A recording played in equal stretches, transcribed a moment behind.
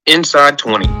Inside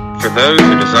 20, for those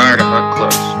who desire to hunt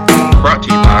close. Brought to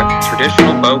you by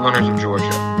Traditional Bow Hunters of Georgia,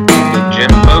 the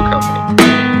Jim Bow Company,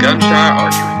 Gunshy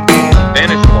Archery,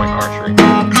 Vantage Point Archery,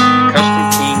 Custom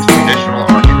Kings Traditional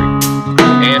Archery,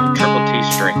 and Triple T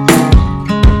Strings.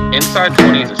 Inside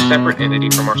 20 is a separate entity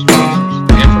from our sponsors.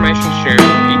 The information shared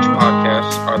in each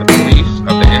podcast are the beliefs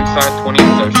of the Inside 20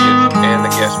 associates and the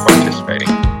guests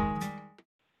participating.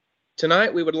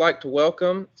 Tonight we would like to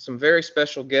welcome some very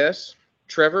special guests.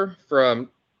 Trevor from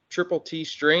Triple T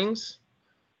Strings.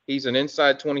 He's an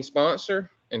Inside 20 sponsor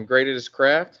and great at his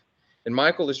craft. And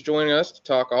Michael is joining us to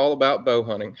talk all about bow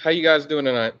hunting. How you guys doing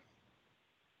tonight?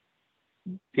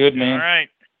 Good, man. All right.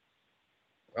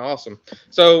 Awesome.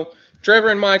 So, Trevor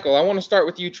and Michael, I want to start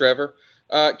with you, Trevor.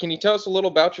 Can you tell us a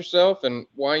little about yourself and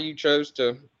why you chose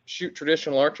to shoot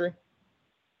traditional archery?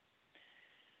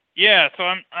 Yeah, so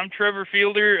I'm Trevor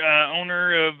Fielder,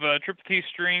 owner of Triple T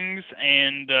Strings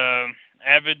and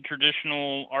avid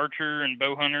traditional archer and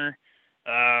bow hunter.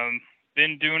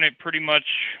 Been doing it pretty much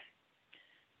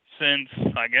since,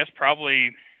 I guess, probably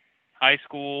high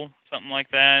school, something like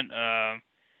that.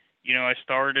 I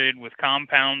started with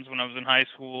compounds when I was in high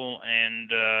school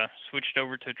and switched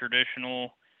over to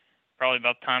traditional probably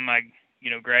about the time I,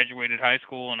 graduated high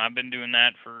school, and I've been doing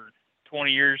that for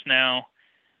 20 years now.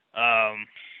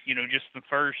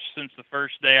 Since the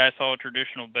first day I saw a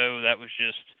traditional bow, that was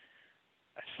just,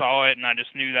 I saw it and I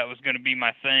just knew that was going to be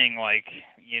my thing,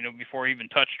 before I even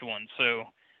touched one. So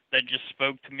that just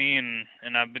spoke to me, and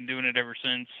I've been doing it ever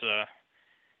since.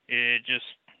 It just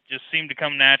seemed to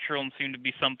come natural and seemed to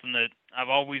be something that I've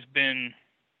always been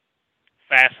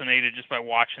fascinated just by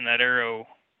watching that arrow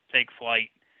take flight.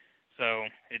 So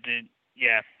it did,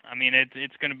 yeah. I mean,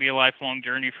 it's going to be a lifelong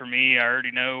journey for me. I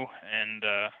already know, and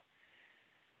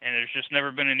there's just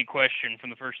never been any question from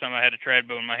the first time I had a trad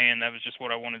bow in my hand. That was just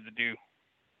what I wanted to do.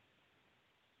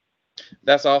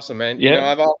 That's awesome, man. Yeah.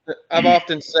 I've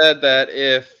often said that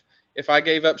if I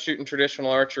gave up shooting traditional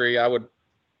archery, I would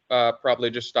probably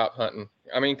just stop hunting.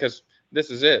 I mean, because this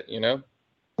is it, Yep.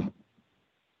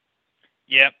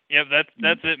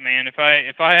 That's it, man. If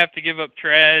I have to give up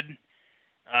trad,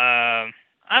 I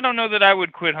don't know that I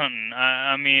would quit hunting.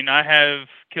 I mean, I have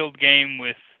killed game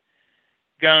with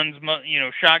guns,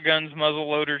 shotguns, muzzle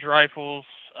loaders, rifles,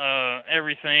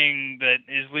 everything that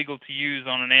is legal to use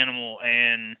on an animal,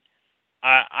 and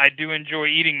I do enjoy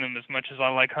eating them as much as I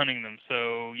like hunting them.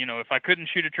 So, if I couldn't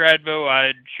shoot a trad bow,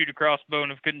 I'd shoot a crossbow,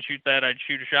 and if I couldn't shoot that, I'd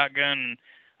shoot a shotgun, and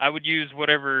I would use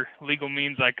whatever legal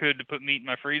means I could to put meat in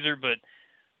my freezer. But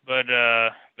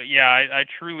yeah, I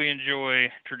truly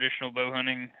enjoy traditional bow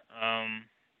hunting.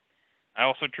 I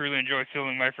also truly enjoy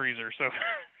filling my freezer. So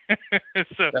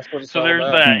That's what it's so all there's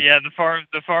about. that. Yeah,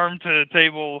 the farm to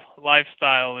table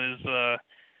lifestyle is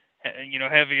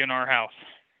heavy in our house.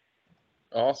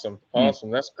 Awesome.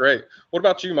 That's great. What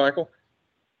about you, Michael?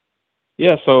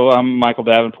 Yeah, so I'm Michael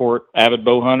Davenport, avid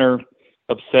bow hunter,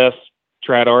 obsessed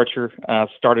trad archer. I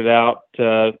started out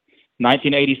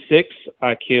 1986.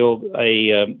 I killed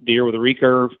a deer with a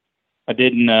recurve. I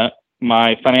didn't.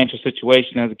 My financial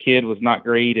situation as a kid was not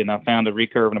great, and I found a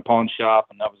recurve in a pawn shop,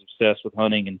 and I was obsessed with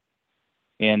hunting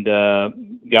and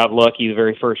got lucky the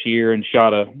very first year and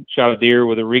shot a deer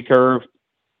with a recurve.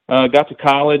 Got to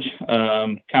college,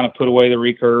 kind of put away the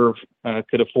recurve,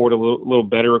 could afford a little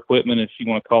better equipment, if you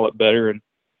want to call it better, and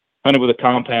hunted with a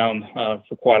compound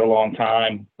for quite a long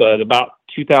time. But about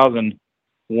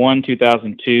 2001,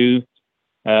 2002,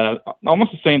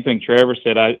 almost the same thing Trevor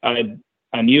said.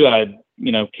 I knew I'd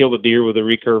killed a deer with a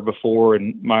recurve before,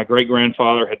 and my great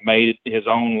grandfather had made his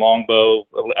own longbow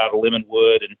out of lemon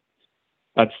wood, and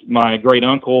that's my great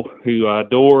uncle, who I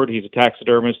adored. He's a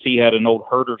taxidermist. He had an old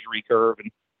herder's recurve,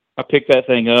 and I picked that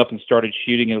thing up and started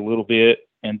shooting it a little bit,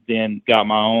 and then got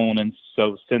my own. And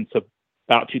so since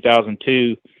about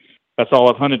 2002, that's all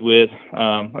I've hunted with.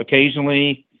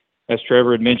 Occasionally, as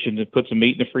Trevor had mentioned, to put some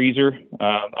meat in the freezer.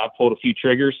 I pulled a few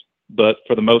triggers, but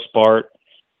for the most part,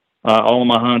 all of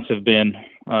my hunts have been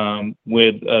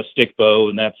with a stick bow,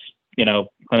 and that's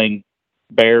hunting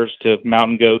bears to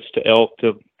mountain goats to elk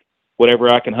to whatever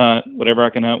I can hunt with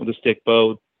a stick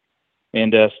bow.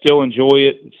 And still enjoy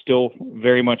it. It's still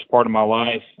very much part of my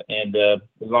life. And as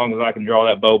long as I can draw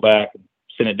that bow back and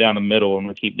send it down the middle, I'm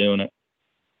going to keep doing it.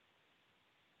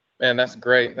 Man, that's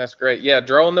great. That's great. Yeah,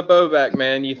 drawing the bow back,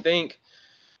 man. You think,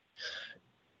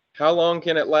 how long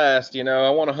can it last? I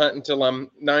want to hunt until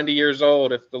I'm 90 years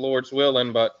old, if the Lord's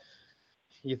willing. But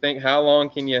you think, how long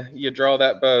can you draw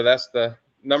that bow? That's the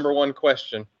number one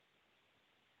question.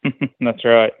 That's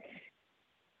right.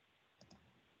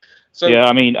 So yeah,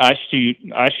 I mean, I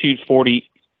shoot 40.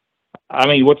 I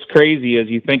mean, what's crazy is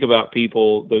you think about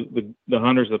people, the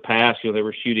hunters of the past, they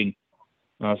were shooting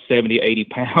 70, 80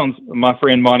 pounds. My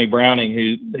friend Monty Browning,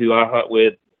 who I hunt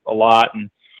with a lot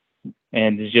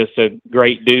and is just a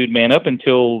great dude, man. Up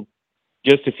until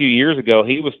just a few years ago,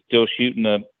 he was still shooting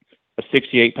a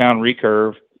 68-pound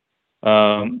recurve.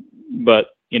 But,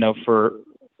 for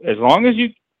as long as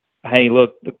hey,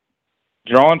 look,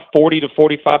 drawing 40 to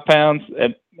 45 pounds,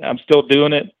 I'm still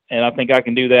doing it, and I think I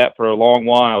can do that for a long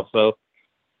while. So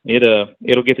it'll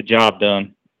get the job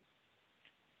done.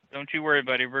 Don't you worry,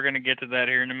 buddy. We're going to get to that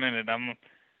here in a minute. I'm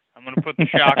going to put the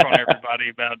shock on everybody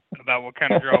about what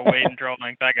kind of draw weight and draw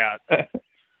length I got.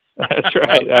 That's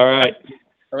right. All right.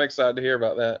 I'm excited to hear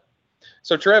about that.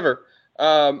 So, Trevor,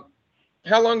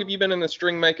 how long have you been in the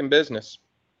string making business?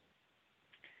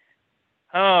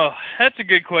 Oh, that's a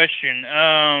good question.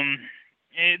 I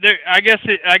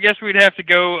guess we'd have to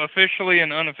go officially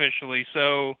and unofficially.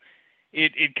 So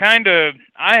it kind of,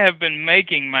 I have been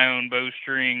making my own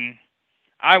bowstring,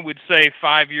 I would say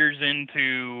 5 years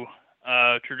into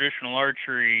traditional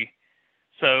archery.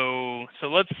 So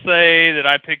let's say that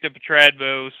I picked up a trad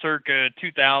bow circa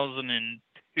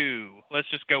 2002. Let's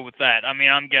just go with that. I mean,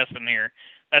 I'm guessing here.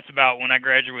 That's about when I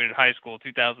graduated high school,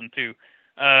 2002.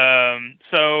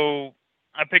 So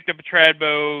I picked up a trad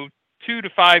bow. 2 to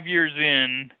 5 years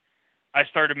in, I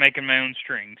started making my own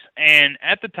strings. And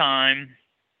at the time,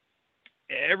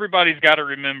 everybody's got to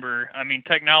remember, I mean,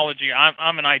 technology,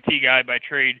 I'm an IT guy by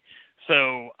trade,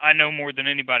 so I know more than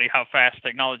anybody how fast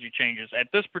technology changes.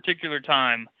 At this particular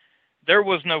time, there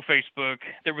was no Facebook.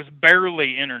 There was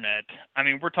barely internet. I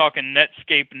mean, we're talking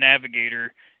Netscape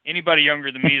Navigator. Anybody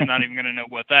younger than me is not even going to know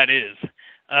what that is.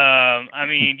 I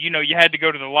mean, you had to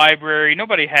go to the library.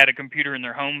 Nobody had a computer in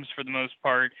their homes for the most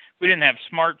part. We didn't have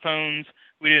smartphones.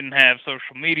 We didn't have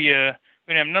social media.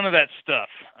 We didn't have none of that stuff.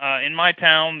 In my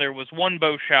town, there was one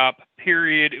bow shop,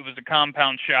 period. It was a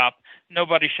compound shop.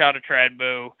 Nobody shot a trad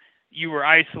bow. You were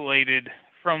isolated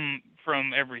from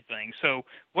everything. So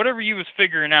whatever you was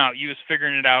figuring out, you was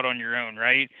figuring it out on your own,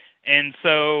 right? And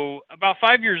so about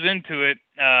 5 years into it,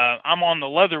 I'm on the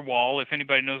Leather Wall, if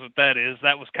anybody knows what that is.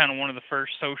 That was kind of one of the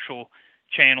first social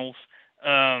channels.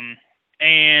 And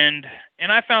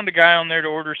I found a guy on there to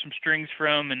order some strings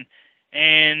from, and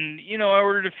I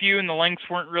ordered a few, and the lengths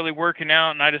weren't really working out,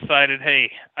 and I decided,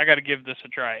 hey, I got to give this a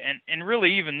try. And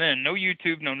really, even then, no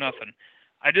YouTube, no nothing.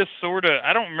 I just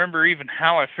I don't remember even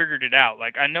how I figured it out.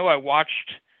 Like, I know I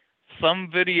watched some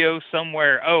video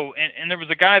somewhere. Oh, and there was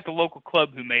a guy at the local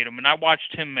club who made them, and I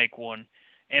watched him make one,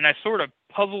 and I sort of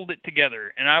puzzled it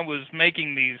together, and I was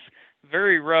making these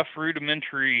very rough,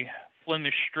 rudimentary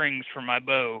Flemish strings for my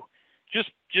bow.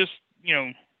 Just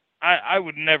I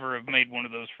would never have made one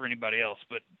of those for anybody else,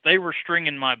 but they were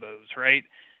stringing my bows, right?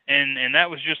 And that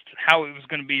was just how it was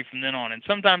going to be from then on. And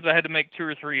sometimes I had to make 2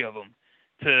 or 3 of them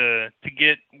to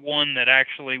get one that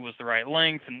actually was the right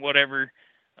length and whatever.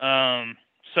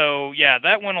 So yeah,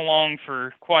 that went along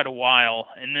for quite a while.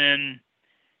 And then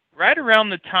right around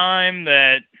the time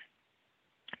that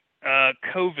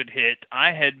COVID hit,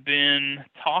 I had been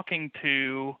talking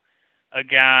to a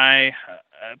guy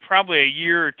probably a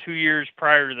year or 2 years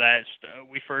prior to that.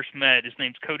 We first met. His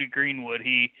name's Cody Greenwood.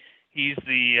 He's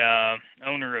the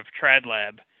owner of Trad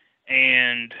Lab,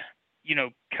 and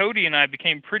Cody and I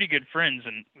became pretty good friends,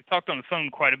 and we talked on the phone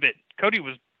quite a bit. Cody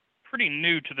was pretty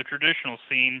new to the traditional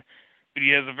scene, but he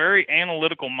has a very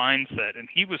analytical mindset, and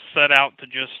he was set out to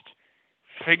just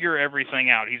figure everything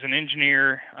out. He's an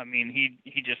engineer. I mean,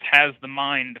 he just has the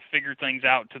mind to figure things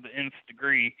out to the nth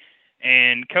degree.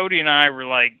 And Cody and I were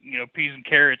like, peas and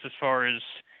carrots as far as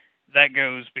that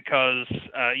goes, because,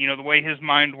 the way his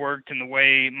mind worked and the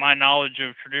way my knowledge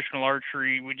of traditional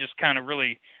archery, we just kind of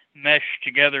really meshed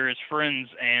together as friends.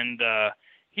 And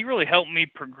he really helped me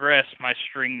progress my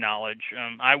string knowledge.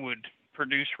 I would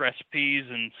produce recipes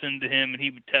and send to him, and he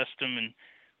would test them, and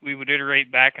we would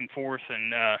iterate back and forth.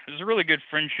 And it was a really good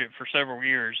friendship for several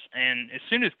years. And as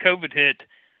soon as COVID hit,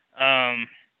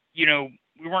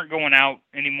 we weren't going out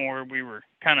anymore. We were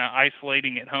kind of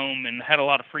isolating at home and had a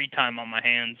lot of free time on my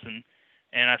hands. And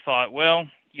I thought, well,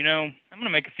 I'm going to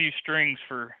make a few strings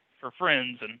for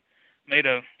friends, and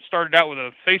started out with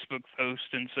a Facebook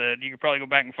post and said, you could probably go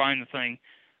back and find the thing,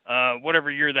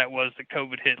 whatever year that was that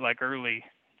COVID hit, like early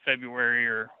February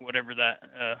or whatever that,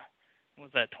 what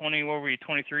was that, 20, what were we,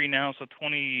 23 now? So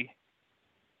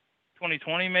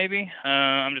 2020 maybe?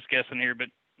 I'm just guessing here, but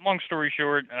long story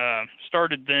short,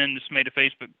 started then, just made a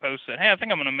Facebook post, said, hey, I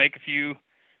think I'm going to make a few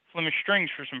Flemish strings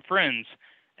for some friends.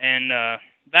 And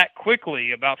that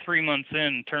quickly, about 3 months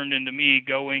in, turned into me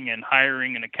going and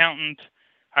hiring an accountant,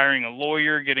 hiring a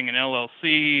lawyer, getting an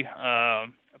LLC,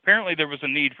 apparently there was a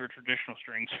need for traditional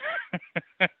strings.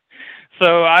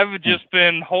 So I've just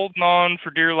been holding on for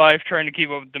dear life, trying to keep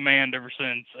up with demand ever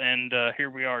since, and here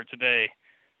we are today.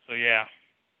 So yeah.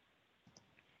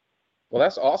 Well,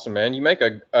 that's awesome, man. You make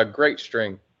a great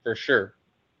string for sure.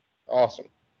 Awesome.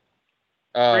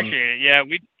 Appreciate it. Yeah,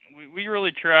 we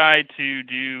really try to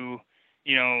do,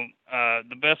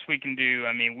 the best we can do.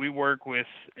 I mean, we work with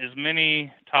as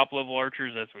many top level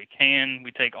archers as we can.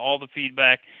 We take all the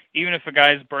feedback, even if a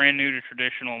guy's brand new to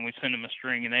traditional and we send him a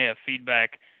string and they have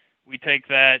feedback, we take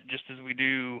that just as we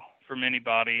do from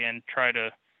anybody and try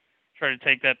to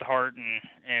take that to heart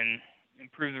and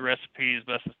improve the recipe as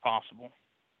best as possible.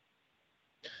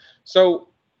 So,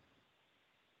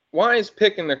 why is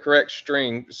picking the correct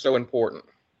string so important?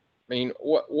 I mean,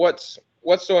 what's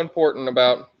so important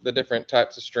about the different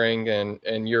types of string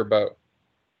and your bow?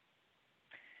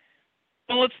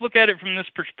 Well, let's look at it from this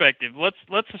perspective. Let's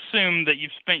assume that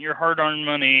you've spent your hard-earned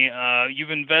money.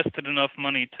 You've invested enough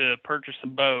money to purchase a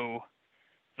bow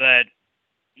that,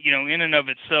 in and of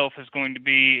itself is going to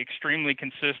be extremely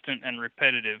consistent and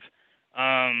repetitive.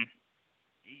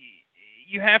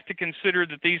 You have to consider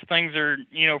that these things are,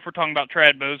 if we're talking about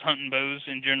trad bows, hunting bows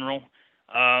in general,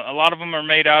 a lot of them are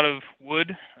made out of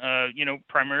wood,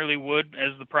 primarily wood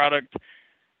as the product.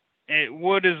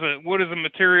 Wood as a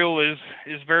material is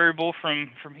variable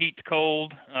from heat to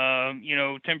cold,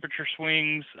 temperature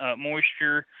swings,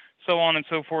 moisture, so on and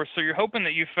so forth. So you're hoping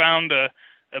that you found a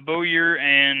bowyer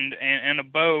and a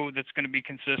bow that's going to be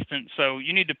consistent. So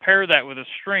you need to pair that with a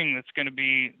string that's going to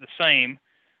be the same,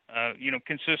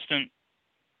 consistent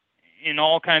in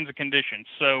all kinds of conditions.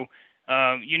 So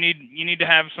you need to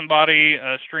have somebody,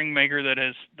 a string maker that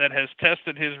has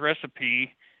tested his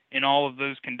recipe in all of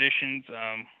those conditions.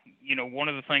 One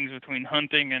of the things between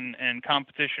hunting and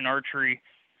competition archery,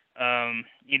 and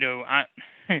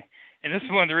this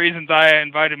is one of the reasons I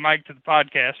invited Mike to the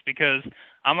podcast, because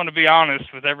I'm going to be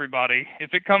honest with everybody.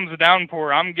 If it comes a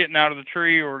downpour, I'm getting out of the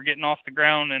tree or getting off the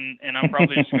ground, and I'm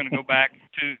probably just going to go back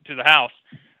to the house.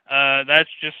 That's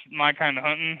just my kind of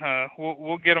hunting.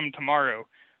 We'll get them tomorrow.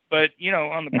 But,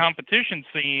 on the competition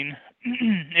scene,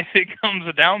 if it comes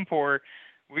a downpour,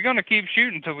 we're going to keep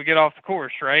shooting until we get off the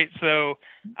course, right? So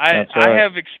I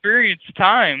have experienced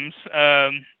times,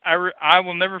 I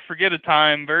will never forget a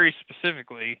time very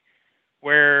specifically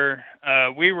where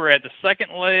we were at the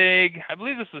second leg, I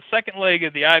believe this was the second leg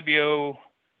of the IBO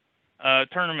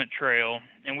tournament trail,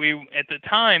 and at the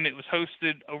time it was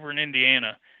hosted over in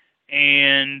Indiana,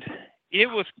 and it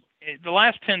was the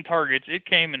last 10 targets, it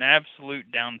came an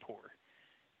absolute downpour.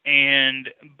 And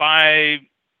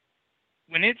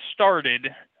when it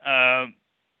started,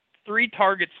 3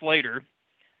 targets later,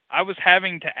 I was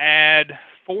having to add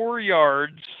 4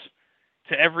 yards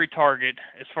to every target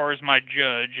as far as my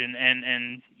judge, and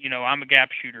I'm a gap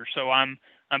shooter, so I'm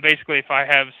basically, if I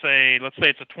have, let's say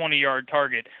it's a 20-yard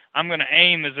target, I'm going to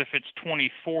aim as if it's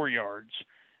 24 yards,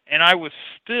 and I was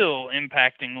still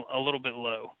impacting a little bit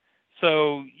low.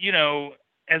 So,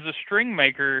 as a string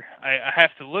maker, I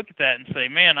have to look at that and say,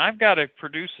 man, I've got to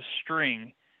produce a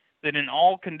string that in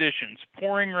all conditions,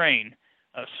 pouring rain,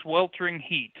 sweltering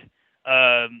heat,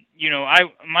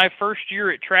 my first year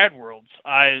at Trad Worlds,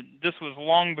 this was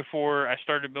long before I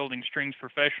started building strings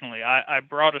professionally. I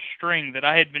brought a string that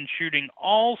I had been shooting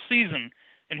all season,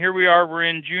 and here we are, we're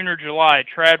in June or July,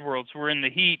 Trad Worlds, we're in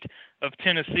the heat of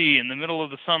Tennessee in the middle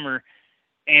of the summer,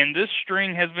 and this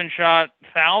string has been shot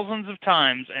thousands of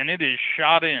times, and it is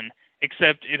shot in,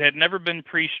 except it had never been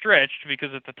pre-stretched,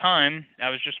 because at the time,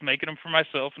 I was just making them for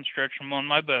myself and stretching them on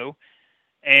my bow.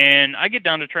 And I get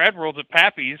down to Trad Worlds at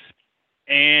Pappy's,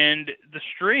 and the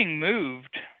string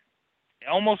moved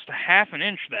almost a half an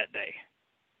inch that day.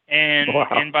 And wow.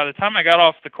 And by the time I got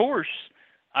off the course,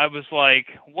 I was like,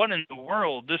 what in the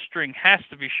world? This string has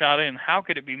to be shot in. How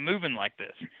could it be moving like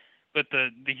this? But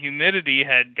the humidity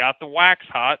had got the wax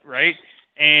hot, right?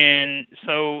 And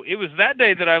so it was that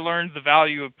day that I learned the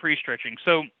value of pre-stretching.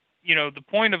 So, the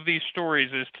point of these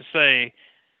stories is to say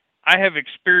I have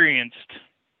experienced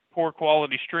poor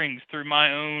quality strings through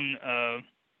my own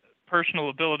personal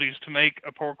abilities to make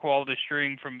a poor quality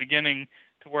string from beginning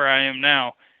to where I am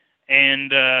now.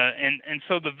 And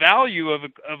so the value of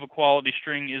a quality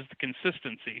string is the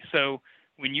consistency. So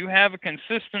when you have a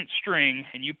consistent string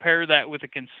and you pair that with a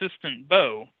consistent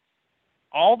bow,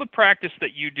 all the practice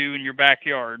that you do in your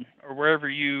backyard or wherever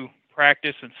you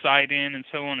practice and sight in and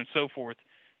so on and so forth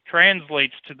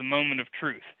translates to the moment of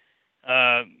truth.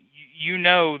 You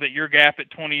know that your gap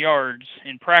at 20 yards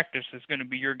in practice is going to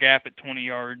be your gap at 20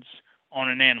 yards on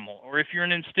an animal. Or if you're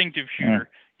an instinctive shooter,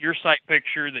 your sight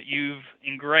picture that you've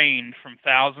ingrained from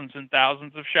thousands and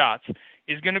thousands of shots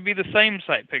is going to be the same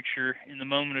sight picture in the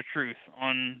moment of truth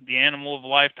on the animal of a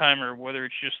lifetime, or whether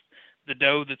it's just the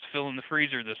doe that's filling the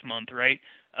freezer this month, right?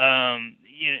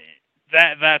 You know,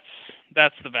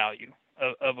 that's the value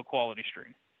of a quality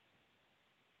string.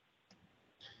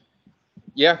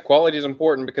 Yeah, quality is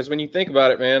important because when you think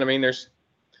about it, man, I mean, there's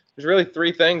really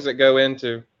three things that go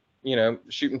into, you know,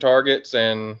 shooting targets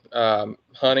and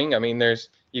hunting. I mean,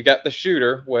 you got the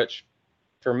shooter, which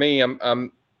for me,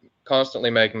 I'm constantly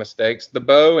making mistakes. The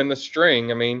bow and the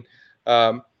string. I mean,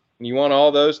 you want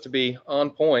all those to be on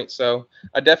point. So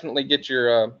I definitely get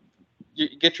your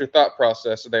thought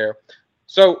process there.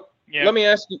 So Yeah. let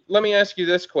me ask you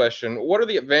this question: what are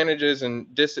the advantages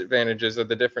and disadvantages of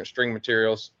the different string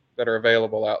materials that are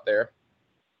available out there?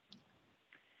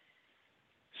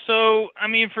 So, I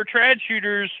mean, for trad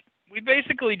shooters, we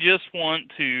basically just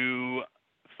want to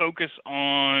focus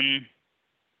on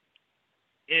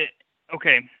it.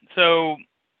 Okay, so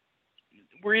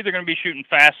we're either going to be shooting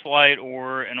fast flight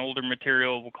or an older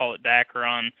material. We'll call it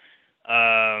Dacron.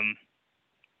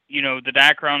 You know, the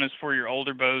Dacron is for your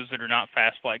older bows that are not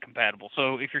fast flight compatible.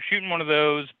 So if you're shooting one of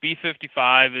those,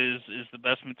 B55 is the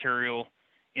best material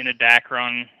in a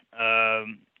Dacron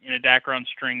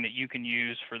string that you can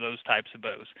use for those types of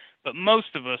bows. But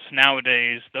most of us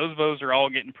nowadays, those bows are all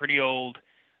getting pretty old.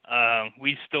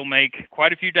 We still make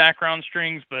quite a few Dacron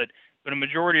strings, but a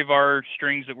majority of our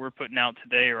strings that we're putting out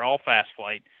today are all fast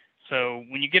flight. So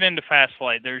when you get into fast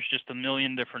flight, there's just a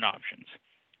million different options.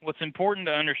 What's important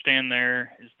to understand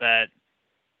there is that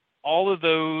all of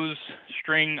those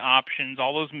string options,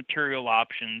 all those material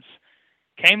options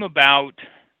came about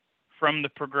from the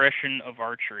progression of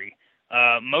archery,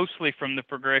 mostly from the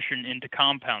progression into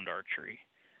compound archery.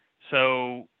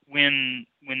 So when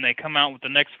they come out with the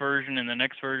next version and the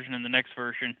next version and the next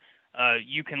version,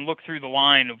 you can look through the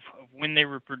line of when they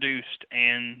were produced,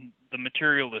 and the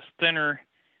material is thinner,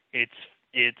 it's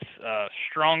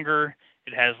stronger,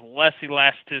 it has less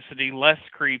elasticity, less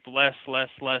creep, less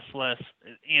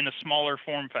in a smaller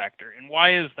form factor. And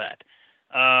why is that?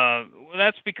 Well,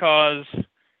 that's because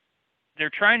they're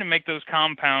trying to make those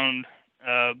compound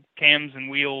cams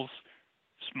and wheels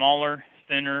smaller,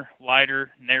 thinner,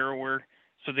 lighter, narrower,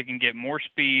 so they can get more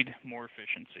speed, more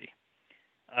efficiency.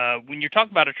 When you're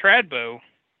talking about a trad bow,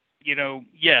 you know,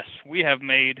 yes, we have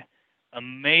made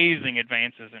amazing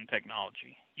advances in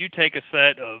technology. You take a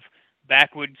set of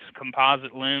backwoods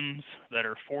composite limbs that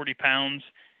are 40 pounds,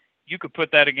 you could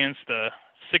put that against a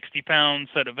 60-pound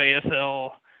set of an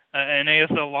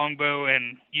ASL longbow,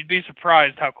 and you'd be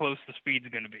surprised how close the speed's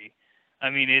going to be. I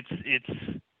mean,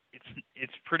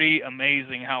 it's pretty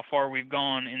amazing how far we've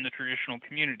gone in the traditional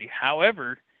community.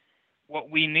 However, what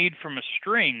we need from a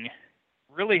string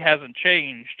really hasn't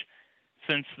changed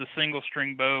since the single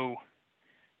string bow,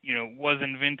 you know, was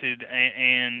invented,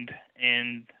 and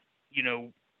you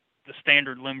know, the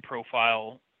standard limb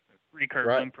profile, recurve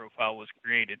Right. limb profile was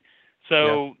created.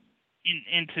 So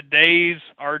in today's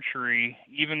archery,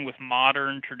 even with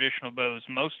modern traditional bows,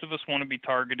 most of us want to be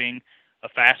targeting a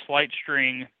fast flight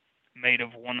string made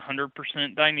of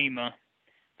 100% Dyneema.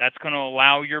 That's going to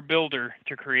allow your builder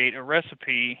to create a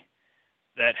recipe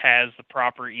that has the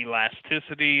proper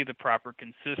elasticity, the proper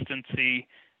consistency,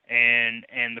 and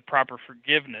the proper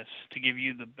forgiveness to give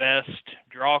you the best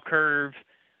draw curve,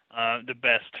 the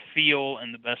best feel,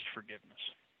 and the best forgiveness.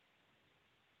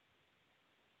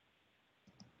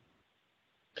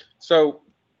 So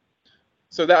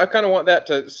that I kind of want that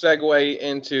to segue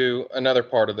into another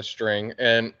part of the string.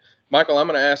 And Michael, I'm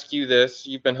going to ask you this.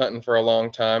 You've been hunting for a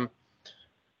long time.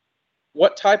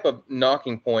 What type of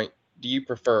knocking point do you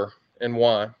prefer, and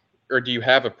why? Or do you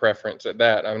have a preference at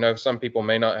that? I know some people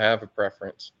may not have a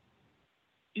preference.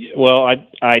 Well,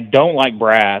 I don't like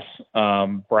brass.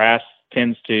 Brass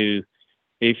tends to,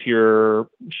 if you're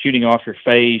shooting off your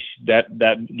face,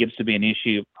 that gets to be an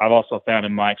issue. I've also found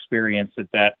in my experience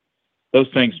that those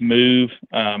things move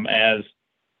as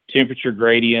temperature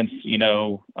gradients. You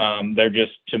know, they're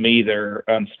just, to me, they're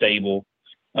unstable.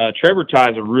 Trevor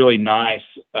ties are really nice.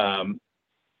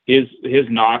 His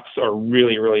knocks are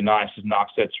really, really nice. His knock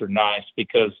sets are nice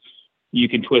because you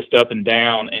can twist up and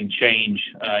down and change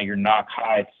your knock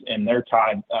heights, and they're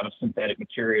tied out of synthetic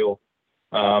material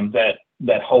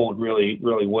that hold really,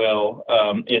 really well.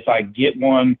 If I get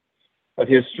one of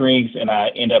his strings and I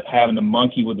end up having to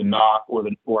monkey with the knock or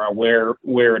I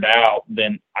wear it out,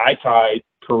 then I tie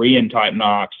Korean type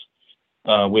knocks,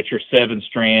 which are 7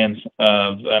 strands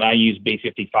and I use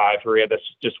B55 for it.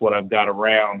 That's just what I've got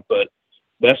around, but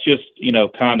that's just, you know,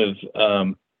 kind of,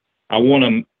 I want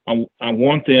them I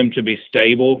want them to be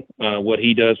stable. What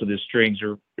he does with his strings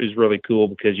is really cool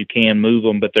because you can move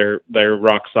them, but they're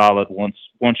rock solid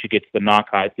once you get to the knock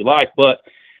height you like. But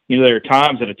there are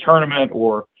times at a tournament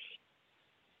or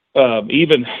I've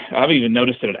even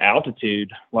noticed it at altitude.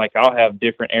 Like I'll have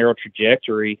different arrow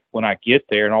trajectory when I get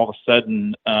there, and all of a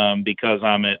sudden, because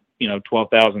I'm at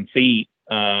 12,000 feet,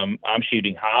 I'm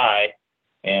shooting high,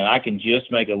 and I can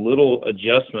just make a little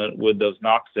adjustment with those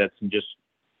knock sets and just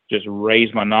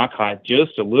raise my knock height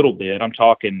just a little bit. I'm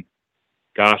talking,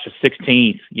 gosh, a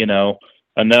 16th,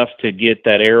 enough to get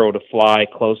that arrow to fly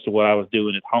close to what I was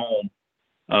doing at home.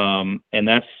 And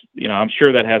that's, I'm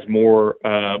sure that has more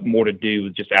to do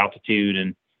with just altitude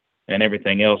and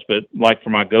everything else. But like for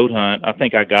my goat hunt, I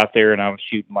think I got there and I was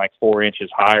shooting like 4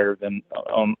 inches higher than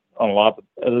on a lot of,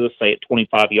 let's say at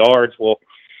 25 yards. Well,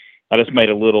 I just made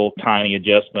a little tiny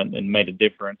adjustment and made a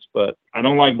difference. But I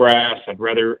don't like brass. I'd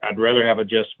rather have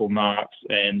adjustable knocks.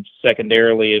 And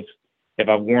secondarily, if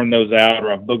I've worn those out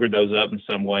or I've boogered those up in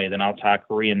some way, then I'll tie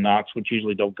Korean knocks, which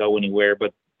usually don't go anywhere,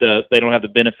 but they don't have the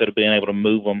benefit of being able to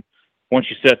move them. Once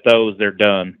you set those, they're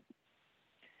done.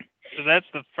 So that's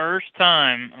the first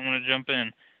time, I'm going to jump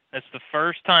in. That's the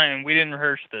first time, we didn't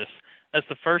rehearse this. That's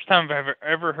the first time I've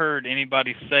ever heard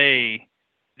anybody say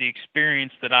the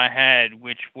experience that I had,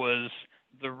 which was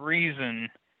the reason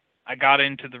I got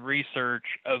into the research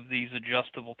of these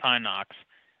adjustable tie knocks.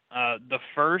 The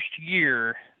first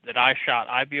year that I shot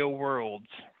IBO Worlds,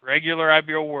 regular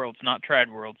IBO Worlds, not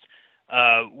Trad Worlds,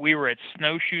 we were at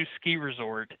Snowshoe Ski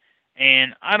Resort,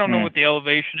 and I don't know what the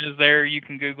elevation is there. You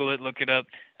can Google it, look it up.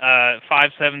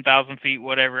 7,000 feet,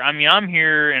 whatever. I mean, I'm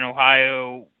here in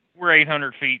Ohio. We're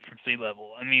 800 feet from sea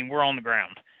level. I mean, we're on the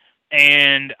ground.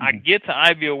 And I get to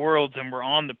IBO Worlds, and we're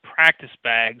on the practice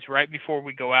bags right before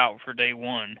we go out for day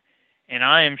one. And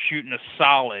I am shooting a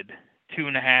solid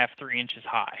 2.5, 3 inches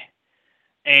high.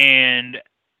 And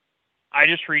I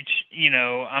just reach,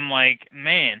 I'm like,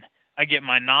 man, I get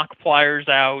my knock pliers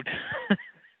out.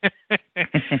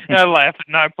 I laugh at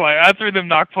knock pliers. I threw them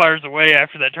knock pliers away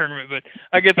after that tournament, but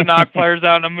I get the knock pliers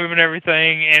out and I'm moving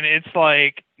everything, and it's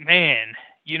like, man,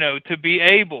 to be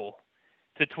able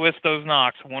to twist those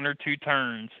knocks 1 or 2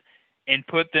 turns and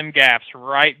put them gaps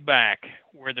right back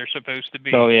where they're supposed to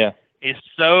be. Oh yeah, is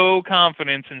so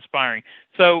confidence inspiring.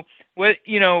 So what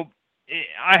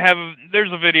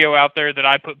there's a video out there that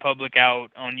I put public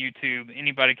out on YouTube.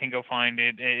 Anybody can go find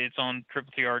it. It's on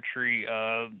Triple T Archery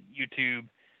YouTube.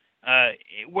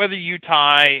 Whether you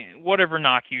tie whatever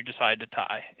knock you decide to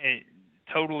tie,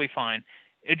 totally fine.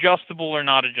 Adjustable or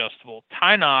not adjustable.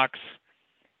 Tie knocks,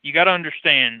 you got to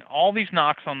understand, all these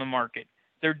knocks on the market,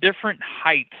 they're different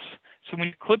heights. So when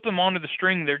you clip them onto the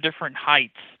string, they're different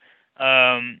heights.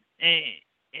 And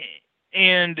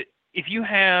if you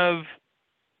have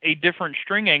a different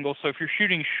string angle, so if you're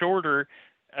shooting shorter,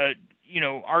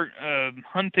 our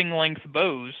hunting length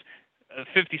bows,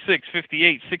 56,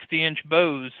 58, 60-inch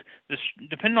bows,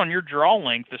 depending on your draw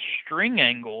length, the string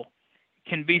angle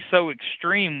can be so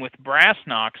extreme with brass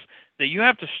knocks that you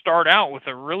have to start out with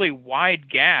a really wide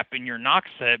gap in your knock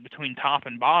set between top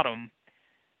and bottom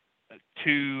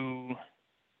to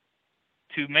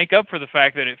make up for the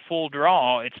fact that at full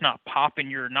draw, it's not popping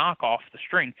your knock off the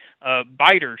string.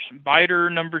 Biter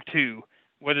number 2,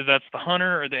 whether that's the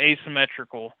hunter or the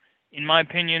asymmetrical, in my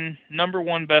opinion, number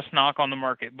 1 best knock on the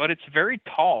market, but it's very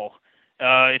tall.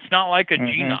 It's not like a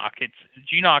G-knock.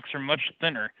 G-knocks are much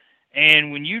thinner.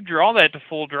 And when you draw that to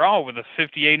full draw with a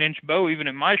 58-inch bow, even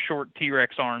at my short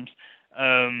T-Rex arms,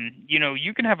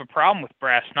 you can have a problem with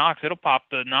brass knocks. It'll pop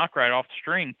the knock right off the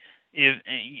string.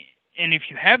 And if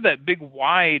you have that big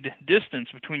wide distance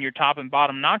between your top and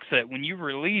bottom knock set, when you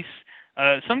release,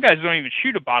 some guys don't even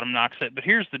shoot a bottom knock set, but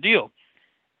here's the deal.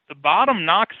 The bottom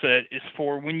knock set is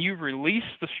for when you release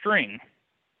the string,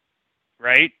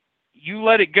 right? You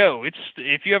let it go.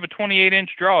 If you have a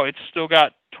 28-inch draw, it's still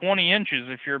got 20 inches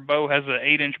if your bow has an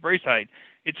 8-inch brace height.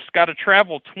 It's got to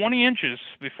travel 20 inches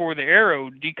before the arrow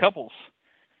decouples.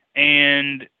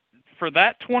 And for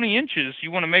that 20 inches, you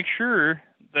want to make sure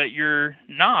that your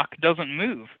knock doesn't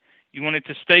move. You want it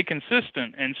to stay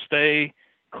consistent and stay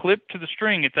clipped to the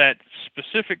string at that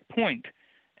specific point.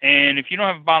 And if you don't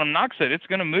have a bottom knock set, it's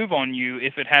going to move on you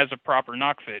if it has a proper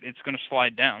knock fit. It's going to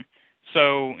slide down.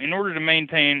 So in order to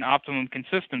maintain optimum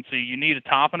consistency, you need a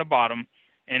top and a bottom.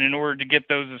 And in order to get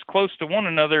those as close to one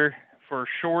another for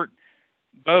short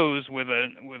bows with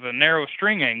a narrow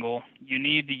string angle, you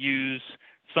need to use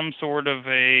some sort of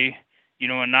a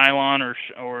nylon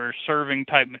or serving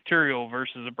type material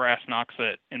versus a brass knock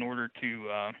set in order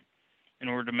to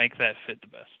make that fit the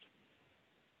best.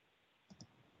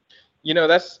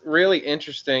 That's really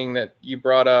interesting that you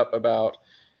brought up about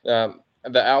the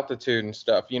altitude and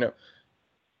stuff.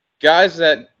 Guys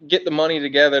that get the money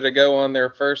together to go on their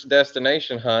first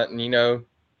destination hunt, and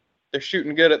they're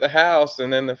shooting good at the house,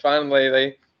 and then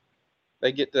finally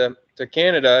they get to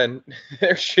Canada and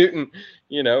they're shooting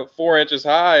 4 inches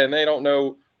high, and they don't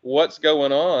know what's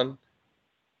going on.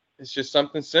 It's just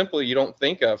something simple you don't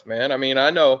think of, man. I mean, I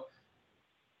know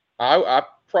I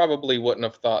probably wouldn't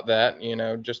have thought that,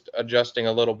 just adjusting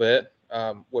a little bit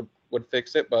would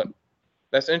fix it. But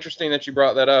that's interesting that you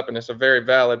brought that up, and it's a very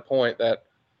valid point that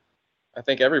I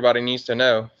think everybody needs to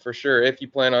know for sure if you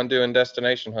plan on doing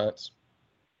destination hunts.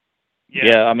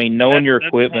 Yeah, I mean, knowing your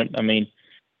equipment. I mean,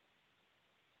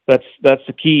 that's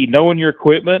the key. Knowing your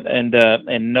equipment and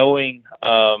knowing,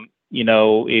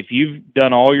 if you've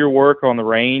done all your work on the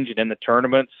range and in the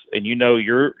tournaments, and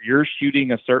you're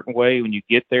shooting a certain way when you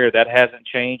get there, that hasn't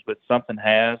changed, but something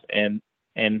has, and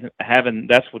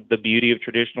that's what the beauty of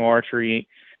traditional archery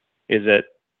is, that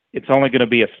it's only going to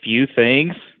be a few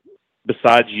things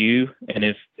besides you, and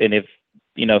if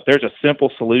there's a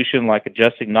simple solution like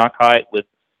adjusting knock height with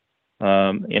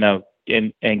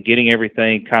and getting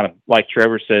everything kind of like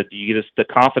Trevor said, the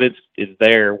confidence is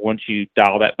there once you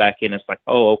dial that back in. It's like,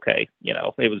 oh, okay,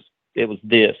 it was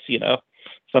this,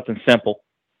 something simple.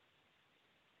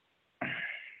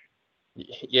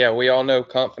 Yeah, we all know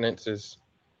confidence is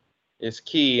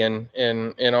key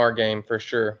in our game for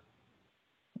sure.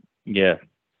 Yeah.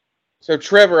 So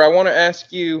Trevor, I want to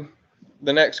ask you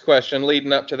the next question.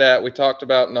 Leading up to that, we talked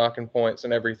about knocking points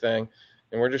and everything,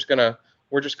 and we're just gonna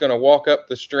walk up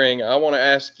the string. I want to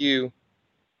ask you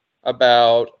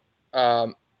about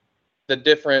the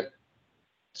different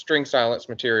string silence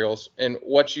materials and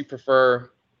what you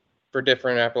prefer for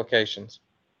different applications.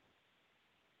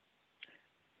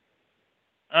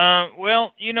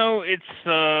 Well,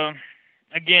 it's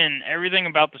again, everything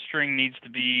about the string needs to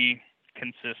be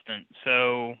consistent.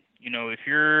 So, if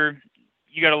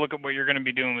you got to look at what you're going to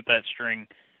be doing with that string.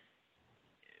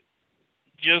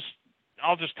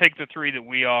 I'll just take the three that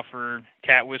we offer: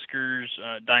 cat whiskers,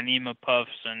 Dyneema puffs,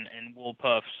 and wool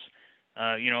puffs.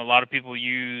 A lot of people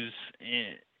use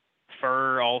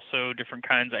fur, also different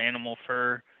kinds of animal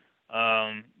fur.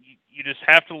 You just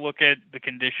have to look at the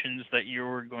conditions that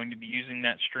you're going to be using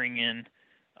that string in.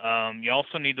 You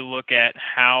also need to look at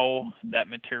how that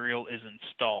material is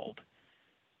installed.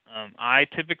 I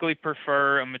typically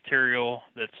prefer a material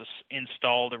that's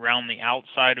installed around the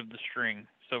outside of the string.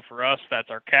 So for us, that's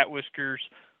our cat whiskers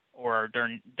or our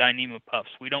Dyneema puffs.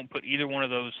 We don't put either one of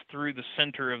those through the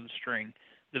center of the string.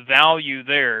 The value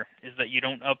there is that you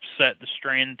don't upset the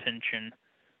strand tension.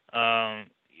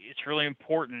 It's really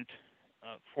important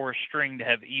for a string to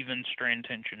have even strand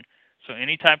tension. So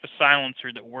any type of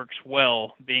silencer that works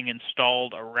well being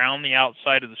installed around the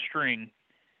outside of the string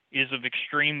is of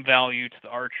extreme value to the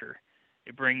archer.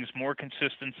 It brings more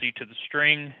consistency to the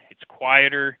string. It's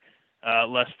quieter,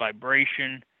 less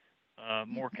vibration,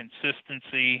 more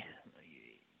consistency,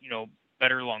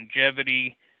 better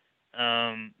longevity.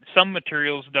 Some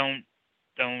materials don't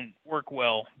work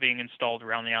well being installed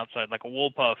around the outside, like a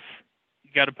wool puff.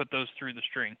 You got to put those through the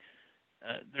string.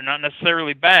 They're not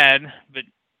necessarily bad, but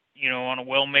on a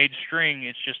well-made string,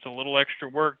 it's just a little extra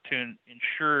work to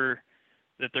ensure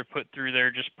that they're put through there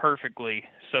just perfectly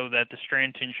so that the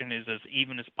strand tension is as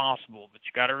even as possible. But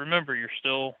you got to remember, you're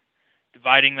still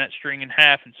dividing that string in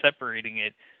half and separating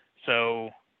it.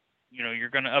 So, you're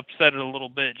going to upset it a little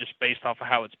bit just based off of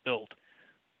how it's built.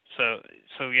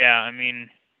 So yeah, I mean,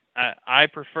 I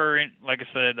prefer it, like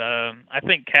I said, I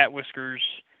think cat whiskers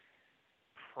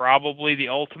probably the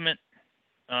ultimate.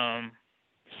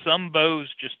 Some bows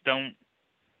just don't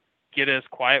get as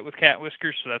quiet with cat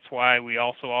whiskers, so that's why we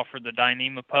also offer the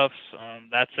Dyneema puffs.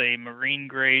 That's a marine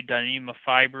grade Dyneema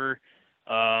fiber.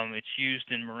 It's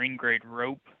used in marine grade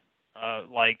rope,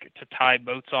 like to tie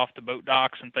boats off the boat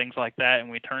docks and things like that, and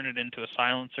we turn it into a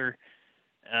silencer.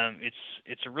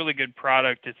 It's a really good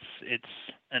product. It's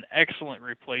an excellent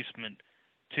replacement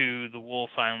to the wool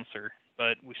silencer,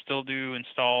 but we still do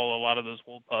install a lot of those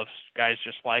wool puffs. Guys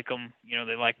just like them.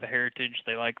 They like the heritage.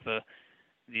 They like the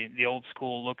old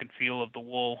school look and feel of the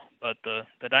wool, but the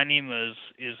Dyneema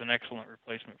is an excellent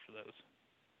replacement for those.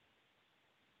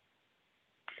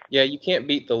 Yeah, you can't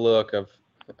beat the look of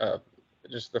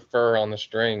just the fur on the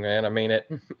string, man. I mean, it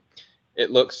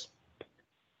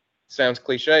sounds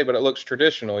cliche, but it looks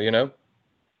traditional,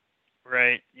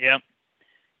 Right. Yep.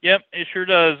 Yep, it sure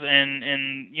does. And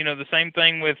the same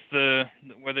thing with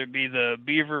whether it be the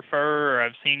beaver fur, or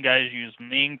I've seen guys use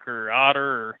mink or otter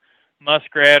or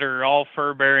muskrat, or all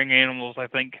fur-bearing animals, I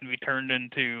think, can be turned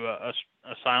into a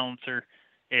silencer.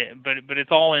 But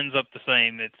it all ends up the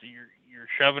same. It's you're you're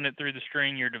shoving it through the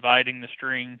string, you're dividing the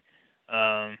string.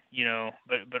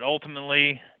 But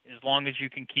ultimately, as long as you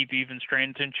can keep even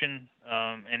strand tension,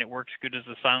 and it works good as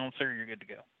a silencer, you're good to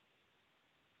go.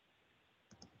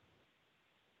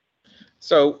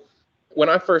 So when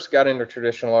I first got into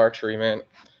traditional archery, man,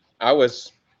 I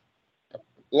was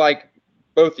like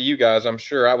both of you guys, I'm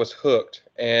sure I was hooked,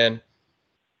 and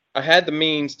I had the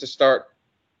means to start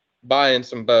buying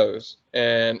some bows,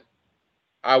 and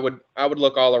I would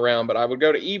look all around, but I would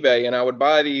go to eBay and I would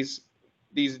buy these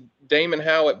Damon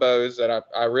Howitt bows that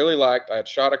I really liked. I had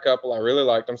shot a couple, I really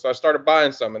liked them, so I started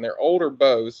buying some, and they're older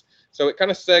bows. So it kind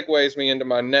of segues me into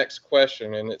my next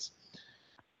question, and it's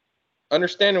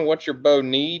understanding what your bow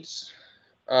needs.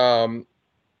 Um,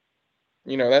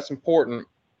 that's important.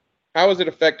 How is it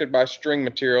affected by string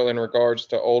material in regards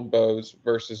to old bows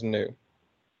versus new?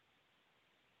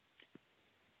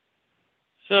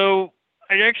 So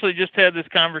I actually just had this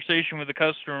conversation with a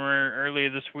customer earlier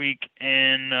this week,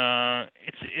 and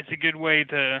it's a good way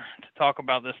to talk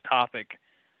about this topic.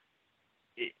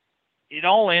 It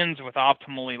all ends with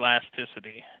optimal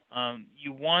elasticity.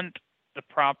 You want the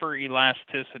proper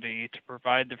elasticity to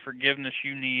provide the forgiveness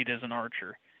you need as an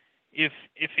archer. If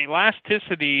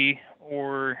elasticity,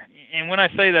 and when I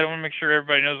say that, I want to make sure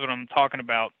everybody knows what I'm talking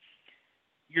about.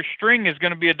 Your string is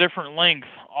going to be a different length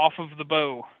off of the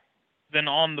bow than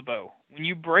on the bow. When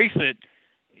you brace it,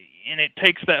 and it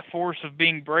takes that force of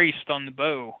being braced on the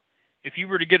bow, if you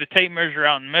were to get a tape measure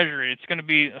out and measure it, it's going to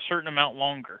be a certain amount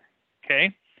longer.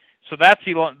 Okay, so that's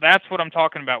what I'm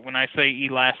talking about when I say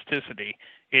elasticity.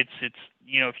 It's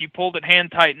if you pulled it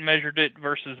hand tight and measured it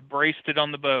versus braced it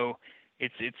on the bow,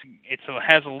 it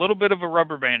has a little bit of a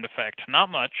rubber band effect. Not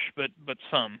much, but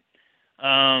some.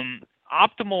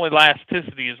 Optimal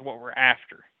elasticity is what we're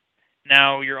after.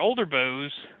 Now, your older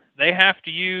bows, they have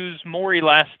to use more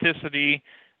elasticity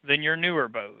than your newer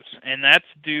bows, and that's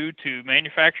due to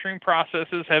manufacturing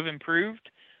processes have improved.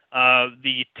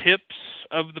 The tips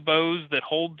of the bows that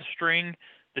hold the string,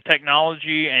 the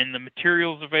technology and the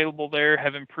materials available there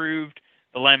have improved.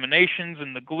 The laminations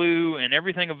and the glue and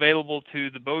everything available to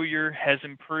the bowyer has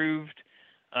improved.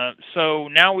 So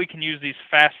now we can use these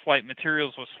fast flight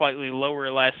materials with slightly lower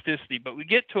elasticity, but we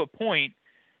get to a point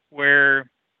where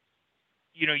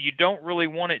you don't really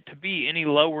want it to be any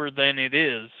lower than it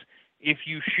is if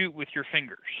you shoot with your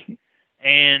fingers.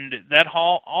 And that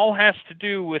all has to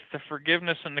do with the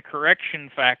forgiveness and the correction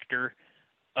factor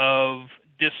of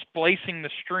displacing the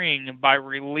string by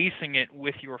releasing it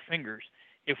with your fingers.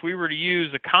 If we were to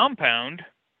use a compound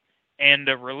and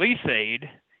a release aid,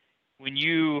 when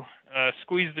you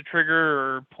squeeze the trigger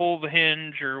or pull the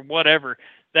hinge or whatever,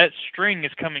 that string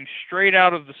is coming straight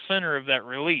out of the center of that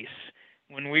release.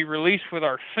 When we release with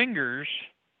our fingers,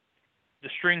 the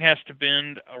string has to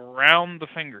bend around the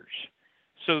fingers.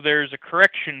 So there's a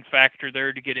correction factor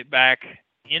there to get it back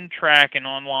in track and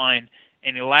online,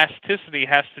 and elasticity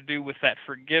has to do with that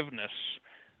forgiveness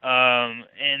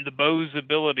and the bow's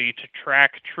ability to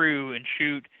track true and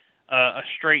shoot a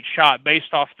straight shot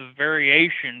based off the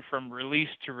variation from release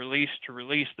to release to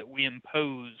release that we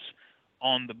impose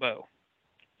on the bow.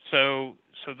 So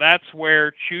that's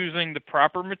where choosing the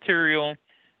proper material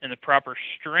and the proper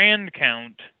strand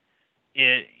count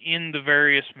in the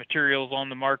various materials on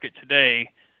the market today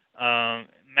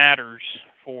matters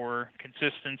for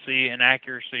consistency and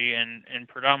accuracy and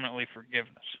predominantly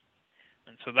forgiveness.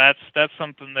 And so that's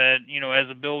something that as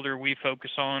a builder we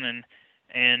focus on.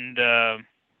 And I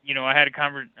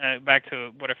had back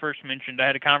to what I first mentioned. I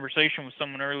had a conversation with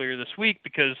someone earlier this week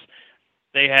because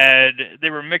they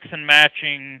were mix and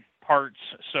matching parts.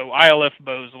 So ILF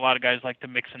bows, a lot of guys like to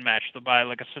mix and match. They'll buy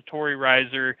like a Satori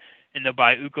riser and they'll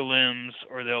buy Uka limbs,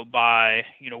 or they'll buy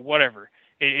whatever.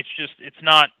 It's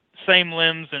not same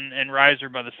limbs and riser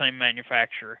by the same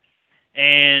manufacturer.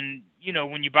 And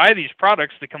when you buy these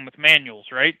products, they come with manuals,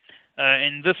 right?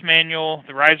 In this manual,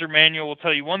 the riser manual will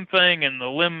tell you one thing, and the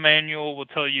limb manual will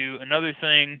tell you another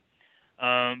thing.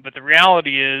 But the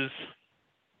reality is,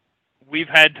 we've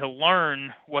had to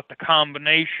learn what the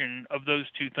combination of those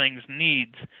two things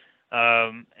needs.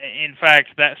 In fact,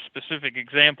 that specific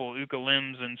example, Uka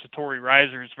limbs and Satori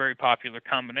riser, is a very popular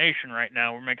combination right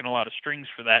now. We're making a lot of strings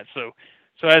for that. So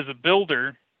as a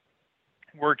builder,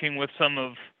 working with some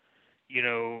of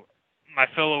my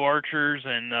fellow archers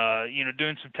and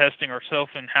doing some testing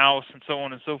ourselves in house and so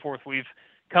on and so forth, we've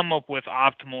come up with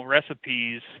optimal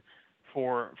recipes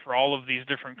for all of these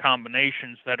different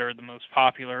combinations that are the most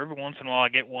popular. Every once in a while I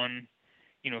get one,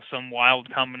 some wild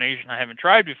combination I haven't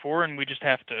tried before, and we just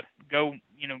have to go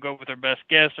with our best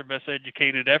guess, our best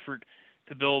educated effort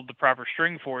to build the proper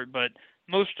string for it. But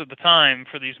most of the time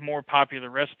for these more popular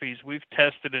recipes, we've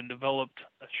tested and developed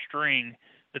a string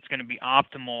that's going to be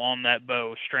optimal on that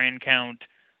bow, strand count,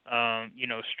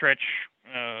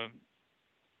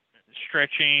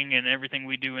 stretching and everything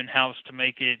we do in house to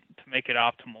make it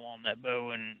optimal on that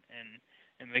bow and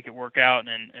make it work out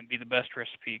and be the best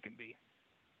recipe it can be.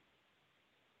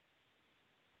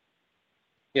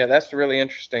 Yeah, that's really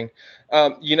interesting.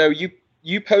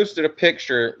 You posted a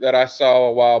picture that I saw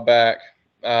a while back,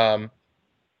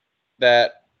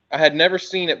 that I had never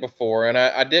seen it before, and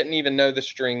I didn't even know the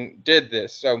string did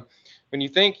this. So when you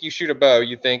think you shoot a bow,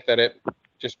 you think that it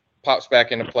just pops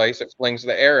back into place, it flings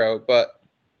the arrow. But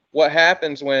what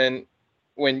happens when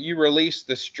you release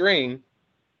the string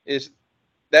is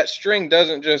that string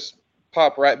doesn't just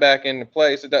pop right back into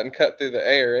place. It doesn't cut through the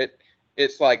air.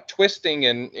 It's like twisting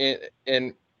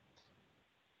and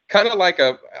kind of like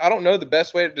I don't know the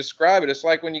best way to describe it. It's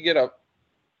like when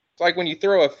you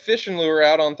throw a fishing lure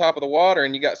out on top of the water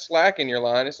and you got slack in your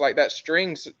line. It's like that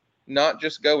string's not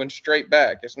just going straight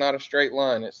back. It's not a straight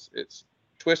line. It's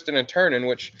twisting and turning,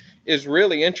 which is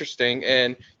really interesting.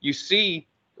 And you see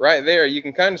right there, you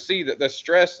can kind of see that the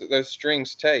stress that those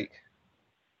strings take.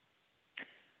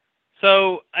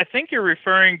 So I think you're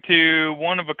referring to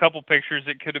one of a couple pictures.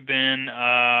 It could have been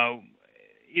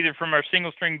either from our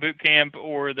single string boot camp,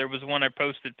 or there was one I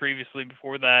posted previously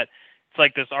before that. It's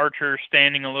like this archer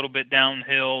standing a little bit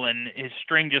downhill, and his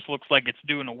string just looks like it's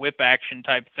doing a whip action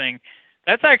type thing.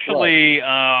 That's actually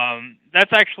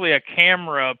a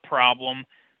camera problem.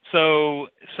 So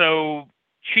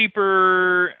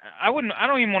cheaper. I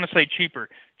don't even want to say cheaper.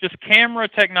 Just camera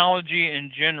technology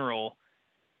in general.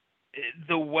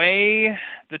 The way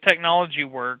the technology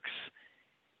works,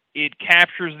 it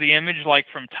captures the image like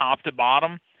from top to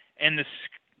bottom, and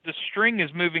the string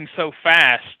is moving so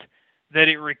fast that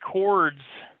it records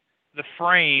the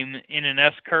frame in an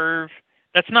S curve.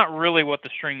 That's not really what the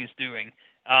string is doing.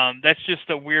 That's just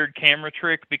a weird camera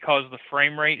trick because the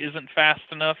frame rate isn't fast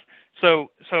enough.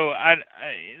 So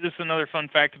this is another fun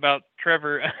fact about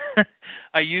Trevor.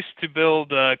 I used to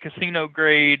build casino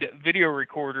grade video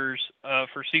recorders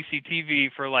for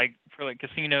CCTV for like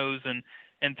casinos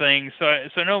and things. So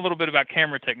I know a little bit about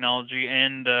camera technology,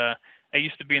 and I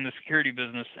used to be in the security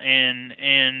business,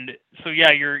 and so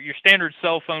yeah, your standard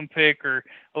cell phone pic, or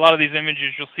a lot of these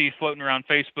images you'll see floating around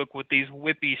Facebook with these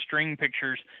whippy string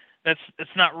pictures. That's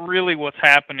not really what's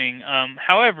happening.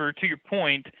 However, to your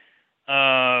point,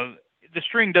 the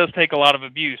string does take a lot of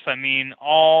abuse. I mean,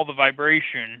 all the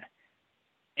vibration,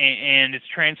 and it's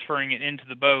transferring it into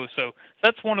the bow. So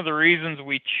that's one of the reasons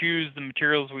we choose the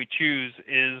materials we choose.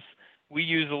 Is we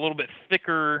use a little bit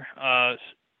thicker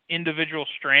individual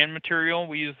strand material.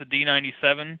 We use the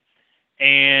D97,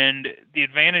 and the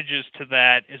advantages to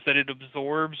that is that it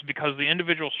absorbs, because the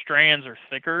individual strands are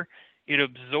thicker, it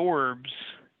absorbs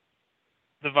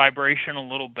the vibration a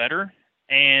little better,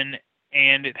 and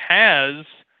it has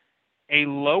a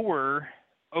lower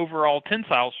overall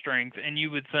tensile strength. And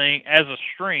you would think, as a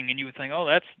string, and you would think, oh,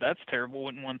 that's terrible,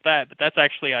 wouldn't want that. But that's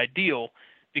actually ideal,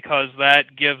 because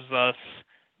that gives us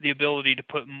the ability to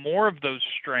put more of those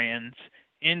strands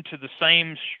into the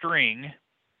same string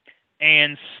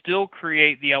and still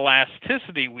create the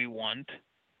elasticity we want,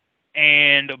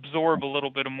 and absorb a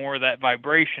little bit more of that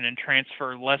vibration and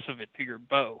transfer less of it to your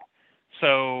bow.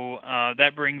 So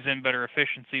that brings in better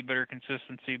efficiency, better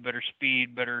consistency, better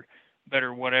speed, better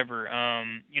whatever.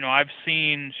 I've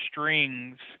seen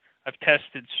strings, I've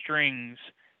tested strings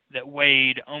that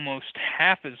weighed almost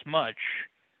half as much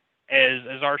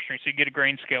as our string. So you get a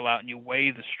grain scale out and you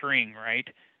weigh the string, right?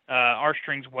 Our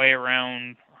strings weigh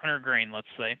around 100 grain, let's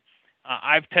say.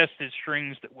 I've tested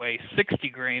strings that weigh 60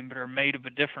 grain but are made of a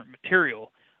different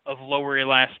material, of lower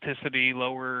elasticity,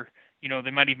 lower,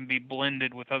 they might even be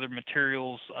blended with other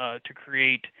materials to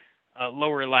create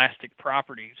lower elastic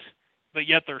properties, but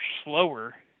yet they're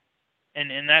slower.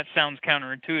 And that sounds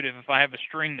counterintuitive. If I have a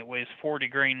string that weighs 40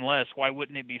 grain less, why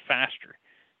wouldn't it be faster?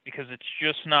 Because it's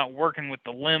just not working with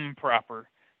the limb proper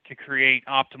to create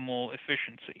optimal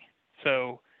efficiency.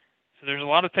 So there's a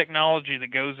lot of technology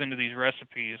that goes into these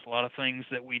recipes, a lot of things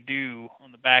that we do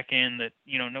on the back end that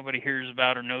nobody hears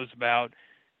about or knows about,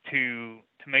 to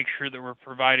make sure that we're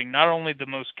providing not only the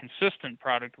most consistent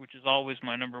product, which is always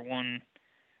my number one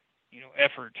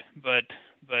effort, but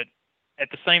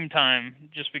at the same time,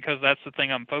 just because that's the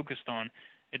thing I'm focused on,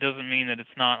 it doesn't mean that it's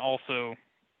not also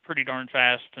pretty darn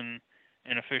fast and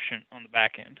efficient on the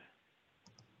back end.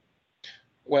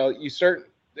 Well,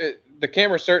 the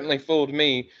camera certainly fooled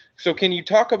me. So can you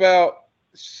talk about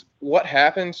what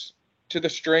happens to the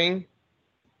string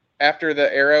after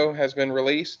the arrow has been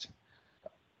released?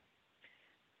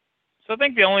 So I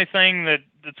think the only thing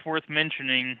that's worth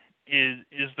mentioning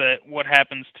is that what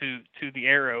happens to the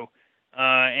arrow,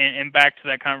 and back to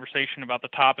that conversation about the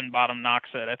top and bottom knock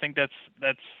set. I think that's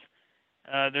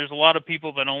there's a lot of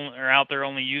people that only are out there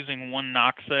only using one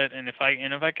knock set, and if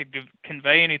I could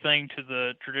convey anything to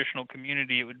the traditional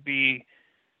community, it would be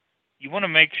you want to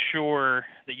make sure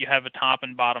that you have a top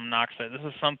and bottom knock set. This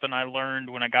is something I learned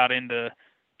when I got into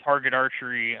target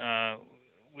archery,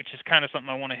 which is kind of something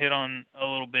I want to hit on a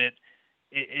little bit.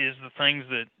 Is the things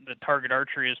that target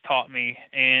archery has taught me,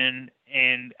 and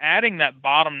adding that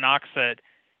bottom knock set.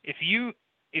 If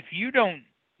you don't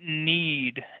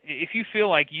need, if you feel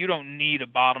like you don't need a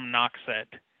bottom knock set,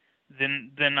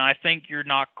 then I think your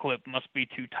knock clip must be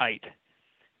too tight.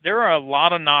 There are a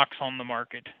lot of knocks on the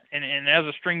market, and as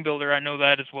a string builder, I know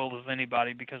that as well as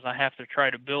anybody because I have to try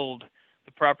to build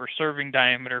the proper serving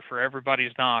diameter for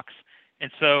everybody's knocks. And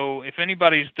so if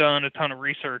anybody's done a ton of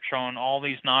research on all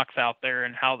these knocks out there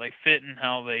and how they fit and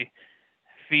how they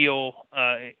feel,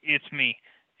 it's me.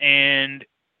 And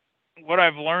what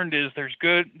I've learned is there's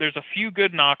a few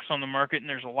good knocks on the market and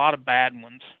there's a lot of bad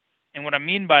ones. And what I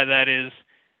mean by that is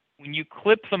when you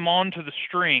clip them onto the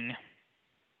string,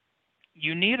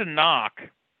 you need a knock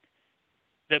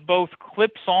that both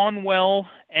clips on well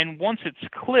and once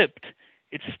it's clipped,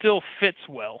 it still fits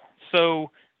well. So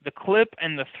the clip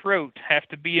and the throat have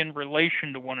to be in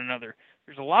relation to one another.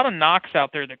 There's a lot of knocks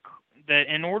out there that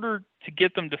in order to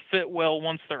get them to fit well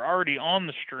once they're already on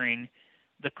the string,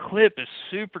 the clip is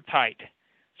super tight.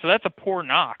 So that's a poor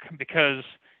knock because,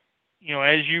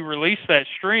 as you release that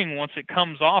string, once it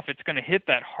comes off, it's going to hit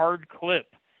that hard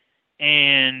clip.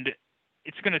 And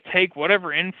it's going to take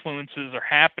whatever influences are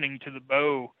happening to the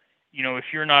bow, if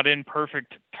you're not in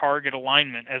perfect target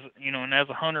alignment, and as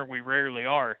a hunter, we rarely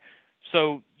are.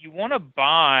 So you want to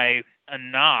buy a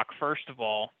knock, first of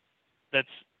all, that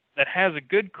has a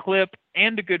good clip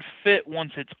and a good fit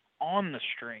once it's on the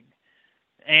string.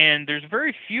 And there's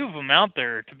very few of them out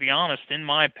there, to be honest, in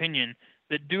my opinion,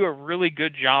 that do a really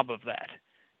good job of that.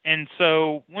 And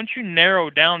so once you narrow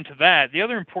down to that, the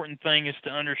other important thing is to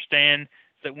understand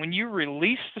that when you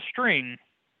release the string,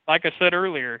 like I said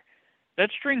earlier,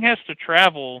 that string has to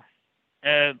travel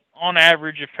on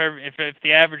average, if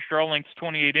the average draw length is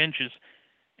 28 inches,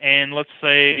 and let's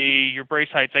say your brace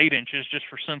height's 8 inches, just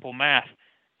for simple math,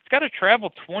 it's got to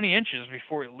travel 20 inches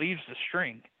before it leaves the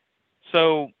string.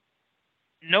 So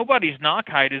nobody's knock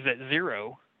height is at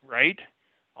 0, right?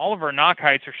 All of our knock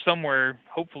heights are somewhere,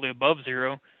 hopefully above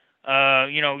 0.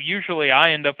 Usually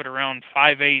I end up at around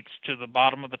 5/8 to the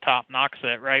bottom of the top knock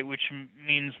set, right? Which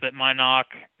means that my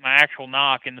actual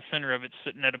knock in the center of it's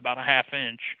sitting at about a ½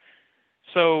 inch.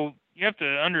 So you have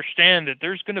to understand that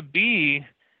there's going to be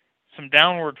some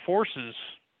downward forces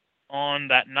on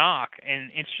that knock,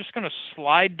 and it's just going to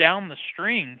slide down the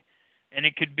string, and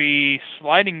it could be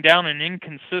sliding down an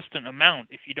inconsistent amount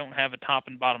if you don't have a top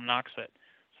and bottom knock set.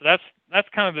 So that's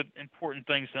kind of the important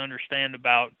things to understand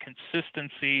about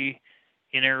consistency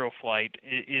in arrow flight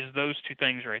is those two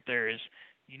things right there. Is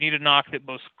you need a knock that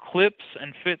both clips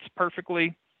and fits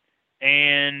perfectly,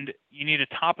 and you need a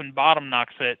top and bottom knock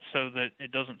set so that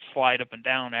it doesn't slide up and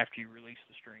down after you release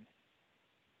the string.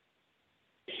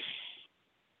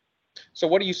 So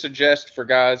what do you suggest for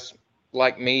guys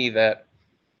like me that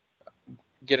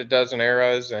get a dozen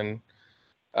arrows and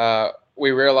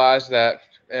we realize that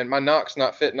and my knock's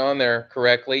not fitting on there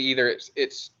correctly? Either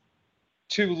it's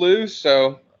too loose,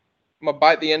 so I'm gonna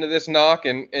bite the end of this knock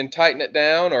and tighten it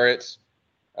down, or it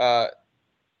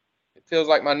feels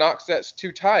like my knock set's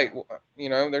too tight.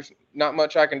 There's not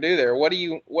much I can do there. What do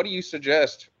you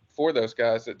suggest for those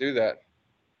guys that do that?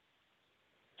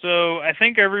 So I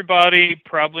think everybody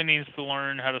probably needs to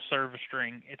learn how to serve a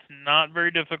string. It's not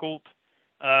very difficult.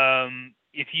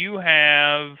 If you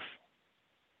have,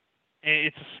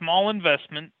 it's a small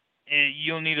investment.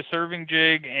 You'll need a serving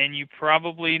jig, and you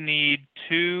probably need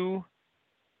 2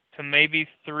 to maybe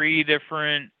 3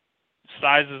 different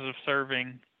sizes of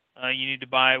serving. You need to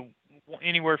buy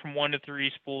anywhere from 1 to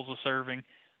 3 spools of serving.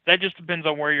 That just depends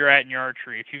on where you're at in your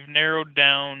archery. If you've narrowed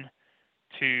down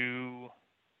to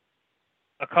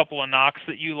a couple of knocks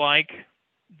that you like,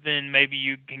 then maybe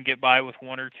you can get by with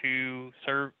 1 or 2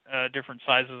 different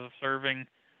sizes of serving.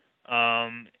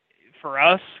 For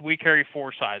us, we carry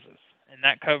 4 sizes, and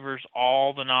that covers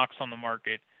all the knocks on the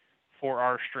market for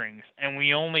our strings. And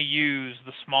we only use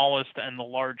the smallest and the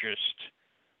largest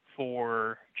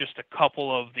for just a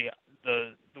couple of the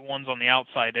ones on the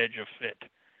outside edge of fit.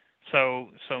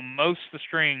 So most of the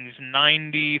strings,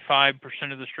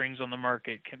 95% of the strings on the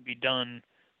market can be done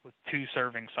with 2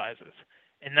 serving sizes.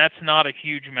 And that's not a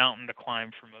huge mountain to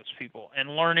climb for most people.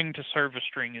 And learning to serve a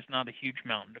string is not a huge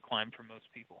mountain to climb for most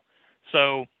people.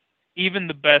 So even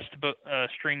the best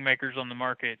string makers on the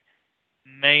market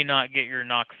may not get your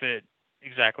knock fit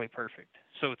exactly perfect.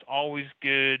 So it's always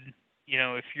good,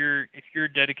 if you're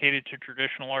dedicated to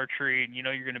traditional archery and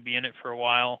you're going to be in it for a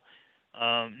while,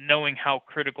 knowing how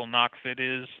critical knock fit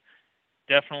is,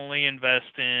 definitely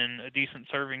invest in a decent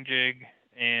serving jig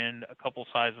and a couple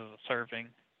sizes of serving,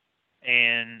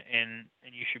 and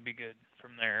you should be good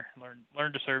from there.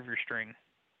 Learn to serve your string.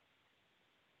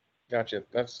 Gotcha.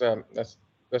 That's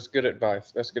good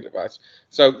advice. That's good advice.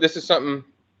 So this is something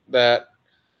that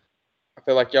I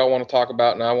feel like y'all want to talk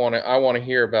about, and I want to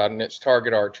hear about, and it's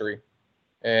target archery.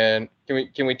 And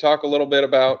can we talk a little bit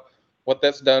about what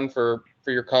that's done for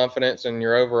your confidence and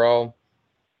your overall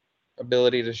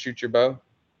ability to shoot your bow?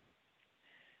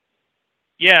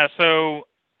 Yeah. So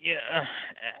yeah,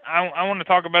 I want to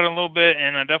talk about it a little bit,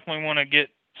 and I definitely want to get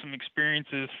some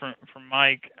experiences from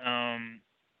Mike.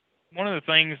 One of the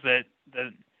things that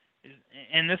is,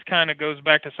 and this kind of goes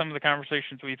back to some of the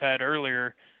conversations we've had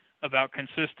earlier about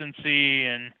consistency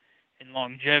and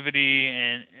longevity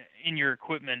and in your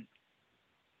equipment,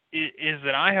 is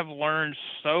that I have learned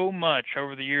so much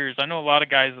over the years. I know a lot of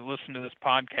guys that listen to this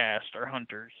podcast are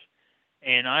hunters,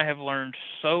 and I have learned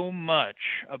so much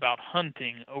about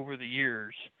hunting over the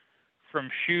years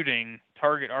from shooting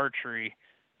target archery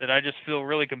that I just feel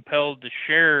really compelled to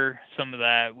share some of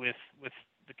that with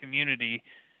the community.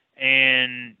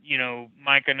 And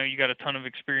Mike, I know you got a ton of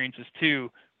experiences too.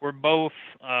 We're both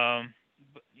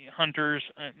hunters.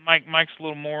 Mike's a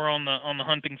little more on the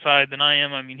hunting side than I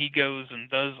am. I mean, he goes and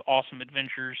does awesome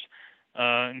adventures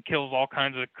and kills all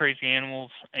kinds of crazy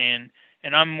animals, and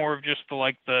I'm more of just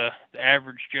the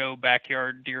average Joe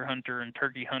backyard deer hunter and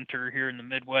turkey hunter here in the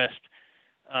Midwest.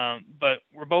 But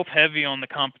we're both heavy on the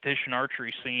competition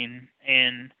archery scene,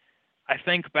 and I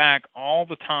think back all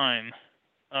the time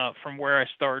from where I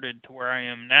started to where I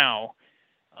am now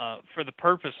for the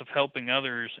purpose of helping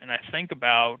others. And I think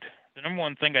about the number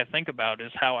one thing I think about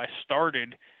is how I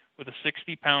started with a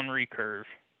 60-pound recurve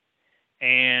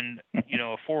and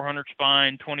a 400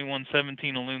 spine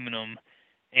 2117 aluminum,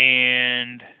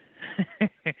 and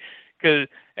because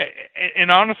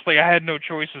and honestly I had no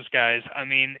choices, guys. I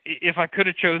mean, if I could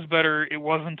have chose better, it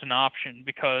wasn't an option,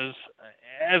 because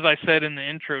as I said in the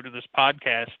intro to this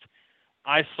podcast,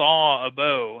 I saw a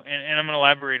bow, and I'm going to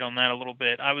elaborate on that a little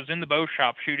bit. I was in the bow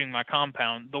shop shooting my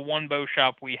compound, the one bow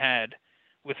shop we had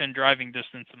within driving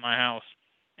distance of my house,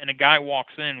 and a guy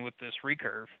walks in with this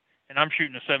recurve, and I'm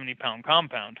shooting a 70-pound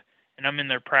compound, and I'm in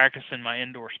there practicing my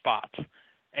indoor spots.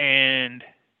 And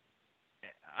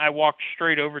I walked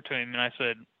straight over to him, and I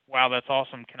said, "Wow, that's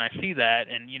awesome. Can I see that?"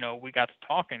 And, we got to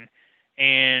talking,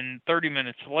 and 30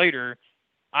 minutes later,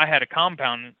 I had a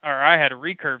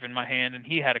recurve in my hand, and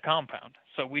he had a compound.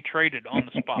 So we traded on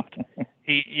the spot.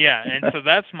 And so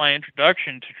that's my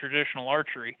introduction to traditional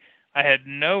archery. I had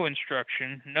no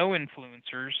instruction, no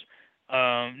influencers,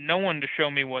 no one to show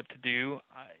me what to do.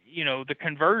 The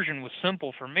conversion was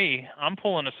simple for me. I'm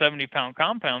pulling a 70-pound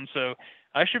compound, so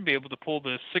I should be able to pull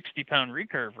this 60-pound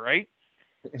recurve, right?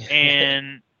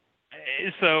 And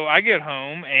so I get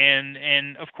home,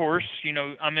 and of course,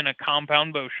 I'm in a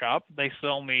compound bow shop. They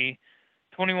sell me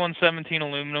 2117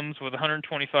 aluminums with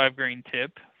 125 grain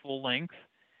tip, full length,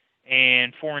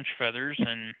 and 4-inch feathers.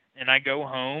 And I go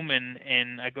home,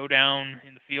 and I go down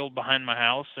in the field behind my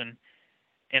house, and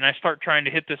I start trying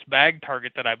to hit this bag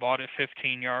target that I bought at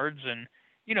 15 yards, and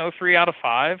 3 out of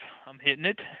 5, I'm hitting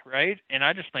it, right? And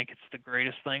I just think it's the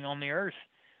greatest thing on the earth.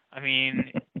 I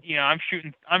mean, I'm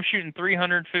shooting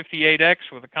 358X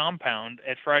with a compound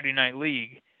at Friday Night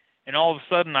League, and all of a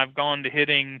sudden I've gone to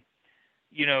hitting,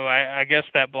 I guess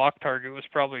that block target was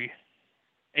probably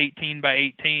 18 by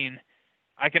 18.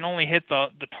 I can only hit the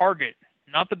target,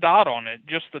 not the dot on it,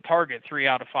 just the target 3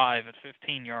 out of 5 at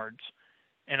 15 yards.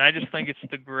 And I just think it's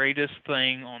the greatest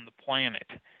thing on the planet.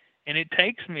 And it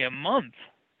takes me a month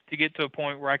to get to a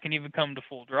point where I can even come to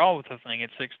full draw with the thing at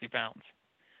 60 pounds.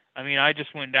 I mean, I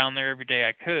just went down there every day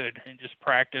I could and just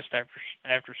practiced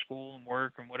after school and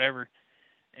work and whatever.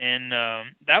 And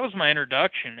that was my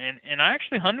introduction. And I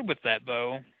actually hunted with that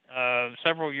bow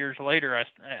several years later.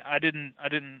 I didn't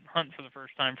hunt for the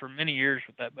first time for many years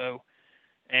with that bow.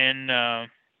 And I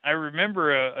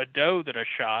remember a doe that I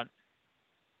shot.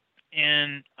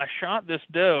 And I shot this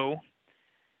doe.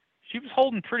 She was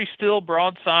holding pretty still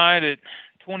broadside at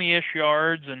 20-ish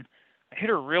yards, and I hit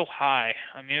her real high.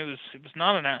 I mean, it was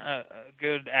not a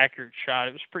good, accurate shot.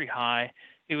 It was pretty high.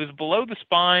 It was below the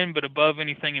spine, but above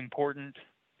anything important.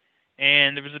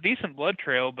 And there was a decent blood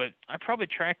trail, but I probably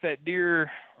tracked that deer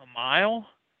a mile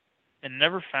and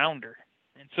never found her.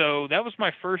 And so that was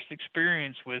my first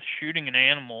experience with shooting an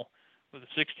animal with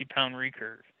a 60-pound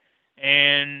recurve.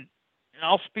 And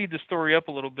I'll speed the story up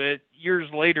a little bit. Years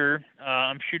later,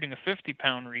 I'm shooting a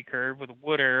 50-pound recurve with a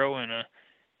wood arrow and a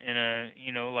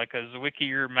like a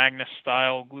Zwickey or Magnus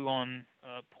style glue-on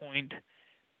point.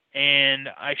 And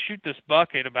I shoot this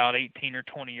buck at about 18 or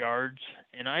 20 yards,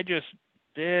 and I just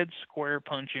dead square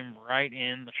punch him right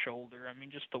in the shoulder. I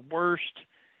mean, just the worst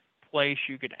place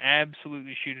you could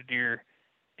absolutely shoot a deer,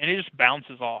 and it just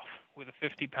bounces off with a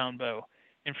 50-pound bow.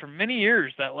 And for many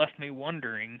years, that left me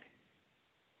wondering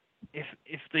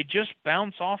if they just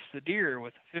bounce off the deer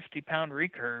with a 50-pound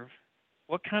recurve,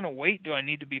 what kind of weight do I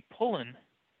need to be pulling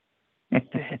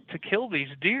to kill these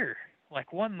deer?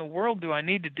 Like, what in the world do I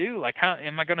need to do? Like, how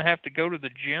am I going to have to go to the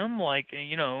gym? Like,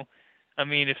 I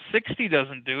mean, if 60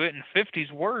 doesn't do it and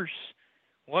 50's worse,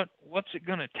 what's it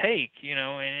going to take?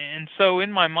 And so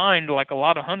in my mind, like a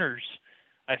lot of hunters,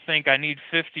 I think I need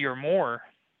 50 or more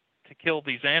to kill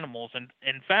these animals. And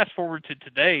fast forward to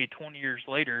today, 20 years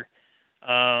later,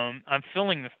 I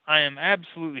am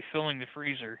absolutely filling the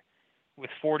freezer with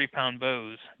 40-pound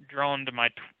bows drawn to my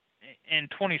and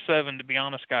 27, to be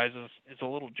honest, guys, is a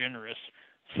little generous.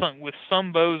 With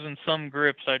some bows and some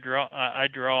grips, I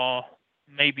draw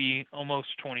maybe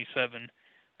almost 27.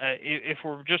 If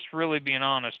we're just really being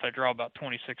honest, I draw about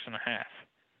 26 and a half.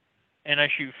 And I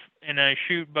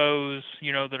shoot bows,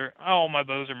 that are, all my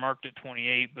bows are marked at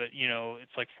 28, but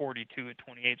it's like 42 at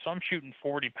 28. So I'm shooting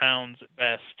 40 pounds at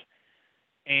best,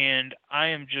 and I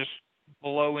am just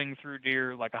blowing through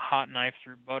deer like a hot knife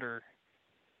through butter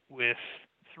with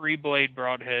 3-blade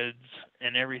broadheads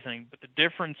and everything. But the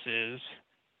difference is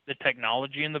the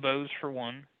technology in the bows, for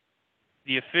one,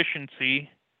 the efficiency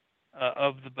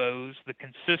of the bows, the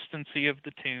consistency of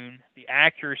the tune, the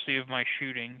accuracy of my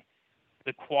shooting,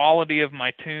 the quality of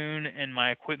my tune and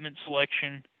my equipment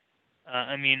selection.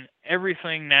 I mean,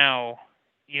 everything now,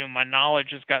 my knowledge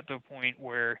has got to a point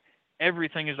where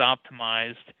everything is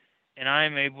optimized, and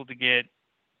I'm able to get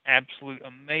absolute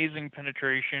amazing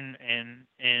penetration and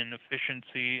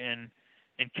efficiency and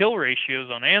kill ratios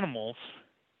on animals,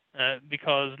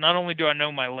 because not only do I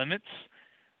know my limits,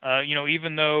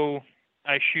 even though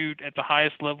I shoot at the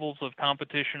highest levels of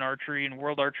competition archery and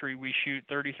world archery, we shoot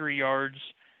 33 yards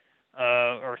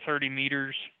or 30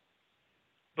 meters,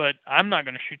 but I'm not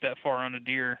going to shoot that far on a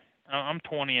deer. I'm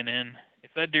 20 and in. If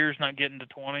that deer's not getting to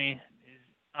 20,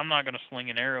 I'm not going to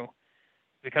sling an arrow,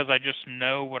 because I just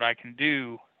know what I can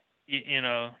do in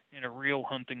a real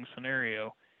hunting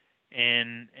scenario.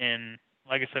 And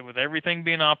like I said, with everything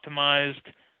being optimized,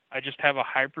 I just have a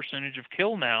high percentage of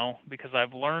kill now because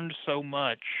I've learned so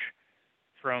much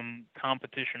from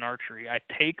competition archery. I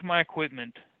take my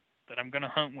equipment that I'm going to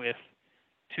hunt with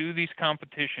to these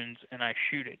competitions and I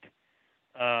shoot it.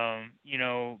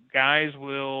 Guys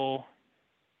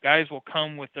will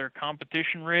come with their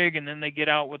competition rig, and then they get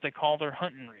out what they call their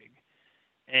hunting rig,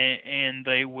 and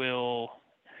they will.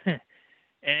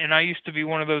 And I used to be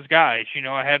one of those guys.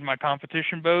 I had my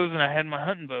competition bows and I had my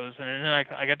hunting bows, and then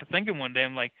I got to thinking one day,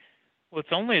 I'm like, well, it's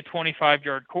only a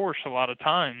 25-yard course a lot of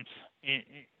times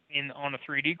on a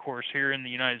 3D course here in the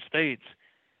United States.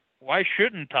 Why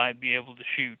shouldn't I be able to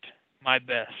shoot my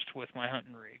best with my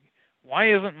hunting rig?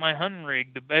 Why isn't my hunting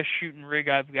rig the best shooting rig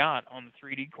I've got on the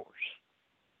 3D course?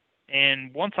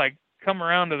 And once I come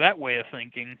around to that way of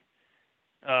thinking,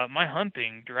 my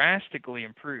hunting drastically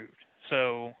improved.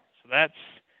 So that's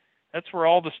where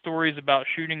all the stories about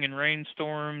shooting in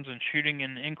rainstorms and shooting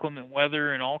in inclement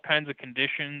weather and all kinds of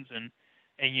conditions and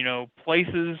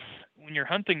places. When you're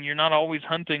hunting, you're not always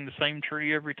hunting the same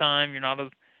tree every time.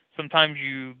 Sometimes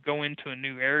you go into a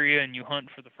new area and you hunt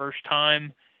for the first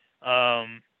time.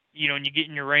 And you get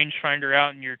in your rangefinder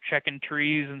out and you're checking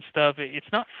trees and stuff.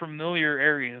 It's not familiar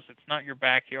areas. It's not your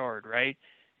backyard, right?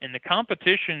 And the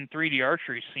competition 3D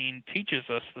archery scene teaches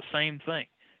us the same thing.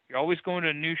 You're always going to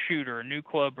a new shoot or a new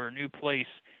club or a new place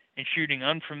and shooting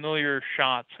unfamiliar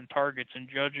shots and targets and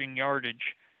judging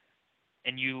yardage.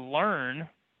 And you learn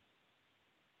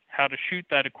how to shoot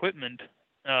that equipment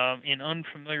in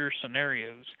unfamiliar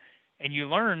scenarios. And you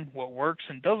learn what works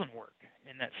and doesn't work.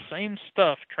 And that same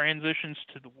stuff transitions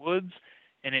to the woods,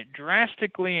 and it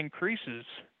drastically increases,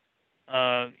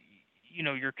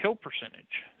 your kill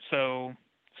percentage. So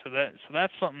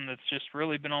that's something that's just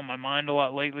really been on my mind a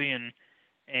lot lately,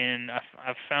 and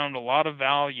I've found a lot of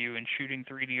value in shooting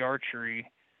 3D archery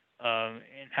and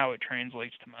how it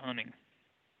translates to my hunting.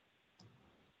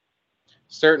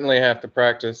 Certainly have to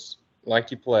practice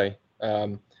like you play.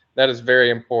 That is very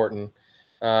important.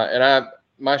 And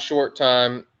my short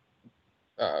time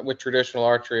with traditional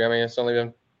archery, I mean, it's only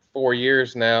been 4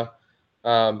 years now.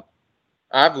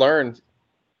 I've learned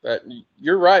that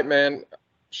you're right, man.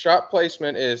 Shot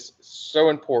placement is so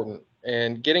important,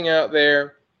 and getting out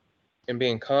there and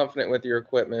being confident with your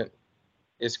equipment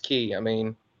is key. I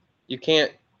mean, you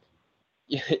can't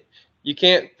you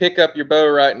can't pick up your bow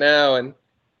right now and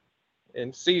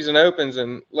season opens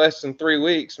in less than 3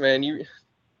 weeks, man.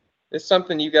 It's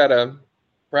something you gotta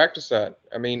practice at.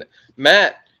 I mean,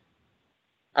 Matt,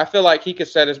 I feel like he could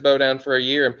set his bow down for a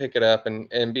year and pick it up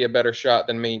and be a better shot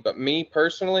than me. But me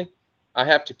personally, I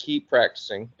have to keep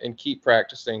practicing and keep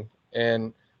practicing.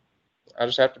 And I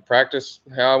just have to practice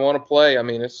how I want to play. I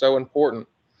mean, it's so important.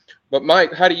 But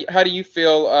Mike, how do you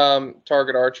feel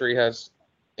target archery has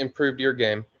improved your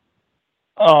game?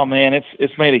 Oh man,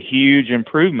 it's made a huge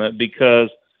improvement because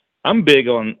I'm big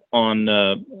on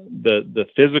the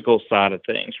physical side of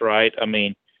things, right? I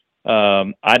mean,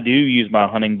 I do use my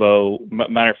hunting bow.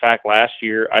 Matter of fact, last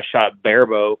year I shot bear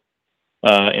bow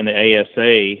in the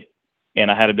ASA,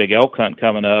 and I had a big elk hunt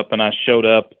coming up, and I showed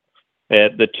up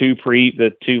at the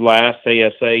two last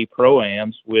ASA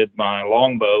pro-ams with my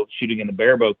longbow shooting in the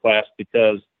bear bow class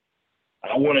because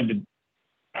I wanted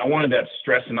that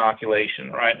stress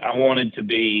inoculation, right? I wanted to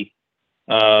be.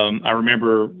 I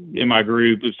remember in my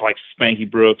group it was like Spanky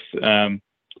Brooks.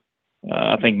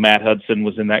 I think Matt Hudson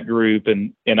was in that group,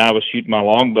 and I was shooting my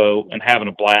longbow and having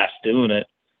a blast doing it.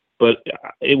 But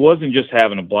it wasn't just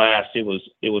having a blast; it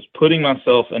was putting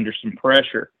myself under some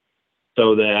pressure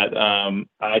so that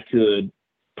I could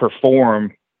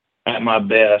perform at my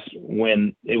best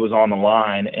when it was on the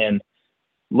line. And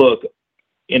look,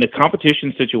 in a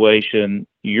competition situation,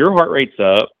 your heart rate's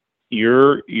up,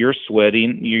 you're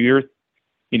sweating, you're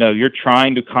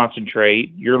trying to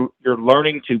concentrate, you're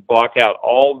learning to block out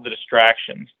all the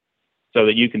distractions so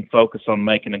that you can focus on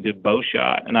making a good bow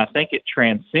shot. And I think it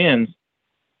transcends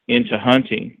into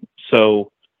hunting.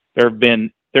 So there have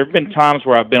been times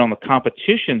where I've been on the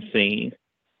competition scene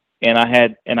and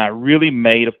I really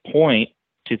made a point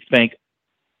to think,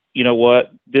 you know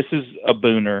what, this is a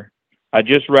booner. I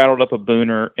just rattled up a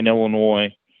booner in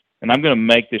Illinois and I'm going to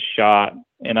make this shot.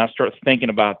 And I start thinking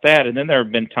about that. And then there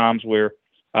have been times where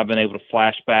I've been able to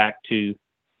flash back to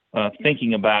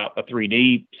thinking about a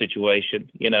 3D situation,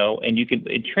 and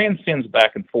it transcends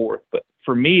back and forth. But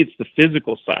for me, it's the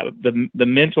physical side of the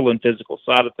mental and physical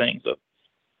side of things of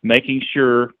making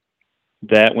sure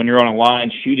that when you're on a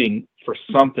line shooting for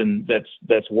something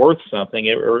that's worth something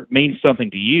or it means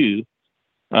something to you,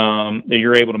 that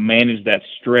you're able to manage that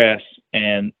stress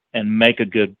and make a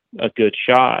good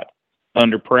shot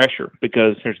under pressure,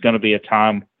 because there's going to be a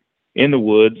time in the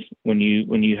woods when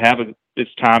you have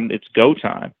it's go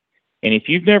time. And if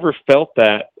you've never felt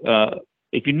that,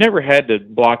 if you never had to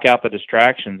block out the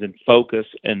distractions and focus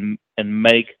and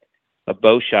make a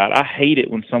bow shot, I hate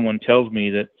it when someone tells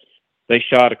me that they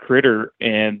shot a critter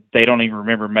and they don't even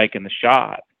remember making the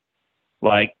shot.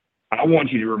 Like, I want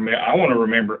to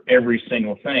remember every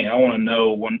single thing. I want to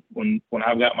know when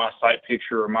I've got my sight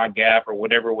picture or my gap or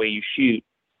whatever way you shoot,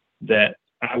 that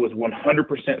I was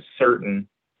 100% certain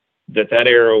that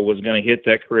arrow was going to hit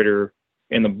that critter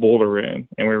in the boulder room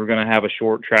and we were going to have a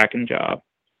short tracking job.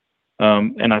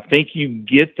 And I think you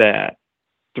get that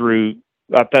through,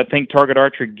 I think target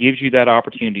archery gives you that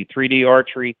opportunity. 3D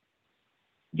archery,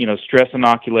 stress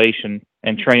inoculation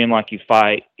and training like you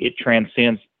fight, it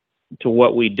transcends to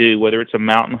what we do, whether it's a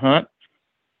mountain hunt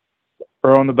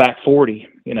or on the back 40,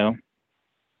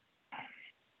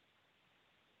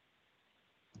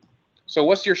 So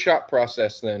what's your shot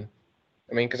process then?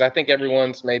 I mean, because I think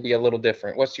everyone's maybe a little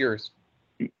different. What's yours?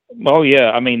 Oh,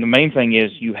 yeah. I mean, the main thing is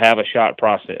you have a shot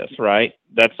process, right?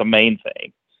 That's the main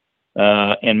thing.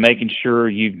 And making sure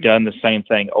you've done the same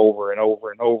thing over and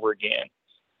over and over again.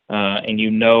 And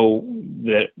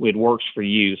that it works for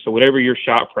you. So whatever your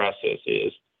shot process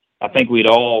is, I think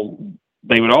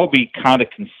they would all be kind of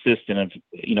consistent of,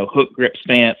 hook, grip,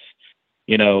 stance,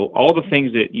 all the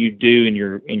things that you do in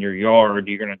your yard,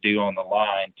 you're going to do on the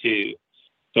line too.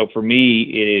 So for me,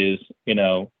 it is,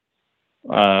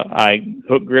 I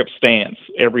hook, grip, stance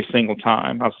every single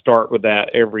time. I start with that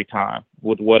every time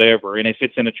with whatever. And if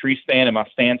it's in a tree stand and my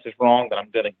stance is wrong, then I'm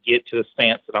going to get to the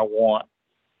stance that I want.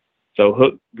 So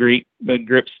hook,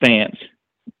 grip, stance,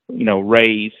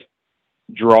 raise,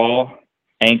 draw,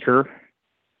 anchor,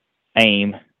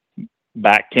 aim,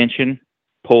 back tension,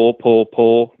 pull,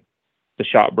 the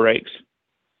shot breaks.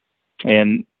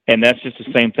 And that's just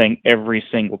the same thing every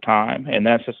single time. And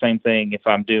that's the same thing if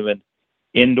I'm doing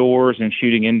indoors and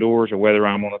shooting indoors, or whether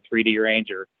I'm on a 3D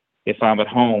range or if I'm at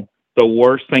home. The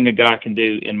worst thing a guy can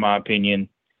do, in my opinion,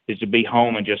 is to be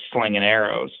home and just slinging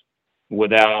arrows.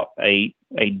 without a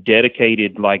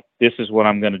dedicated, like, this is what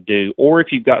I'm going to do. Or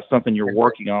if you've got something you're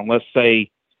working on, let's say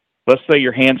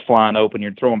your hand's flying open,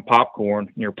 you're throwing popcorn,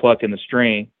 and you're plucking the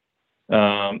string.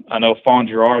 I know Fawn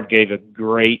Gerard gave a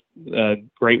great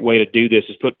way to do this,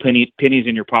 is put pennies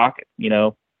in your pocket,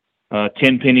 10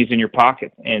 pennies in your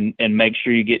pocket, and make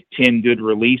sure you get 10 good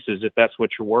releases if that's what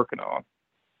you're working on.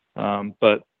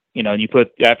 But you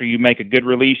after you make a good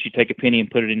release, you take a penny and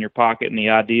put it in your pocket, and the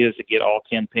idea is to get all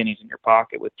 10 pennies in your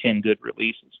pocket with 10 good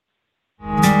releases.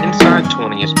 Inside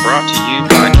 20 is brought to you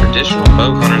by Traditional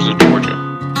Bow Hunters of Georgia.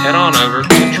 Head on over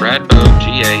to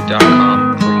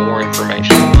tradbowga.com for more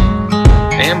information.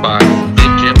 And by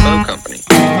Big Jim Bow Company,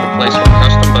 the place where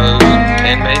custom bows,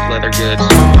 handmade leather goods,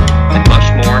 and much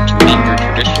more to meet your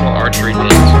traditional archery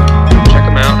needs. Check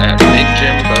them out at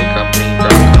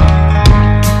bigjimbowcompany.com.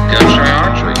 Gunshire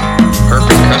Archery,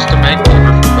 perfect custom-made quiver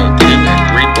for both 2 and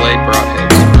 3 blade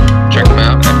broadheads. Check them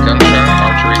out at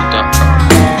gunshirearchery.com.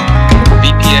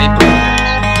 VPA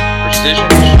broadheads, precision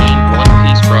machined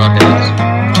one-piece broadheads,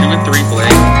 2 and 3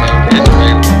 blade mode is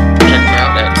available. Check them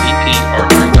out at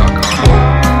vparchery.com.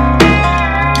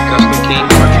 Custom King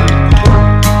Archery,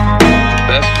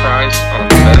 the best price on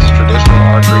the best traditional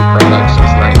archery products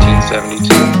since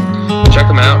 1972. Check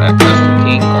them out at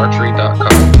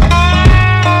customkingarchery.com.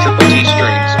 Triple T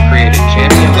Strings created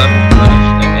champion level finish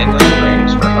and endless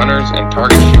strings for hunters and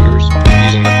target shooters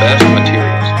using the best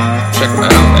materials. Check them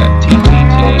out at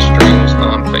TTT Strings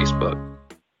on Facebook.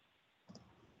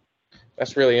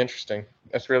 That's really interesting.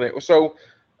 So.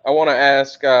 I want to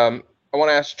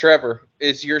ask Trevor: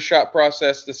 is your shot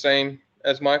process the same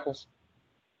as Michael's?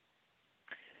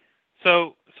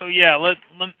 So yeah, let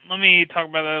me talk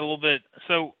about that a little bit.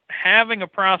 So having a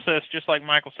process, just like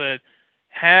Michael said,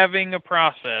 having a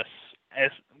process, as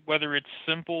whether it's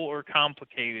simple or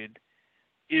complicated,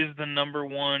 is the number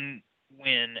one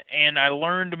win. And I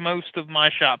learned most of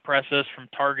my shot process from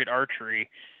Target Archery,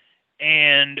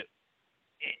 and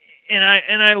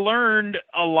I learned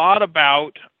a lot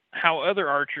about how other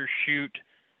archers shoot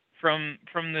from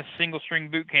this single string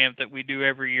boot camp that we do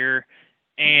every year,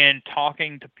 and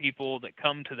talking to people that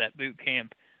come to that boot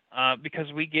camp,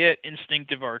 because we get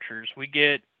instinctive archers, we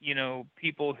get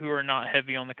people who are not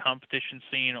heavy on the competition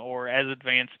scene or as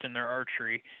advanced in their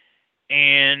archery,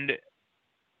 and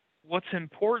what's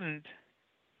important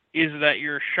is that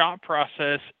your shot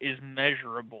process is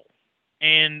measurable.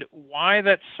 And why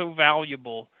that's so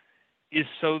valuable is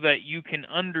so that you can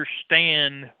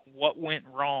understand what went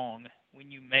wrong when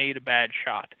you made a bad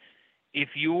shot.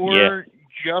 If you're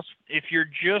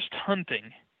just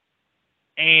hunting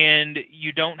and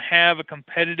you don't have a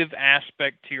competitive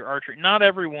aspect to your archery, not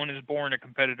everyone is born a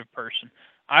competitive person.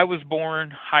 I was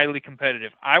born highly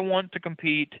competitive. I want to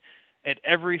compete at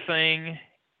everything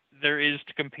there is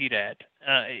to compete at.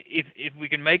 If we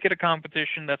can make it a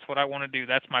competition, that's what I want to do.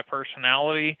 That's my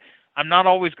personality. I'm not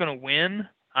always going to win.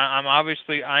 I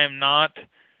am not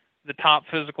the top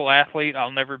physical athlete.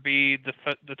 I'll never be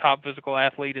the top physical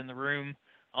athlete in the room.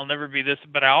 I'll never be this,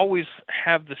 but I always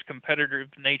have this competitive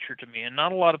nature to me. And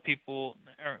not a lot of people,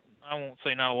 or I won't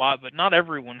say not a lot, but not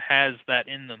everyone has that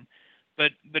in them.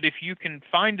 But if you can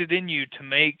find it in you to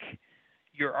make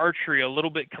your archery a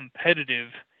little bit competitive,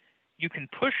 you can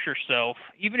push yourself,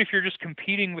 even if you're just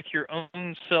competing with your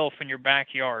own self in your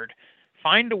backyard.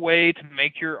 Find a way to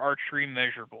make your archery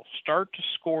measurable. Start to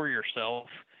score yourself.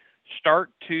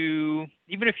 Start to,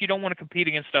 even if you don't want to compete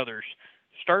against others,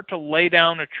 start to lay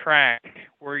down a track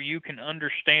where you can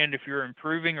understand if you're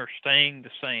improving or staying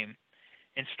the same,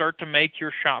 and start to make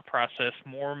your shot process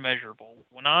more measurable.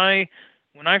 When I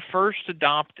first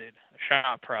adopted a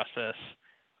shot process,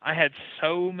 I had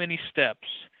so many steps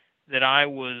that I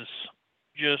was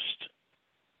just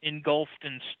engulfed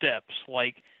in steps.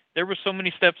 Like, there were so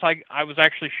many steps I was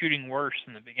actually shooting worse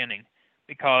in the beginning,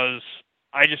 because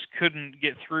I just couldn't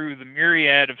get through the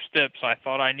myriad of steps I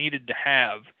thought I needed to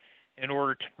have in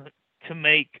order to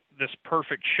make this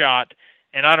perfect shot.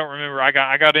 And I don't remember, I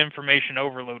got information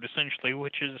overload, essentially,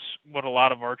 which is what a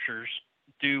lot of archers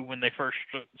do when they first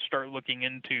start looking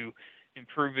into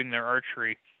improving their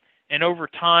archery. And over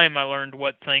time, I learned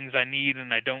what things I need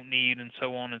and I don't need, and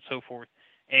so on and so forth.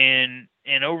 And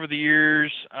over the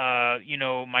years,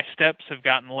 my steps have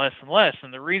gotten less and less.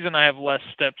 And the reason I have less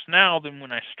steps now than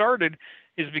when I started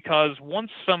is because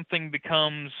once something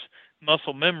becomes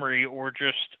muscle memory, or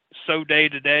just so day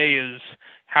to day is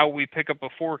how we pick up a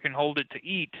fork and hold it to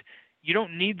eat, you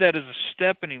don't need that as a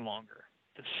step any longer.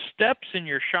 The steps in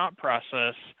your shot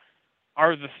process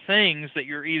are the things that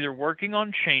you're either working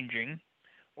on changing,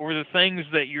 or the things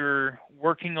that you're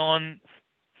working on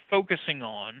focusing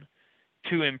on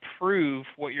to improve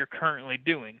what you're currently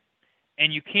doing.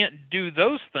 And you can't do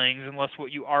those things unless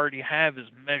what you already have is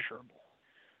measurable.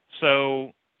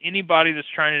 So anybody that's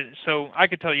trying to, so I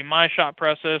could tell you my shot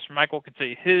process, Michael could tell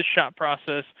you his shot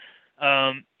process.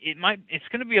 It's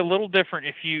going to be a little different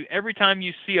if every time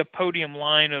you see a podium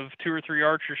line of 2 or 3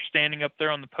 archers standing up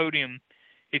there on the podium,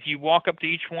 if you walk up to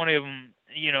each one of them,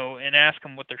 and ask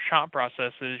them what their shot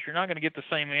process is, you're not going to get the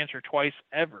same answer twice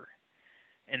ever.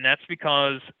 And that's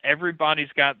because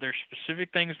everybody's got their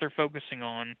specific things they're focusing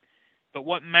on. But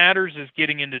what matters is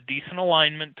getting into decent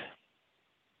alignment.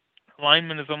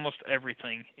 Alignment is almost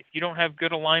everything. If you don't have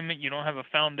good alignment, you don't have a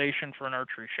foundation for an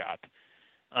archery shot.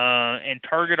 And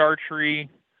target archery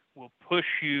will push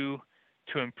you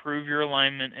to improve your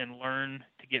alignment and learn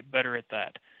to get better at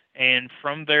that. And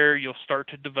from there, you'll start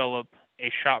to develop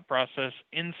a shot process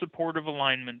in support of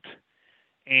alignment,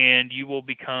 and you will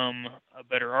become a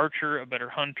better archer, a better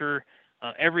hunter.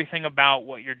 Everything about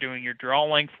what you're doing, your draw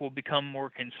length will become more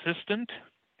consistent.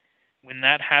 When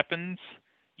that happens,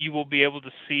 you will be able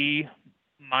to see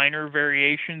minor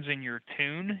variations in your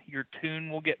tune. Your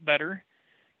tune will get better.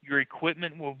 Your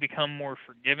equipment will become more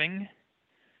forgiving.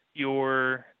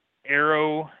 Your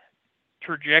arrow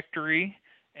trajectory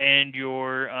and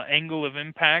your angle of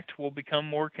impact will become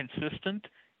more consistent.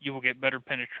 You will get better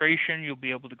penetration. You'll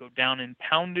be able to go down in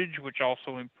poundage, which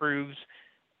also improves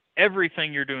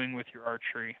everything you're doing with your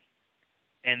archery.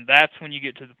 And that's when you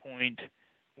get to the point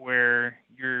where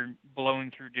you're blowing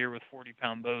through deer with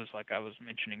 40-pound bows, like I was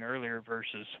mentioning earlier,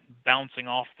 versus bouncing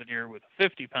off the deer with a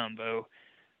 50-pound bow,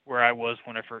 where I was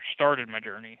when I first started my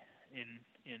journey in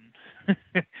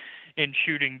in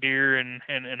shooting deer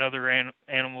and other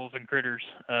animals and critters.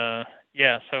 So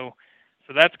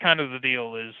that's kind of the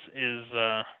deal. Is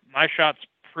my shot's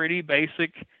pretty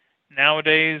basic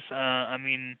nowadays.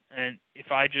 And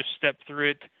if I just step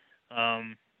through it,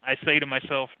 I say to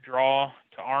myself, draw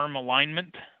to arm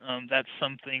alignment. That's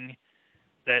something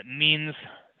that means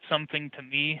something to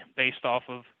me based off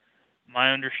of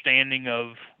my understanding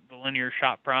of the linear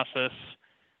shot process.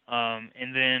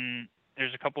 And then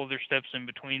there's a couple other steps in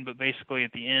between, but basically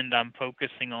at the end, I'm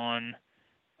focusing on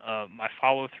my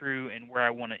follow through and where I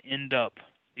want to end up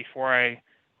before I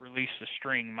release the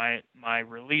string. My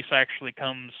release actually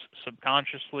comes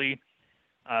subconsciously.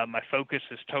 My focus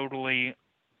is totally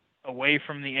away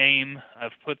from the aim.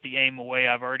 I've put the aim away.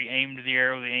 I've already aimed the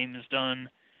arrow. The aim is done.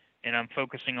 And I'm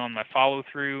focusing on my follow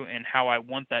through and how I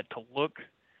want that to look.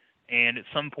 And at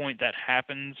some point that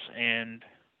happens and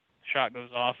the shot goes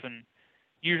off, and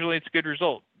usually it's a good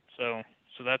result. So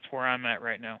that's where I'm at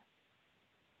right now.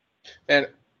 And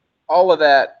all of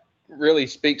that really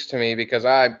speaks to me because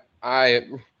I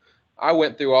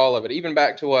went through all of it, even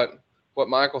back to what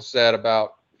Michael said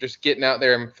about just getting out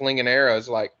there and flinging arrows.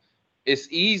 Like, it's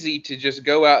easy to just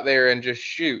go out there and just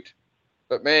shoot,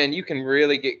 but man, you can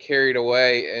really get carried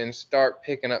away and start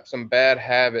picking up some bad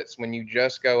habits when you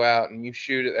just go out and you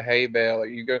shoot at the hay bale, or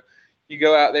you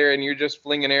go out there and you're just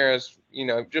flinging arrows,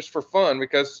 just for fun,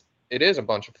 because it is a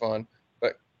bunch of fun.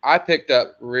 But I picked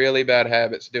up really bad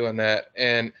habits doing that,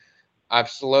 and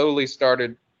I've slowly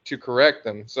started to correct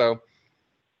them. So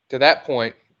to that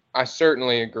point, I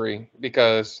certainly agree,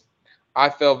 because I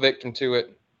fell victim to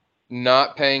it,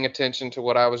 not paying attention to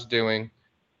what I was doing,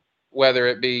 whether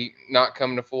it be not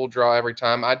coming to full draw every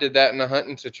time. I did that in a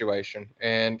hunting situation,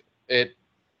 and it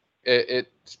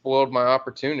spoiled my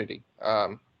opportunity.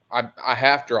 I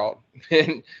half drawed,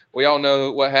 and we all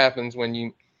know what happens when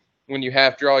you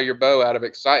half draw your bow out of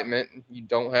excitement. You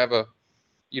don't have a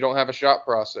shot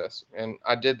process, and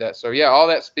I did that. So yeah, all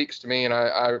that speaks to me, and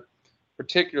I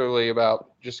particularly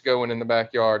about just going in the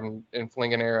backyard and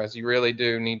flinging arrows. You really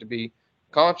do need to be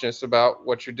conscious about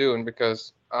what you're doing,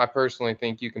 because I personally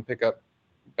think you can pick up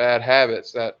bad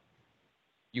habits that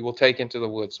you will take into the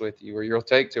woods with you, or you'll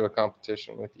take to a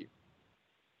competition with you.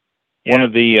 Yeah.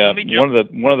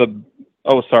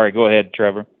 Oh, sorry. Go ahead,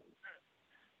 Trevor.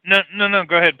 No.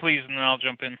 Go ahead, please, and then I'll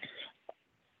jump in.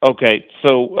 Okay.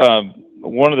 So,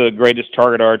 one of the greatest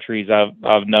target archeries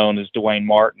I've known is Dwayne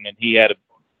Martin, and he had a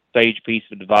sage piece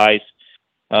of advice.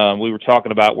 We were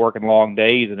talking about working long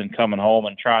days and then coming home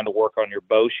and trying to work on your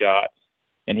bow shot.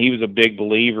 And he was a big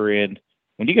believer in,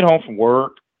 when you get home from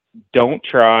work, don't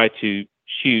try to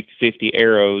shoot 50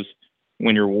 arrows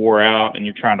when you're wore out and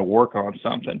you're trying to work on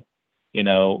something,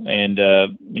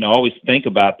 always think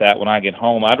about that when I get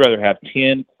home. I'd rather have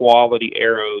 10 quality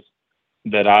arrows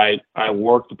that I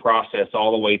worked the process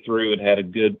all the way through and had a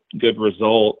good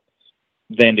result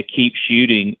than to keep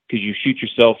shooting, because you shoot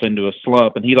yourself into a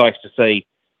slump. And he likes to say,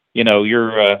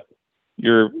 you're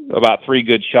about 3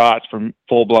 good shots from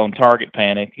full blown target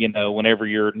panic,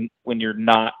 when you're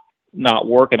not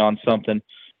working on something.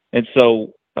 And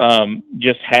so,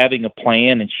 just having a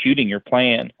plan and shooting your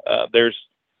plan. There's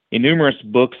numerous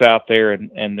books out there,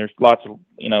 and there's lots of,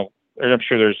 I'm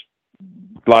sure there's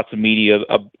lots of media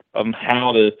of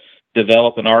how to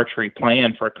develop an archery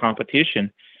plan for a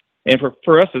competition. And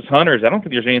for us as hunters, I don't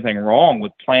think there's anything wrong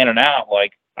with planning out.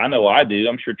 Like, I know I do.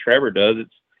 I'm sure Trevor does.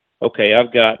 It's okay.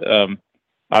 I've got a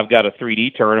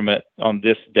 3D tournament on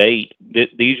this date.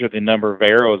 These are the number of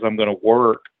arrows I'm going to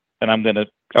work, and I'm going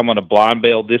to blind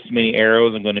bail this many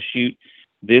arrows. I'm going to shoot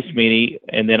this many,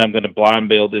 and then I'm going to blind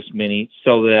bail this many,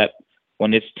 so that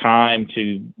when it's time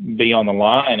to be on the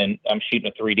line and I'm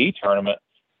shooting a 3D tournament,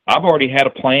 I've already had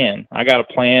a plan. I got a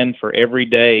plan for every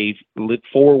day,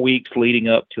 4 weeks leading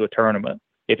up to a tournament,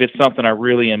 if it's something I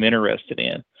really am interested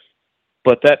in.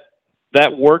 But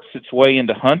that works its way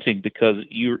into hunting, because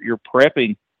you're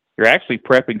prepping. You're actually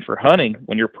prepping for hunting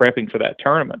when you're prepping for that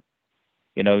tournament.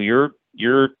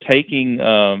 You're taking,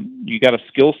 you got a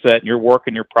skill set, and you're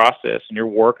working your process, and you're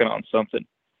working on something,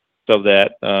 so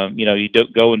that you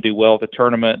don't go and do well at the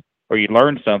tournament, or you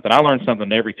learn something. I learn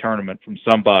something every tournament from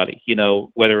somebody.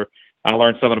 Whether I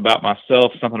learn something about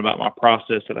myself, something about my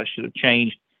process that I should have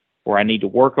changed, or I need to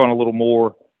work on a little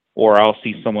more, or I'll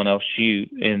see someone else shoot,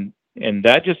 and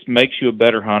that just makes you a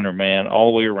better hunter, man,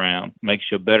 all the way around. Makes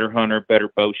you a better hunter, better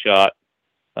bow shot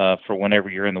for whenever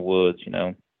you're in the woods.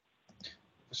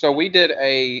 So we did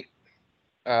a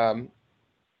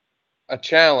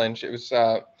challenge. It was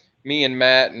me and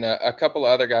Matt and a couple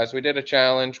of other guys. We did a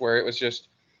challenge where it was just,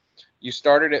 you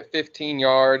started at 15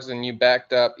 yards and you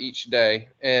backed up each day.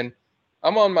 And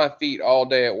I'm on my feet all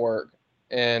day at work,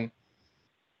 and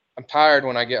I'm tired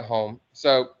when I get home.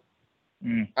 So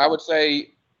I would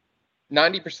say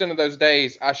 90% of those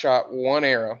days I shot one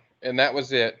arrow, and that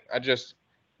was it. I just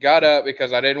got up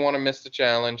because I didn't want to miss the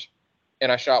challenge,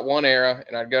 and I shot one arrow,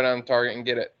 and I'd go down the target and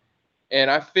get it. And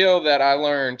I feel that I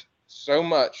learned so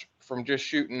much from just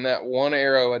shooting that one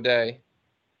arrow a day.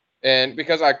 And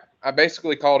because I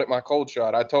basically called it my cold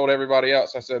shot. I told everybody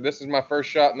else, I said, this is my first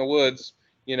shot in the woods,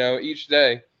 each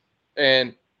day.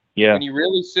 And when you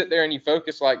really sit there and you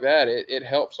focus like that, it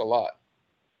helps a lot.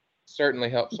 Certainly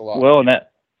helps a lot. Well,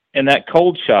 and that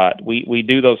cold shot, we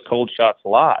do those cold shots a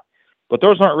lot, but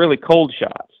those aren't really cold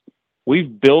shots.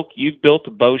 You've built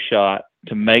a bow shot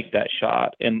to make that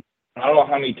shot. And I don't know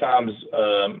how many times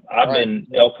I've been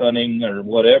elk hunting or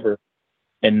whatever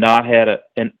and not had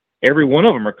and every one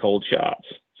of them are cold shots.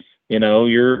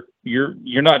 You're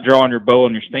not drawing your bow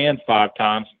on your stand 5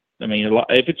 times. I mean,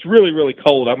 if it's really, really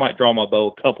cold, I might draw my bow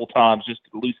a couple times just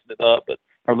to loosen it up,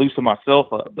 or loosen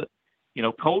myself up. But,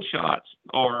 cold shots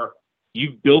are,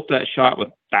 you've built that shot with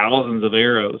thousands of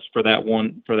arrows for that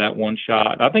one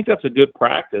shot. I think that's a good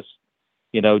practice,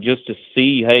 just to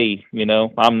see, hey,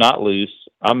 I'm not loose.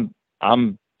 I'm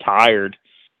tired,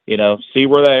 see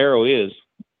where that arrow is.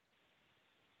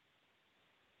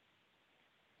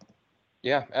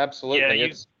 Yeah, absolutely. Yeah,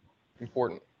 it's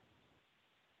important.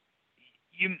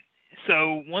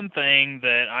 So one thing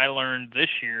that I learned this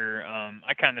year,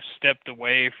 I kind of stepped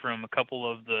away from a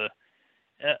couple of the,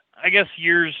 I guess,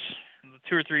 years,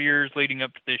 2 or 3 years leading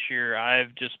up to this year.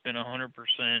 I've just been 100%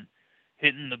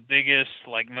 hitting the biggest,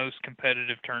 most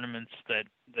competitive tournaments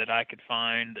that I could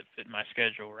find that fit my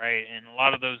schedule, right? And a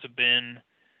lot of those have been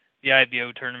the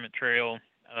IBO tournament trail.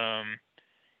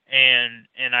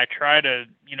 And I try to,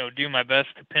 do my best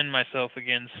to pin myself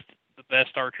against the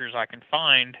best archers I can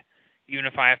find, even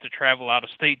if I have to travel out of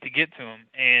state to get to them.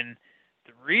 And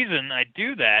the reason I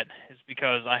do that is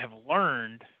because I have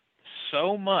learned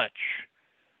so much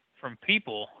from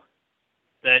people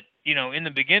that, in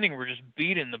the beginning were just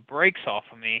beating the brakes off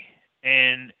of me.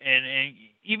 And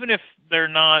even if they're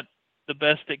not the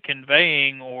best at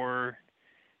conveying, or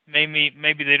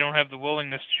maybe they don't have the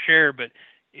willingness to share, but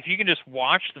if you can just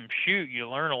watch them shoot, you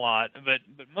learn a lot. But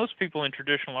most people in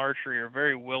traditional archery are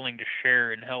very willing to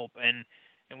share and help, and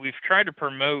we've tried to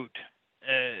promote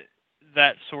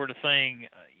that sort of thing.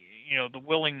 The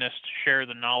willingness to share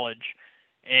the knowledge,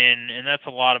 and that's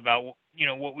a lot about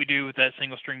what we do with that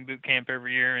single string boot camp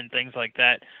every year and things like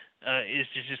that. Is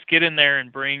to just get in there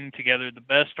and bring together the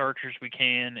best archers we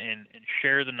can and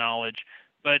share the knowledge.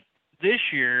 But this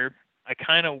year, I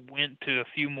kind of went to a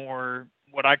few more,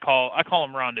 what I call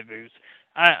them rendezvous.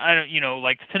 I don't,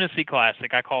 like the Tennessee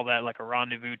Classic, I call that like a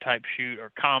rendezvous type shoot,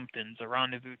 or Compton's a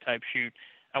rendezvous type shoot.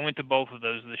 I went to both of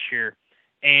those this year.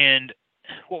 And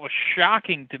what was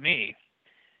shocking to me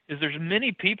is there's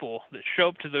many people that show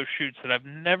up to those shoots that I've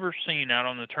never seen out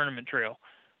on the tournament trail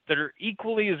that are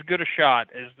equally as good a shot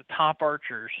as the top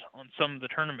archers on some of the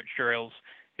tournament trails.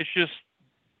 It's just,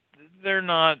 they're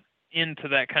not into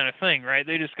that kind of thing, right?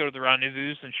 They just go to the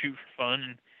rendezvous and shoot for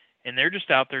fun, and they're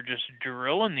just out there just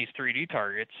drilling these 3D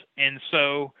targets. And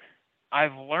so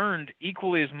I've learned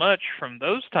equally as much from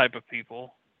those type of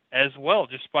people as well,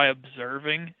 just by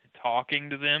observing, talking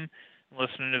to them,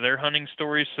 listening to their hunting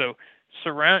stories. So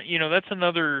that's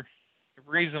another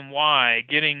reason why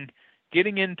getting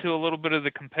into a little bit of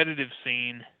the competitive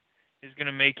scene is going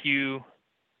to make you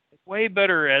way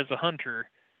better as a hunter.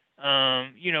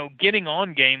 Getting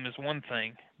on game is one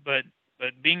thing, but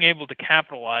being able to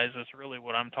capitalize is really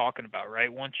what I'm talking about,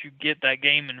 right? Once you get that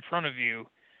game in front of you,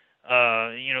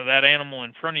 that animal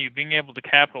in front of you, being able to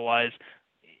capitalize,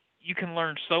 you can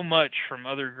learn so much from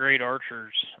other great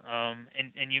archers,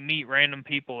 and you meet random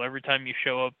people every time you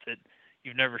show up that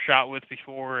you've never shot with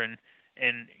before, and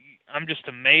I'm just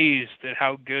amazed at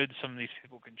how good some of these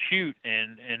people can shoot,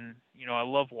 and I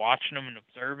love watching them and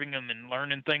observing them and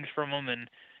learning things from them,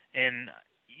 and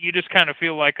you just kind of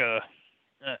feel like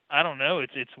I don't know,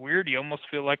 it's weird. You almost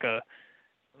feel like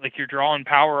you're drawing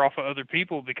power off of other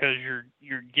people because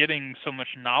you're getting so much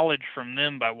knowledge from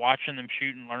them by watching them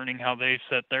shoot and learning how they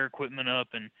set their equipment up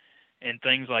and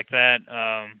things like that.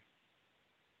 I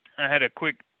had a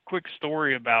quick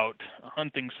story about a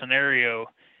hunting scenario,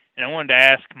 and I wanted to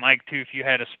ask Mike too if you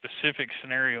had a specific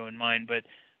scenario in mind. But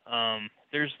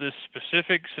there's this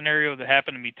specific scenario that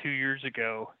happened to me 2 years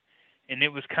ago, and it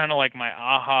was kind of like my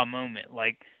aha moment.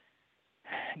 Like,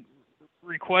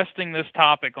 requesting this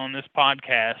topic on this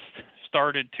podcast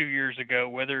started 2 years ago,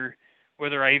 whether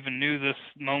I even knew this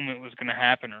moment was going to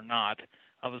happen or not.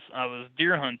 I was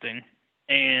deer hunting,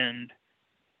 and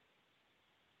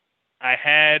I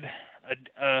had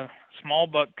a small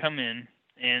buck come in,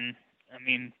 and I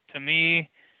mean, to me,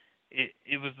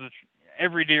 it was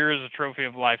every deer is a trophy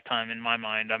of a lifetime in my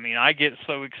mind. I mean, I get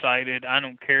so excited. I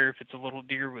don't care if it's a little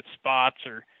deer with spots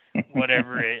or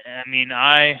whatever. If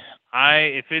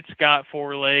it's got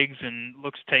 4 legs and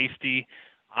looks tasty,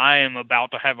 I am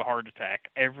about to have a heart attack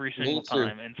every single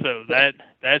time. And so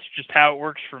that's just how it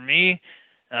works for me.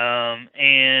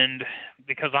 And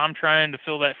because I'm trying to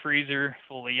fill that freezer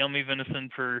full of yummy venison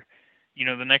for,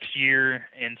 the next year.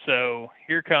 And so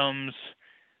here comes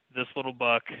this little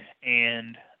buck,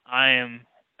 and I am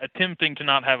attempting to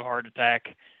not have a heart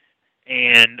attack.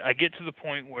 And I get to the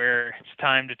point where it's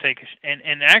time to take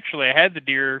and actually I had the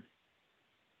deer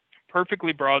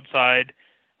perfectly broadside.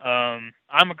 I'm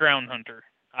a ground hunter.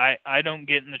 I don't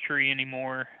get in the tree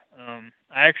anymore. I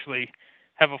actually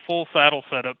have a full saddle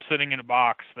setup sitting in a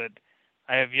box that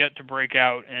I have yet to break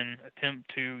out and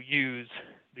attempt to use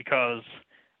because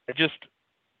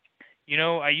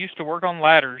I used to work on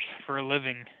ladders for a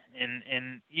living,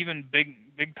 and even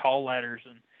big tall ladders,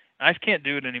 and I just can't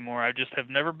do it anymore. I just have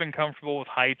never been comfortable with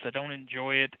heights. I don't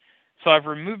enjoy it. So I've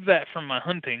removed that from my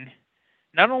hunting.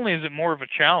 Not only is it more of a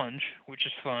challenge, which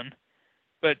is fun,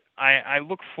 but I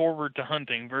look forward to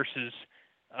hunting versus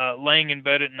laying in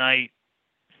bed at night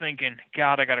thinking,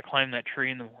 God, I got to climb that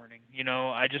tree in the morning.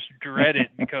 I just dread it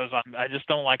because I just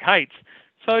don't like heights.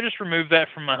 So I just removed that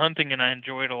from my hunting, and I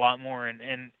enjoy it a lot more.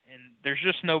 And there's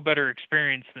just no better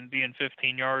experience than being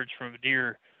 15 yards from a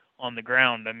deer on the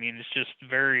ground. I mean, it's a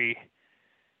very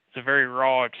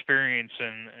raw experience,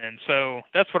 and so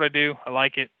that's what I do. I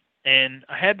like it. And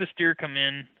I had this deer come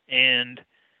in, and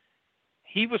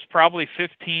he was probably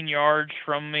 15 yards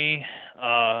from me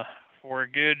for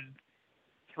a good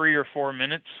 3 or 4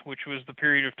 minutes, which was the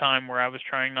period of time where I was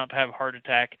trying not to have a heart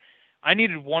attack. I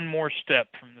needed one more step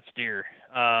from this deer.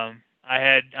 I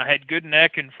had good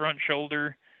neck and front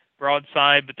shoulder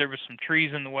broadside, but there was some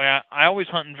trees in the way. I always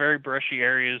hunt in very brushy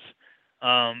areas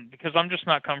because I'm just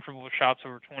not comfortable with shots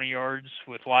over 20 yards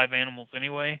with live animals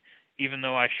anyway, even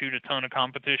though I shoot a ton of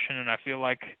competition and I feel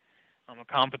like I'm a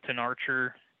competent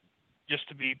archer. Just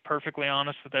to be perfectly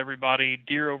honest with everybody,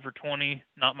 deer over 20,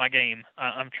 not my game.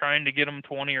 I'm trying to get them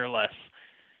 20 or less.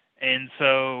 And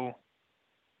so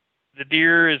the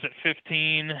deer is at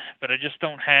 15, but I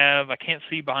can't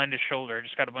see behind his shoulder. I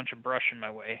just got a bunch of brush in my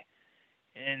way.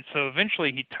 And so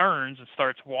eventually he turns and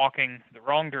starts walking the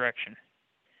wrong direction.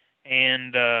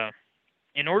 And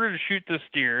in order to shoot this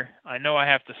deer, I know I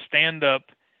have to stand up,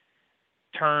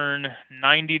 turn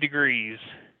 90 degrees,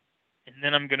 and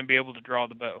then I'm going to be able to draw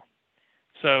the bow.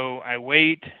 So I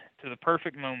wait to the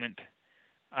perfect moment.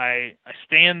 I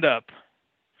stand up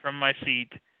from my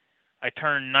seat. I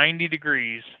turn 90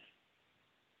 degrees.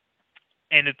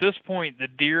 And at this point, the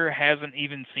deer hasn't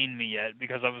even seen me yet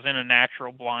because I was in a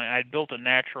natural blind. I built a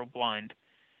natural blind.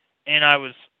 And I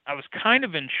was kind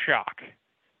of in shock.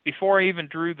 Before I even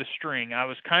drew the string, I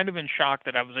was kind of in shock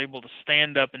that I was able to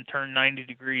stand up and turn 90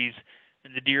 degrees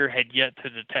and the deer had yet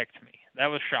to detect me. That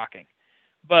was shocking.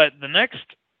 But the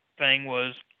next thing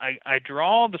was I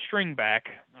draw the string back.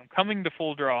 I'm coming to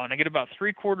full draw, and I get about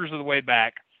 3/4 of the way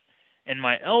back, and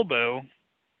my elbow,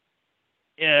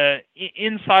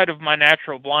 inside of my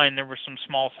natural blind, there were some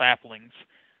small saplings.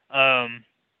 And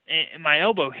my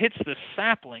elbow hits this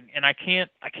sapling, and I can't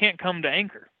come to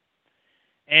anchor.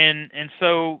 And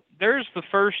so there's the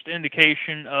first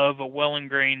indication of a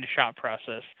well-ingrained shot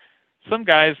process. Some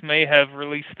guys may have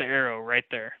released the arrow right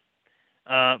there.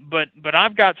 But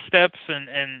I've got steps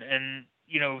and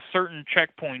certain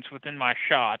checkpoints within my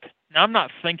shot. Now I'm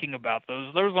not thinking about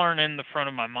those. Those aren't in the front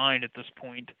of my mind at this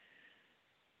point.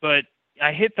 But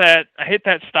I hit that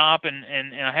stop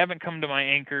and I haven't come to my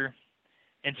anchor.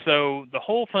 And so the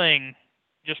whole thing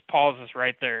just pauses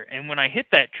right there. And when I hit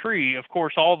that tree, of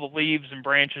course, all the leaves and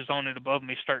branches on it above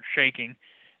me start shaking.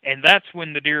 And that's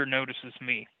when the deer notices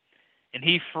me. And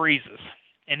he freezes.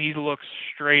 And he looks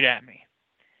straight at me.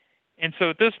 And so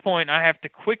at this point, I have to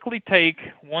quickly take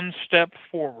one step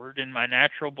forward in my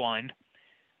natural blind.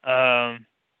 And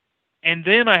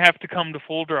then I have to come to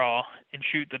full draw and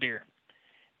shoot the deer.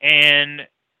 And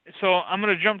so I'm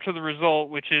going to jump to the result,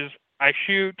 which is I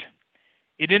shoot.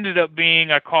 It ended up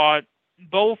being I caught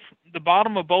both the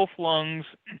bottom of both lungs,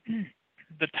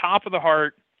 the top of the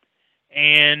heart,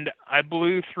 and I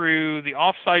blew through the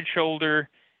offside shoulder,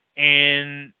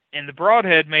 and the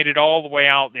broadhead made it all the way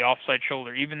out the offside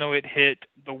shoulder, even though it hit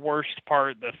the worst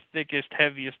part, the thickest,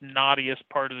 heaviest, knottiest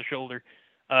part of the shoulder.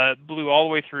 Blew all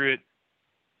the way through it.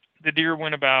 The deer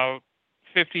went about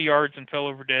 50 yards and fell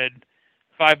over dead.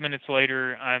 5 minutes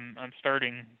later, I'm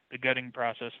starting the gutting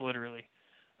process, literally.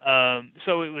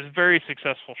 So it was a very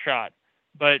successful shot.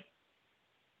 But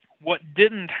what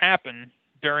didn't happen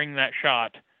during that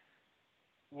shot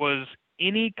was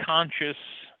any conscious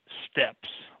steps.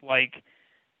 Like,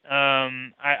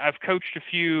 I've coached a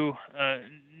few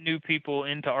new people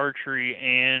into archery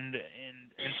and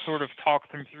sort of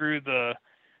talked them through the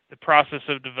process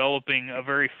of developing a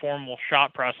very formal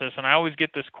shot process. And I always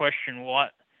get this question,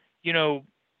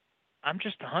 I'm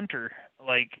just a hunter.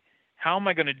 Like, how am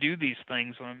I going to do these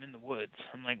things when I'm in the woods?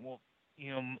 I'm like, well,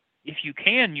 if you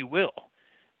can, you will.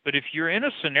 But if you're in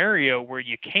a scenario where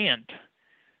you can't,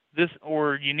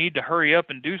 or you need to hurry up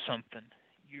and do something,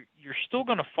 you're still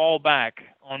going to fall back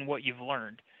on what you've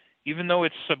learned. Even though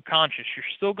it's subconscious, you're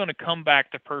still going to come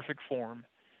back to perfect form,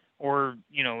 or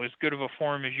as good of a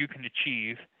form as you can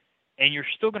achieve, and you're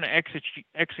still going to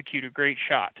execute a great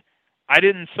shot. I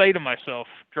didn't say to myself,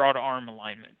 draw to arm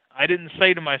alignment. I didn't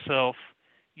say to myself,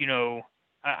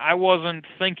 I wasn't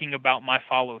thinking about my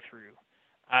follow through.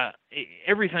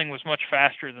 Everything was much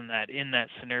faster than that in that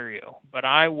scenario, but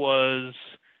I was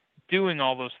doing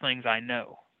all those things I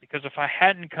know. Because if I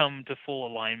hadn't come to full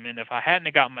alignment, if I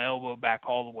hadn't got my elbow back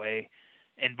all the way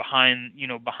and behind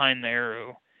the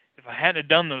arrow, if I hadn't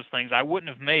done those things, I wouldn't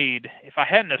have made, if I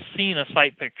hadn't have seen a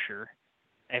sight picture,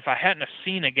 if I hadn't have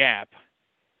seen a gap,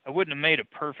 I wouldn't have made a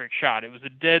perfect shot. It was a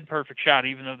dead perfect shot,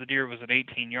 even though the deer was at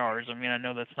 18 yards. I mean, I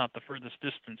know that's not the furthest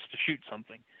distance to shoot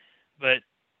something, but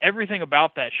everything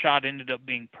about that shot ended up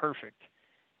being perfect.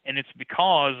 And it's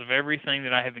because of everything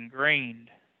that I have ingrained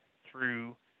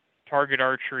through target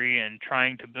archery and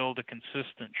trying to build a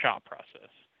consistent shot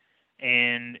process.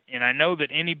 And I know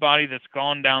that anybody that's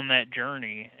gone down that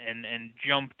journey and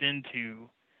jumped into,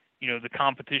 the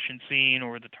competition scene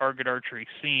or the target archery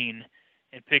scene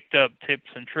and picked up tips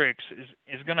and tricks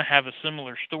is going to have a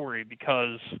similar story,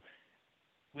 because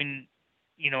when,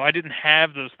 I didn't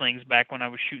have those things back when I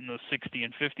was shooting those 60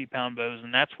 and 50 pound bows,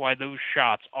 and that's why those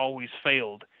shots always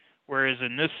failed. Whereas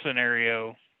in this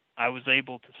scenario, I was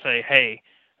able to say, hey,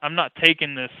 I'm not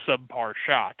taking this subpar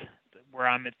shot where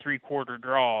I'm at 3/4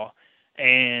 draw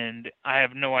and I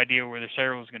have no idea where this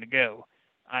arrow is going to go.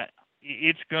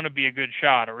 It's going to be a good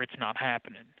shot, or it's not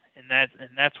happening. And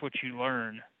that's what you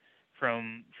learn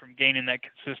from gaining that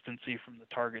consistency from the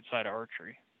target side of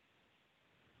archery.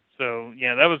 So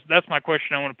yeah, that's my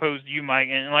question I want to pose to you, Mike.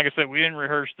 And like I said, we didn't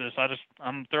rehearse this.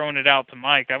 I'm throwing it out to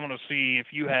Mike. I want to see if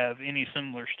you have any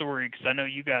similar story, because I know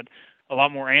you got a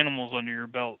lot more animals under your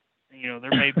belt.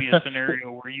 There may be a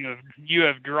scenario where you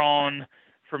have drawn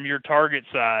from your target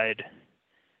side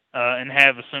and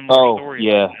have a similar story.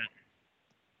 Yeah, like that.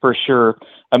 For sure.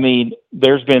 I mean,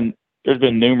 there's been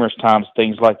numerous times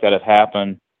things like that have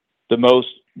happened.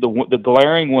 The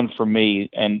glaring one for me,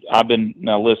 and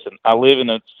now listen, I live in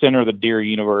the center of the deer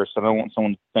universe. I don't want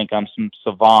someone to think I'm some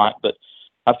savant, but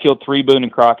I've killed 3 Boone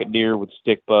and Crockett deer with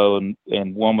stick bow and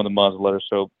one with a muzzleloader.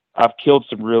 So I've killed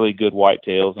some really good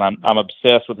whitetails, and I'm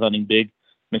obsessed with hunting big,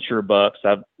 mature bucks.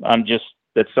 That's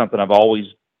something I've always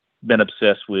been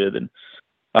obsessed with. And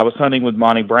I was hunting with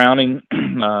Monty Browning.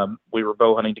 We were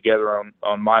bow hunting together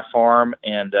on my farm,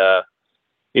 and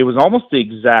it was almost the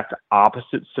exact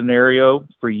opposite scenario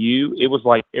for you. It was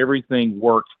like everything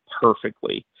worked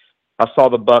perfectly. I saw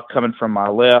the buck coming from my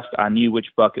left. I knew which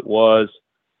buck it was,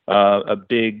 a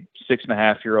big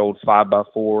 6.5-year-old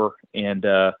 5x4,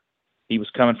 and he was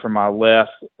coming from my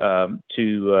left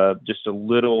to just a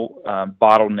little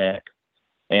bottleneck,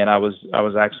 and I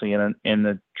was actually in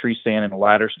the tree stand in a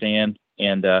ladder stand,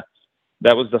 and that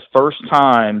was the first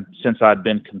time since I'd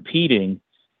been competing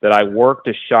that I worked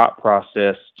a shot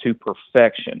process to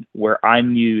perfection, where I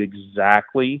knew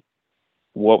exactly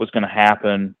what was going to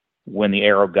happen when the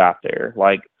arrow got there.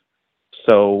 Like,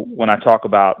 so when I talk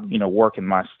about, working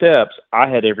my steps, I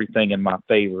had everything in my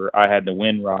favor. I had the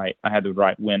wind right. I had the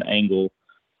right wind angle.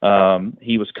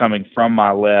 He was coming from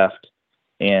my left,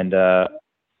 and I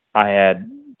had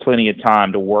plenty of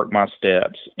time to work my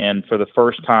steps. And for the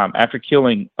first time, after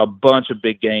killing a bunch of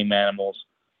big game animals,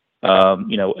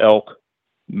 elk,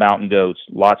 mountain goats,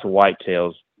 lots of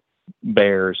whitetails,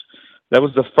 bears, that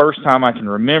was the first time I can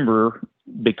remember,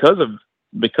 because of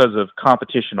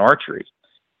competition archery,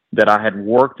 that I had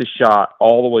worked the shot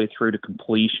all the way through to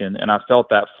completion, and I felt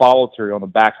that follow through on the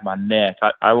back of my neck.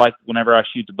 I like, whenever I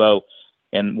shoot the bow,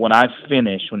 and when I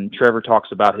finish, when Trevor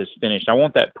talks about his finish, I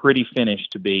want that pretty finish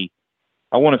to be,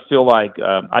 I want to feel like,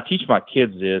 I teach my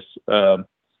kids this,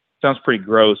 sounds pretty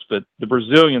gross, but the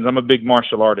Brazilians, I'm a big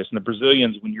martial artist, and the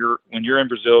Brazilians, when you're in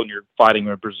Brazil and you're fighting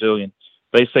with a Brazilian,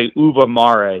 they say uva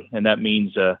mare, and that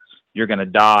means you're going to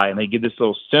die, and they give this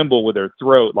little symbol with their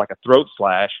throat, like a throat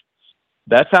slash.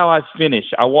 That's how I finish.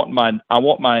 I want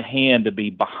my hand to be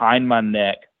behind my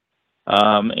neck,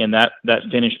 in that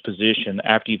finished position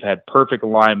after you've had perfect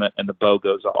alignment and the bow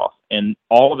goes off. And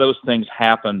all of those things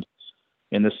happened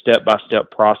in the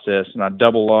step-by-step process, and I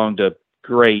double lunged a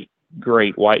great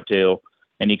whitetail,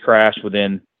 and he crashed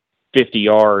within 50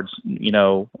 yards,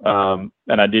 and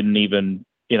I didn't even,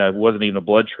 it wasn't even a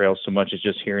blood trail so much as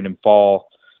just hearing him fall.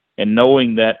 And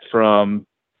knowing that from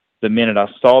the minute I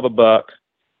saw the buck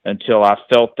until I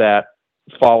felt that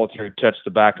follow through touch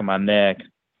the back of my neck,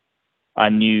 I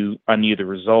knew the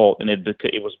result. And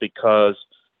it was because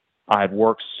I had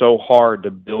worked so hard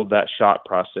to build that shot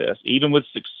process. Even with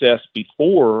success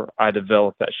before I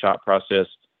developed that shot process,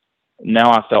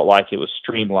 now I felt like it was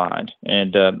streamlined,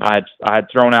 and I had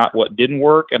thrown out what didn't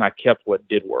work, and I kept what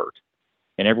did work.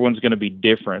 And everyone's going to be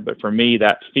different, but for me,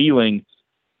 that feeling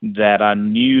that I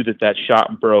knew that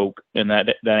shot broke and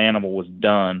that animal was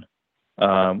done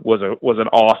was an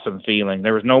awesome feeling.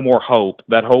 There was no more hope.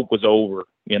 That hope was over.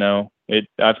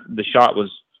 The shot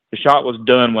was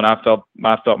done when I felt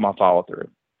my follow through.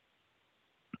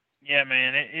 Yeah,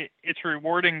 man, it's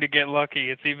rewarding to get lucky.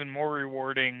 It's even more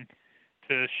rewarding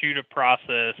to shoot a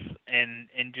process and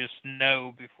just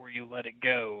know before you let it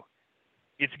go,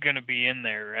 it's going to be in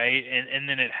there, right? And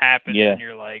then it happens, yeah. And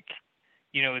you're like,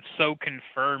 it's so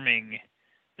confirming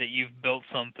that you've built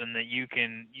something that you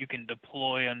can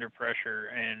deploy under pressure,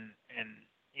 and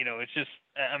it's just,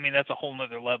 I mean, that's a whole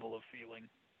nother level of feeling.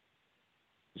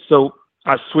 So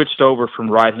I switched over from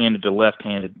right-handed to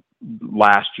left-handed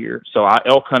last year. So I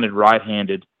elk hunted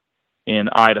right-handed in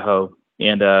Idaho,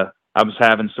 and I was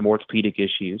having some orthopedic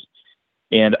issues,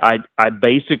 and I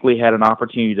basically had an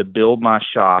opportunity to build my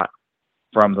shot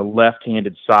from the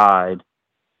left-handed side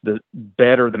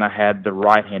better than I had the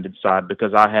right-handed side,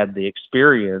 because I had the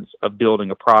experience of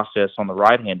building a process on the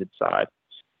right-handed side.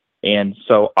 And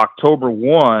so October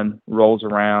 1 rolls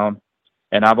around,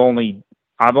 and I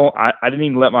didn't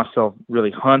even let myself really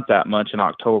hunt that much in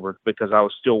October because I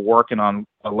was still working on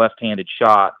a left-handed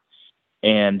shot.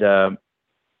 And,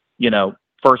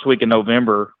 first week in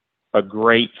November, a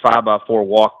great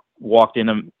 5x4 walked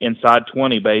in inside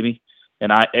 20, baby.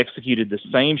 And I executed the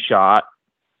same shot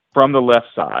from the left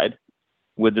side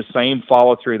with the same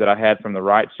follow through that I had from the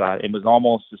right side. It was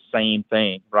almost the same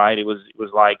thing, right? It was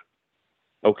like,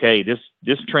 okay, this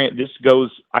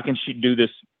goes, I can do this.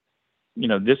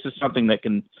 This is something that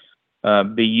can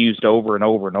be used over and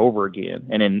over and over again.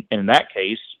 And in that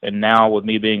case, and now with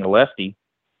me being a lefty,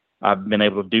 I've been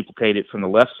able to duplicate it from the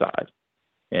left side.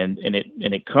 And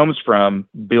it comes from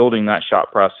building that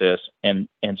shot process and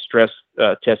stress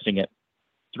testing it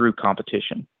through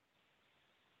competition.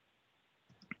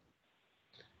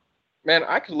 Man,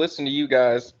 I could listen to you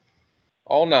guys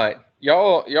all night.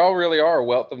 Y'all really are a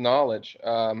wealth of knowledge.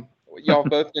 Y'all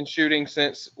both been shooting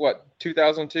since what,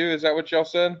 2002? Is that what y'all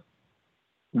said?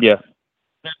 Yeah.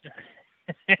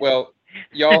 Well,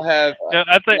 y'all have. No,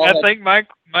 I think Mike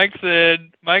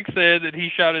said that he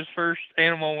shot his first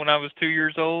animal when I was 2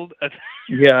 years old.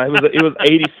 Yeah, it was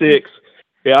 86.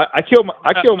 Yeah, I killed my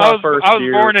first I was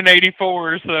deer. born in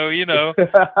 '84, so you know.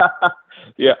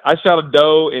 Yeah, I shot a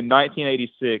doe in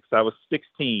 1986. I was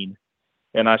 16,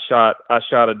 and I shot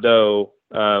a doe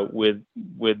with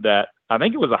that. I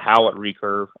think it was a Howlett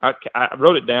recurve. I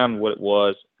wrote it down what it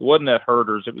was. It wasn't that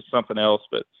Herders. It was something else.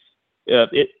 But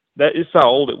that is how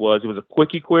old it was. It was a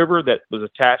quickie quiver that was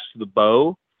attached to the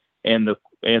bow, and the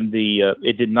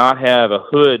it did not have a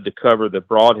hood to cover the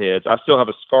broadheads. I still have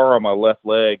a scar on my left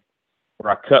leg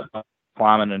where I cut my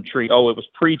climbing in a tree. Oh, it was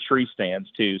pre-tree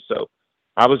stands too. So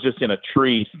I was just in a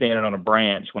tree standing on a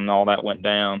branch when all that went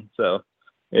down. So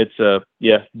it's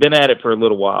been at it for a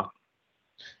little while.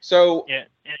 So yeah,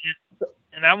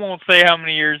 and I won't say how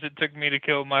many years it took me to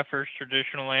kill my first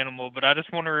traditional animal, but I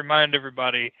just want to remind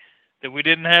everybody that we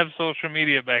didn't have social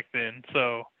media back then.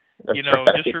 So you know,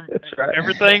 right. just Right.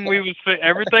 everything we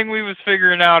was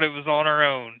figuring out, it was on our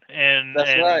own and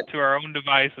right. to our own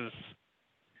devices.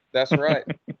 That's right.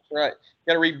 That's right. You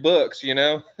got to read books, you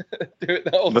know. Do it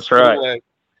the old That's school right. way.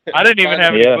 I didn't even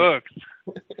have any books.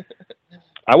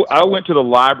 I went to the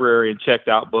library and checked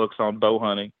out books on bow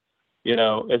hunting, you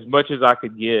know, as much as I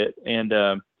could get.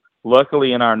 And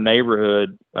luckily in our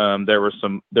neighborhood, there were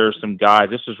some guys.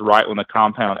 This was right when the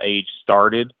compound age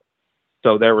started,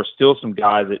 so there were still some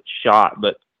guys that shot.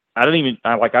 But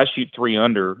I shoot 3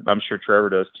 under. I'm sure Trevor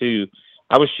does too.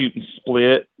 I was shooting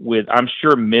split with, I'm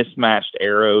sure, mismatched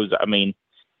arrows. I mean,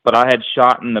 but I had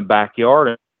shot in the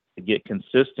backyard to get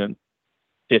consistent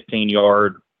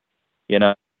 15-yard, you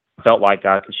know, felt like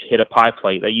I could hit a pie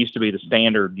plate. That used to be the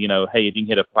standard, you know, hey, if you can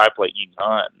hit a pie plate, you can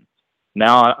hunt.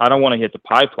 Now I don't want to hit the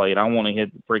pie plate. I want to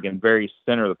hit the freaking very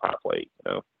center of the pie plate.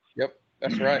 You know? Yep,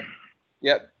 that's right.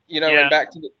 Yep, you know, Yeah. and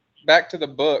back to the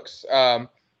books.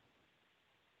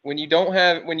 When you didn't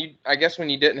have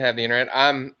the internet,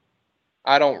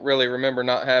 I don't really remember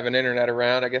not having internet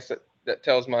around. I guess that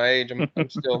tells my age. I'm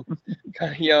still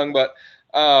kind of young, but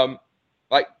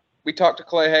like we talked to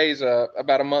Clay Hayes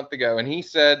about a month ago, and he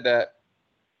said that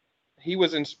he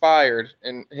was inspired,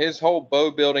 and his whole bow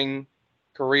building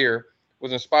career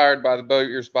was inspired by the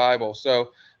Bowyer's Bible. So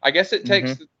I guess it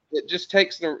just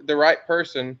takes the right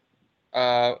person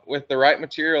with the right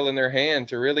material in their hand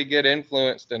to really get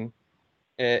influenced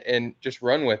and just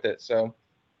run with it. So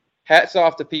hats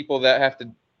off to people that have to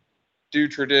do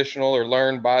traditional or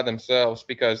learn by themselves,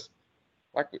 because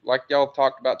like y'all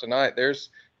talked about tonight, there's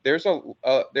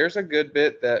a good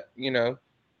bit that, you know,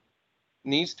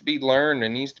 needs to be learned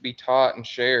and needs to be taught and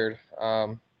shared.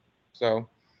 So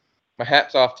my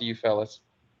hat's off to you fellas.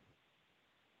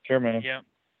 Sure, man.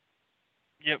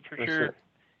 Yep, for sure.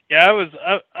 Yeah,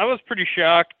 I was pretty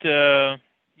shocked.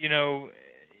 You know,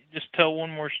 just tell one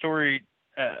more story.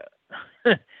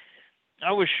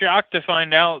 I was shocked to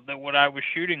find out that what I was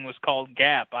shooting was called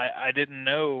gap. I didn't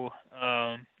know.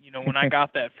 You know, when I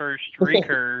got that first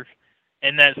recurve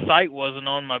and that sight wasn't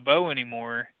on my bow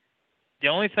anymore, the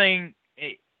only thing,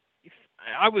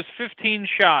 I was 15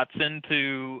 shots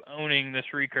into owning this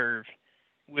recurve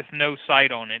with no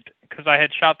sight on it, because I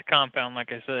had shot the compound,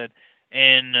 like I said,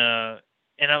 and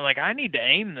I'm like, I need to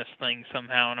aim this thing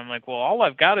somehow, and I'm like, well, all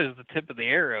I've got is the tip of the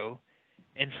arrow.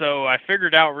 And so I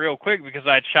figured out real quick, because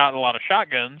I'd shot a lot of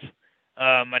shotguns.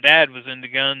 My dad was into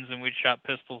guns, and we'd shot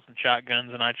pistols and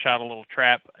shotguns, and I'd shot a little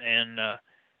trap. And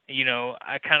you know,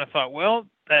 I kind of thought, well,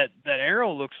 that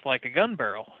arrow looks like a gun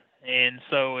barrel, and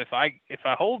so if I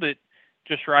hold it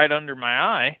just right under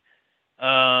my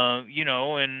eye, you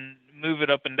know, and move it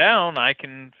up and down, I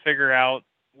can figure out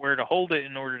where to hold it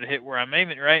in order to hit where I'm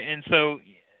aiming, right? And so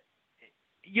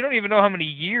you don't even know how many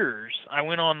years I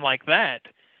went on like that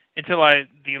until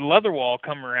the leather wall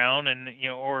come around, and you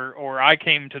know, or I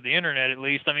came to the internet, at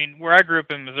least. I mean, where I grew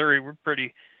up in Missouri, we're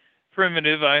pretty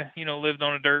primitive. I, you know, lived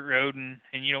on a dirt road, and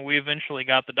you know, we eventually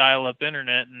got the dial-up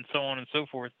internet and so on and so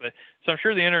forth. But so I'm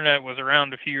sure the internet was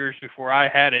around a few years before I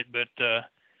had it. But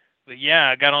yeah,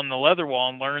 I got on the leather wall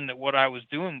and learned that what I was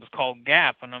doing was called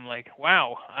gap, and I'm like,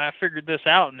 wow, I figured this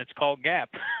out, and it's called gap.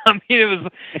 I mean,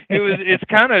 it's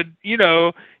kind of, you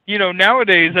know,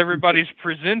 nowadays everybody's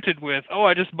presented with, oh,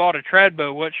 I just bought a trad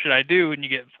bow, what should I do? And you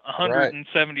get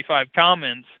 175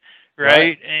 comments,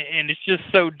 right? And it's just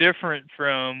so different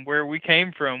from where we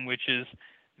came from, which is,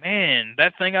 man,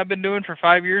 that thing I've been doing for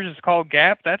 5 years is called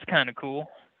gap. That's kind of cool.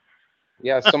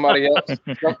 Yeah, somebody else.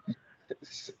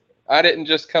 I didn't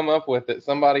just come up with it.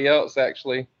 Somebody else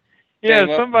actually. Yeah,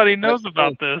 somebody knows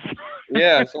about this.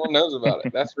 Yeah, someone knows about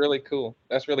it. That's really cool.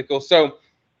 That's really cool. So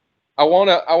I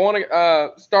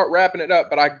wanna start wrapping it up,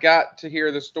 but I got to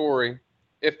hear the story,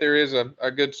 if there is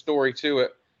a good story to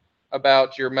it,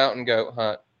 about your mountain goat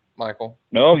hunt, Michael.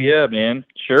 Oh yeah, man.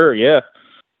 Sure, yeah.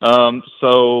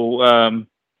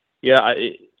 Yeah,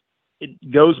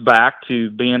 it goes back to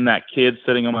being that kid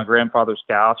sitting on my grandfather's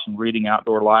couch and reading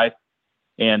Outdoor Life.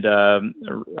 And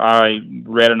I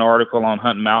read an article on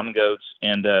hunting mountain goats,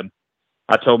 and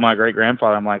I told my great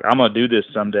grandfather, I'm like, I'm gonna do this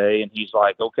someday. And he's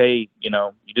like, okay, you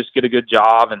just get a good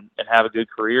job and have a good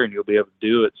career, and you'll be able to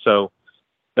do it. So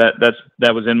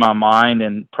that was in my mind.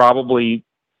 And probably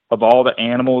of all the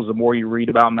animals, the more you read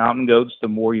about mountain goats, the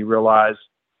more you realize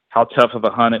how tough of a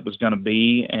hunt it was going to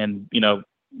be. And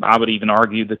I would even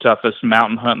argue the toughest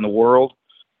mountain hunt in the world.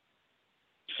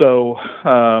 So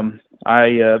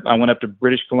I went up to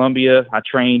British Columbia. I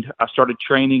started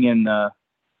training in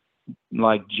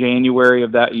like January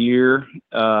of that year,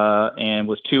 and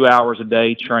was 2 hours a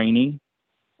day training.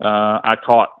 I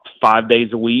caught 5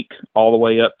 days a week all the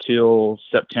way up till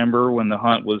September when the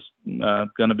hunt was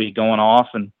going to be going off,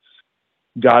 and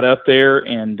got up there,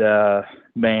 and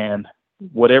man,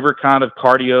 whatever kind of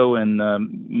cardio and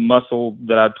muscle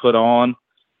that I'd put on,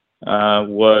 I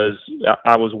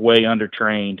was way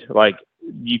undertrained. Like,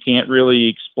 you can't really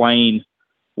explain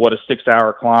what a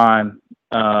 6-hour climb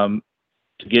to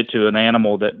get to an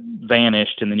animal that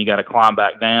vanished, and then you got to climb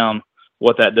back down,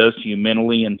 what that does to you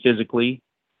mentally and physically.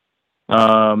 It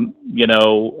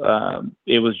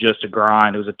was just a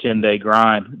grind. It was a 10-day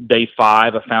grind. Day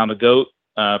 5, I found a goat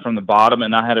from the bottom,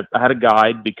 and I had a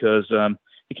guide, because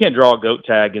you can't draw a goat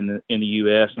tag in the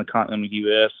U.S. in the continental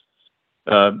U.S.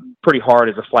 Pretty hard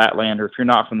as a flatlander. If you're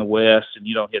not from the West and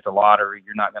you don't hit the lottery,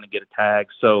 you're not going to get a tag.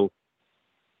 So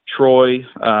Troy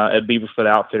at Beaverfoot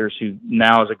Outfitters, who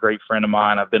now is a great friend of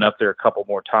mine, I've been up there a couple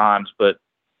more times, but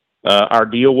our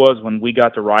deal was, when we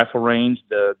got to rifle range,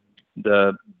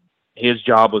 his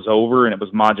job was over, and it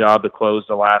was my job to close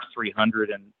the last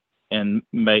 300 and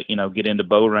make, get into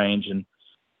bow range. And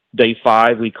day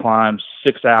 5, we climbed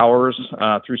 6 hours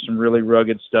through some really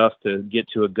rugged stuff to get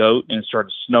to a goat, and it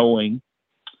started snowing.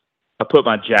 I put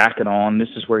my jacket on. This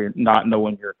is where you're not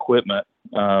knowing your equipment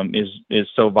is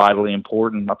so vitally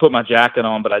important. I put my jacket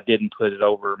on, but I didn't put it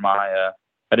over I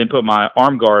didn't put my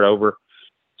arm guard over.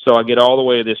 So I get all the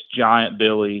way to this giant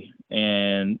billy,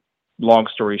 and long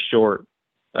story short,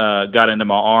 got into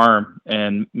my arm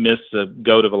and missed the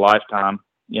goat of a lifetime,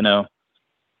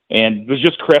 and was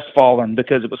just crestfallen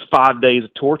because it was 5 days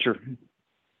of torture.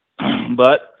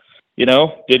 But,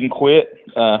 didn't quit,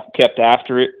 kept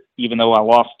after it, even though I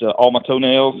lost all my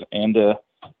toenails and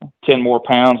 10 more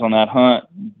pounds on that hunt.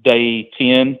 Day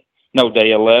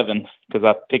 11, because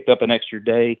I picked up an extra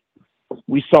day.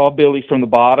 We saw Billy from the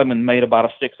bottom and made about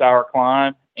a 6-hour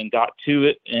climb, and got to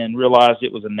it and realized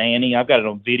it was a nanny. I've got it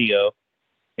on video.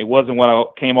 It wasn't when I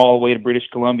came all the way to British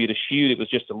Columbia to shoot. It was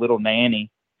just a little nanny.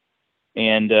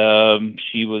 And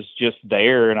she was just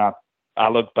there, and I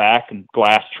looked back and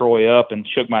glassed Troy up and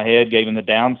shook my head, gave him the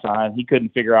down sign. He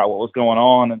couldn't figure out what was going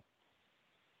on, and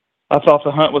I thought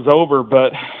the hunt was over,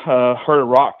 but heard a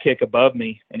rock kick above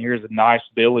me, and here's a nice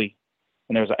billy,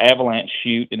 and there's an avalanche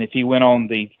chute, and if he went on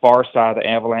the far side of the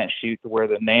avalanche chute to where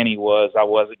the nanny was, I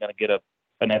wasn't going to get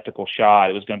an ethical shot.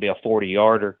 It was going to be a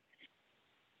 40-yarder.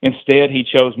 Instead, he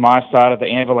chose my side of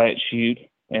the avalanche chute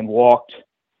and walked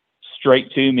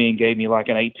straight to me and gave me like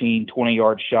an 18,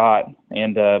 20-yard shot.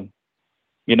 And,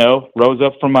 rose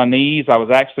up from my knees. I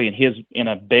was actually in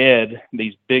a bed.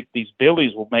 These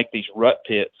billies will make these rut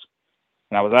pits.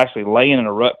 And I was actually laying in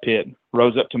a rut pit,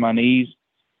 rose up to my knees,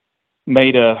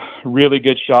 made a really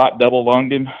good shot, double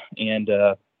lunged him. And,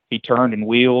 he turned and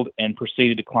wheeled and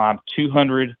proceeded to climb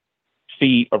 200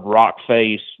 feet of rock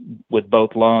face with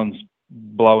both lungs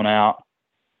blown out.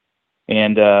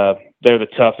 And, they're the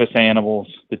toughest animals,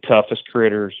 the toughest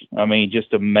critters. I mean,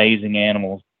 just amazing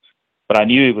animals. But I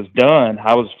knew he was done.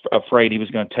 I was afraid he was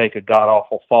going to take a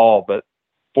god-awful fall. But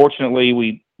fortunately,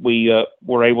 we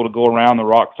were able to go around the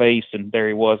rock face, and there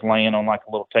he was laying on like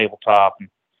a little tabletop. And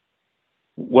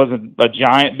wasn't a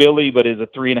giant billy, but is a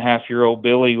 3.5-year-old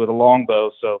billy with a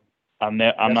longbow. So I'm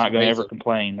not going to ever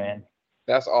complain, man.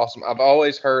 That's awesome. I've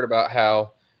always heard about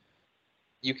how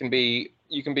you can be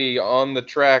on the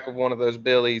track of one of those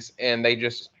billies and they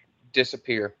just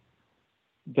disappear.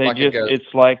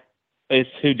 It's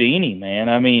Houdini, man.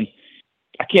 I mean,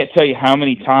 I can't tell you how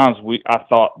many times I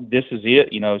thought this is it,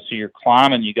 so you're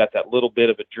climbing, you got that little bit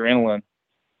of adrenaline.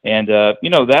 And,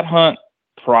 that hunt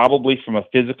probably from a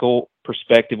physical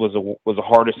perspective was the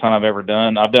hardest hunt I've ever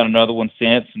done. I've done another one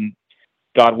since, and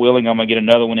God willing, I'm going to get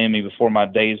another one in me before my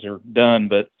days are done.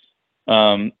 But,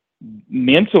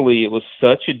 mentally, it was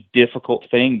such a difficult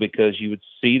thing because you would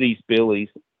see these billies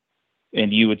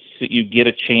and you'd get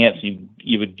a chance,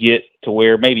 you would get to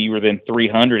where maybe you were within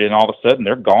 300 and all of a sudden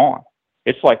they're gone.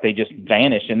 It's like they just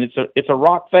vanish, and it's a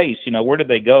rock face, where did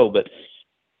they go? But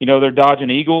they're dodging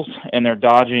eagles and they're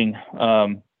dodging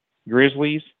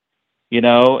grizzlies,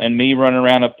 and me running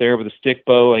around up there with a stick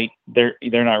bow, they're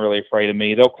not really afraid of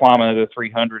me. They'll climb another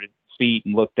 300 feet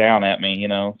and look down at me,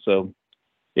 So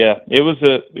yeah, it was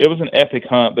an epic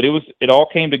hunt, but it all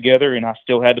came together, and I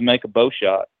still had to make a bow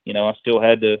shot. I still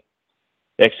had to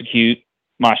execute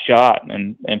my shot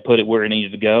and put it where it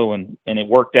needed to go, and it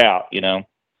worked out. Isn't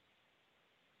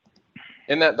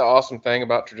that the awesome thing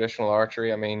about traditional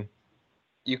archery? I mean,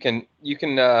 you can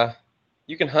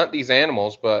hunt these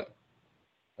animals, but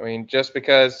I mean, just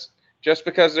because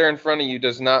they're in front of you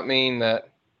does not mean that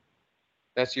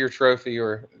that's your trophy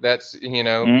or that's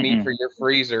meat for your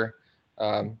freezer.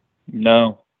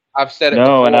 No, I've said it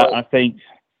no, before. and I think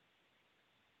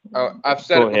I've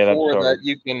said it before that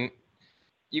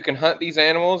you can hunt these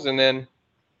animals, and then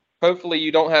hopefully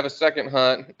you don't have a second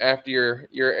hunt after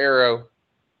your arrow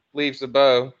leaves the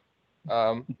bow.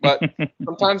 But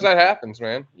sometimes that happens,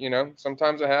 man.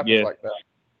 Sometimes it happens like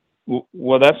that.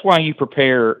 Well, that's why you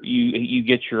prepare. You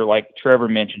get your, like Trevor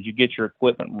mentioned, you get your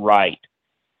equipment right.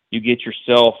 You get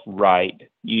yourself right.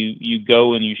 You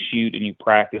go and you shoot and you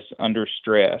practice under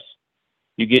stress.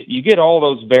 You get all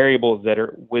those variables that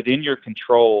are within your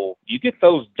control. You get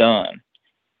those done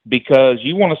because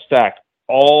you want to stack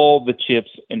all the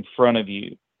chips in front of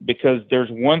you, because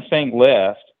there's one thing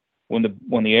left when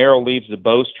the arrow leaves the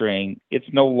bowstring. It's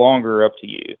no longer up to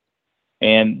you.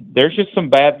 And there's just some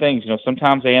bad things.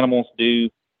 Sometimes animals do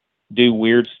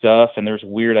weird stuff, and there's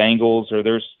weird angles, or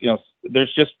there's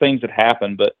just things that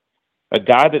happen. But a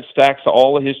guy that stacks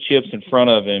all of his chips in front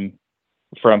of him,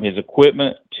 from his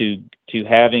equipment to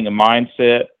having a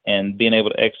mindset and being able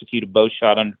to execute a bow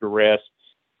shot under duress,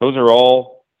 those are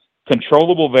all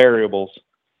controllable variables.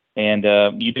 And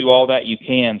you do all that you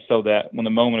can, so that when the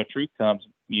moment of truth comes,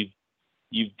 you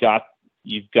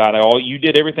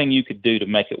did everything you could do to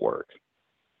make it work.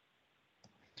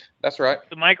 That's right.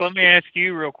 So, Mike, let me ask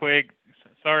you real quick.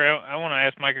 Sorry, I want to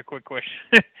ask Mike a quick question.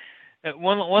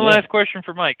 One last question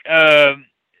for Mike.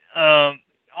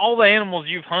 All the animals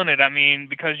you've hunted, I mean,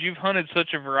 because you've hunted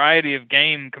such a variety of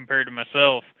game compared to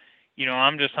myself.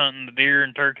 I'm just hunting the deer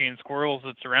and turkey and squirrels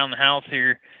that's around the house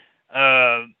here.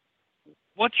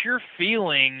 What's your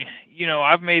feeling?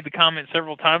 I've made the comment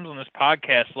several times on this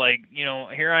podcast, like,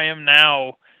 here I am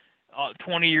now,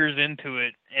 20 years into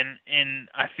it, and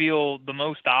I feel the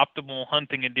most optimal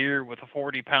hunting a deer with a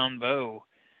 40-pound bow,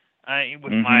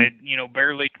 with my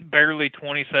barely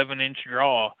 27-inch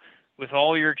draw. With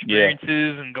all your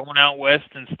experiences and going out west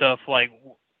and stuff, like,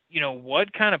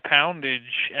 what kind of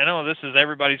poundage? I know this is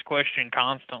everybody's question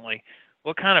constantly.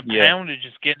 What kind of poundage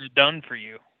is getting it done for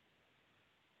you?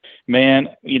 Man,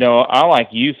 I, like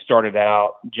you, started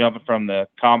out jumping from the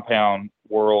compound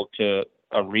world to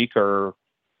a recurve.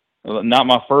 Not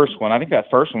my first one. I think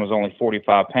that first one was only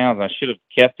 45 pounds. I should have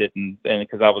kept it, and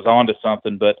because I was onto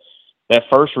something. But that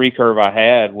first recurve I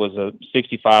had was a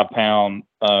 65-pound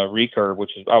recurve,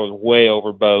 which is, I was way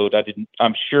overbowed.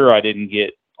 I'm sure I didn't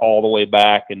get all the way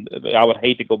back, and I would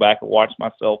hate to go back and watch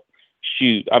myself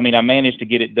shoot. I mean, I managed to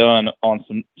get it done on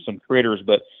some critters,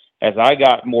 but as I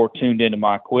got more tuned into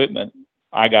my equipment,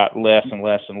 I got less and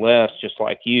less and less, just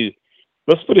like you.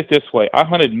 Let's put it this way: I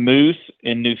hunted moose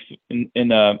in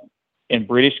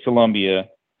British Columbia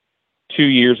 2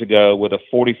 years ago with a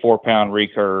 44-pound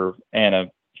recurve and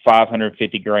a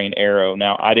 550 grain arrow.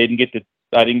 Now, I didn't get to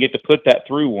put that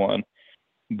through one,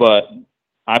 but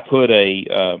I put a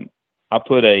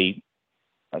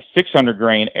 600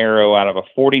 grain arrow out of a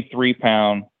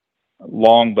 43-pound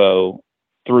longbow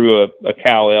through a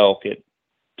cow elk at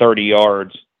 30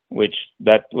 yards, which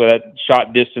that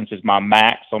shot distance is my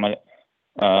max on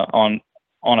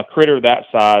a critter that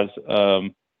size.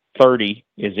 30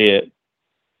 is it.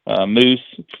 Moose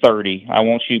 30. I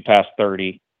won't shoot past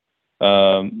 30.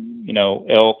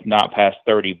 Elk not past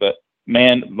 30. But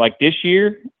man, like this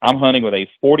year, I'm hunting with a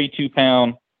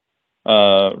 42-pound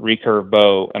recurve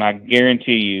bow, and I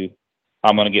guarantee you,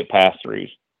 I'm going to get pass throughs.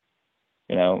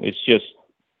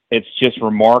 It's just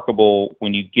remarkable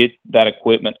when you get that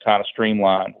equipment kind of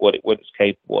streamlined, what it's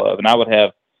capable of. And I would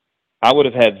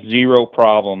have had zero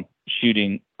problem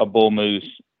shooting a bull moose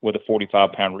with a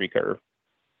 45-pound recurve.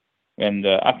 And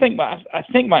I think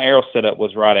my arrow setup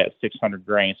was right at 600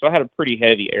 grain. So I had a pretty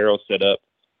heavy arrow setup,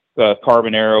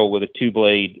 carbon arrow with a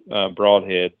 2-blade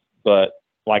broadhead. But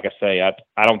like I say, I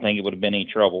don't think it would have been any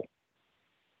trouble.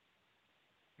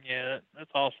 Yeah,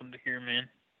 that's awesome to hear, man.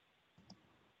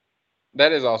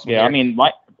 That is awesome. Yeah, I mean,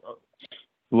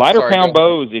 lighter pound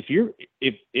bows. If you've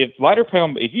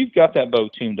got that bow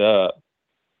tuned up,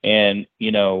 and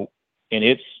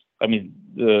it's, I mean,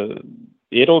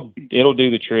 it'll do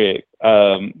the trick.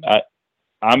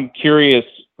 I'm curious.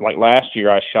 Like last year,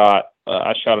 I shot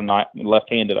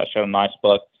left-handed. I shot a nice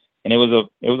buck, and it was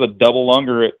a double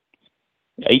lunger at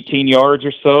 18 yards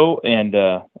or so, and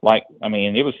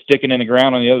it was sticking in the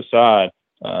ground on the other side.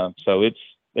 So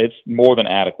it's more than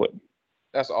adequate.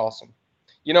 That's awesome.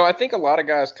 I think a lot of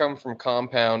guys come from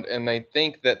compound and they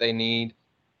think that they need,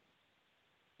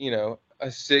 a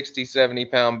 60,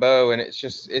 70-pound bow, and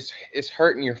it's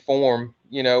hurting your form,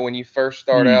 when you first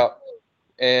start out.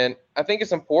 And I think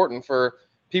it's important for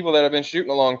people that have been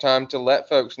shooting a long time to let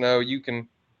folks know you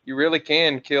really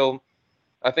can kill,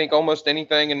 I think, almost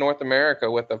anything in North America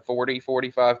with a 40,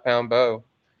 45-pound bow.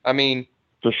 I mean,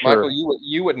 For sure. Michael,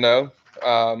 you would know.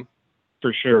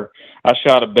 For sure. I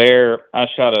shot a bear. I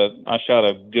shot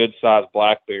a good sized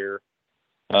black bear,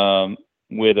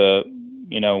 with a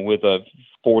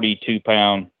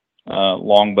 42-pound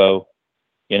longbow,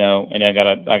 and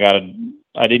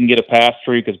I didn't get a pass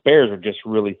through because bears are just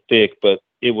really thick, but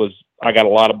I got a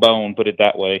lot of bone, put it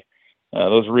that way.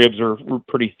 Those ribs were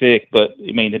pretty thick, but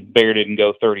I mean, the bear didn't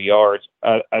go 30 yards.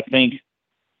 I think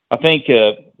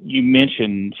you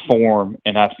mentioned form,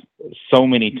 and so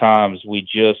many times we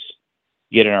just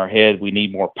get in our head we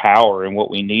need more power, and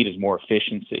what we need is more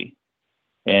efficiency.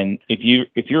 And if you're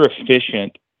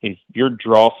efficient, if your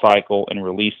draw cycle and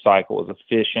release cycle is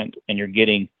efficient, and you're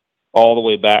getting all the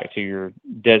way back to your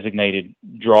designated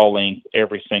draw length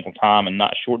every single time and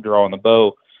not short draw on the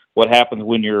bow, what happens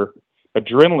when your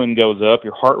adrenaline goes up,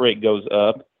 your heart rate goes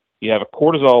up, you have a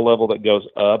cortisol level that goes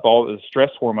up, all the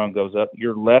stress hormone goes up,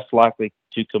 you're less likely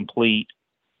to complete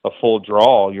a full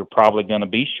draw. You're probably going to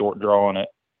be short drawing it,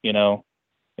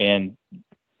 and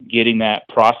getting that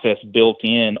process built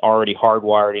in, already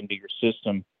hardwired into your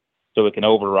system so it can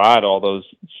override all those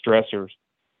stressors,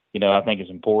 I think is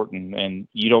important. And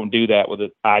you don't do that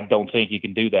I don't think you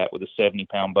can do that with a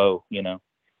 70-pound bow,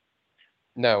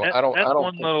 No, That- I don't that's think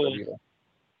one so little- either.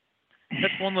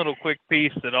 That's one little quick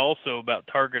piece that also about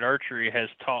target archery has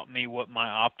taught me what my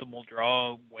optimal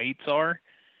draw weights are,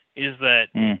 is that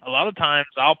a lot of times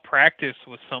I'll practice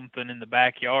with something in the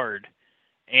backyard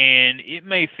and it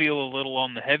may feel a little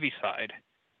on the heavy side,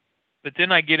 but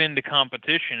then I get into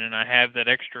competition and I have that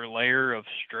extra layer of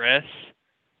stress.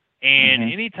 And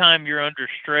anytime you're under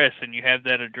stress and you have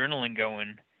that adrenaline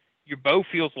going, your bow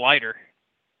feels lighter.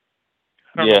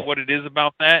 I don't know what it is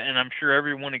about that, and I'm sure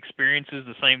everyone experiences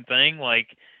the same thing.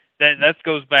 Like that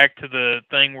goes back to the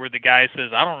thing where the guy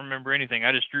says, "I don't remember anything.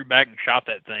 I just drew back and shot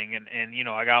that thing, and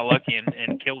I got lucky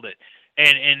and killed it."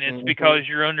 And it's because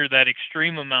you're under that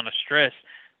extreme amount of stress.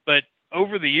 But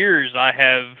over the years, I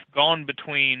have gone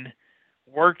between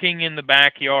working in the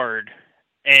backyard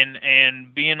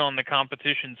and being on the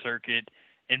competition circuit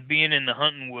and being in the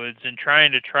hunting woods and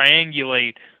trying to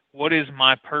triangulate what is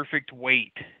my perfect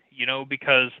weight,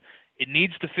 because it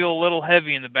needs to feel a little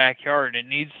heavy in the backyard. It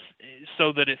needs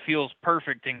so that it feels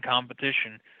perfect in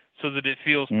competition, so that it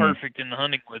feels perfect in the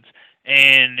hunting woods.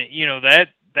 And,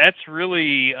 that's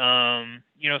really,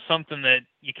 something that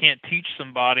you can't teach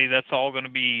somebody. That's all going to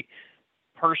be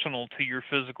personal to your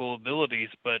physical abilities.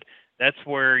 But that's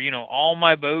where, all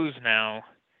my bows now,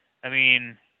 I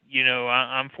mean,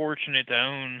 I'm fortunate to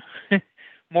own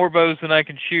more bows than I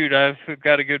can shoot. I've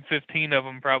got a good 15 of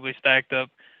them probably stacked up,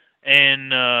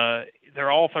 and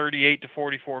they're all 38 to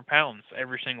 44 pounds,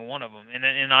 every single one of them.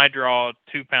 And I draw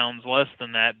 2 pounds less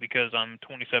than that because I'm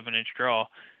 27-inch draw.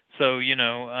 So,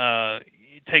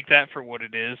 take that for what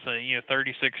it is.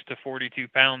 36 to 42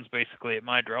 pounds basically at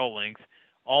my draw length.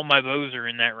 All my bows are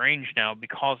in that range now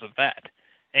because of that.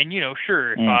 And,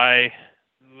 sure, if I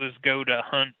was go to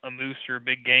hunt a moose or a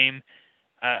big game,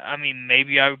 I mean,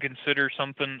 maybe I would consider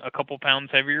something a couple pounds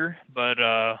heavier, but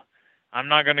I'm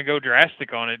not going to go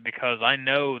drastic on it because I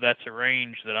know that's a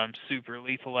range that I'm super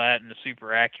lethal at and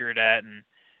super accurate at,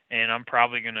 and I'm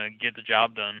probably going to get the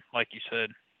job done, like you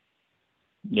said.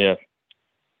 Yeah.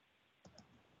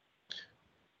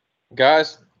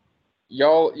 Guys,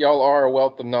 y'all are a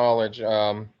wealth of knowledge.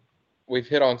 We've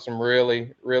hit on some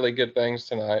really, really good things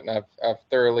tonight, and I've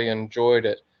thoroughly enjoyed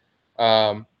it.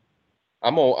 I'm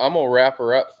gonna wrap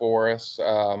her up for us,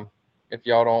 if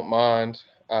y'all don't mind.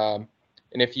 And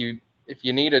if you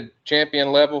need a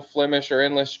champion level Flemish or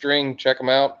endless string, check them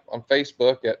out on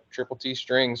Facebook at Triple T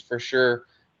Strings for sure.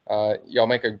 Y'all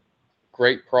make a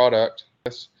great product.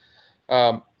 If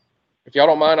y'all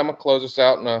don't mind, I'm gonna close us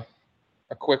out in a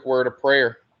quick word of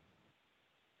prayer.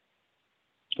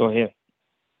 Go ahead.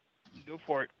 Go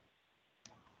for it.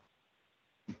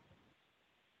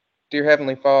 Dear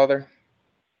Heavenly Father,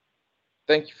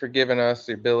 thank you for giving us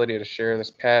the ability to share this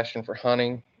passion for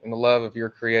hunting and the love of your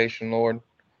creation, Lord.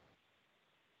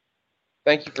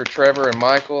 Thank you for Trevor and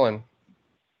Michael, and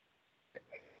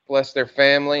Bless their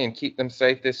family and keep them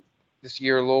safe this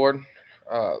year, Lord.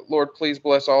 Lord, please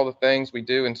bless all the things we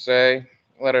do and say.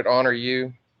 Let it honor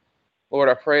you. Lord,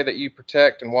 I pray that you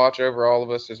protect and watch over all of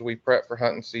us as we prep for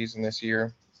hunting season this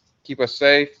year. Keep us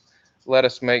safe. Let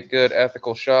us make good,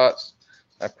 ethical shots.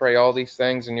 I pray all these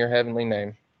things in your heavenly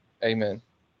name. Amen.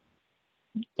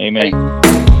 Amen.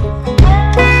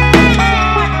 Hey.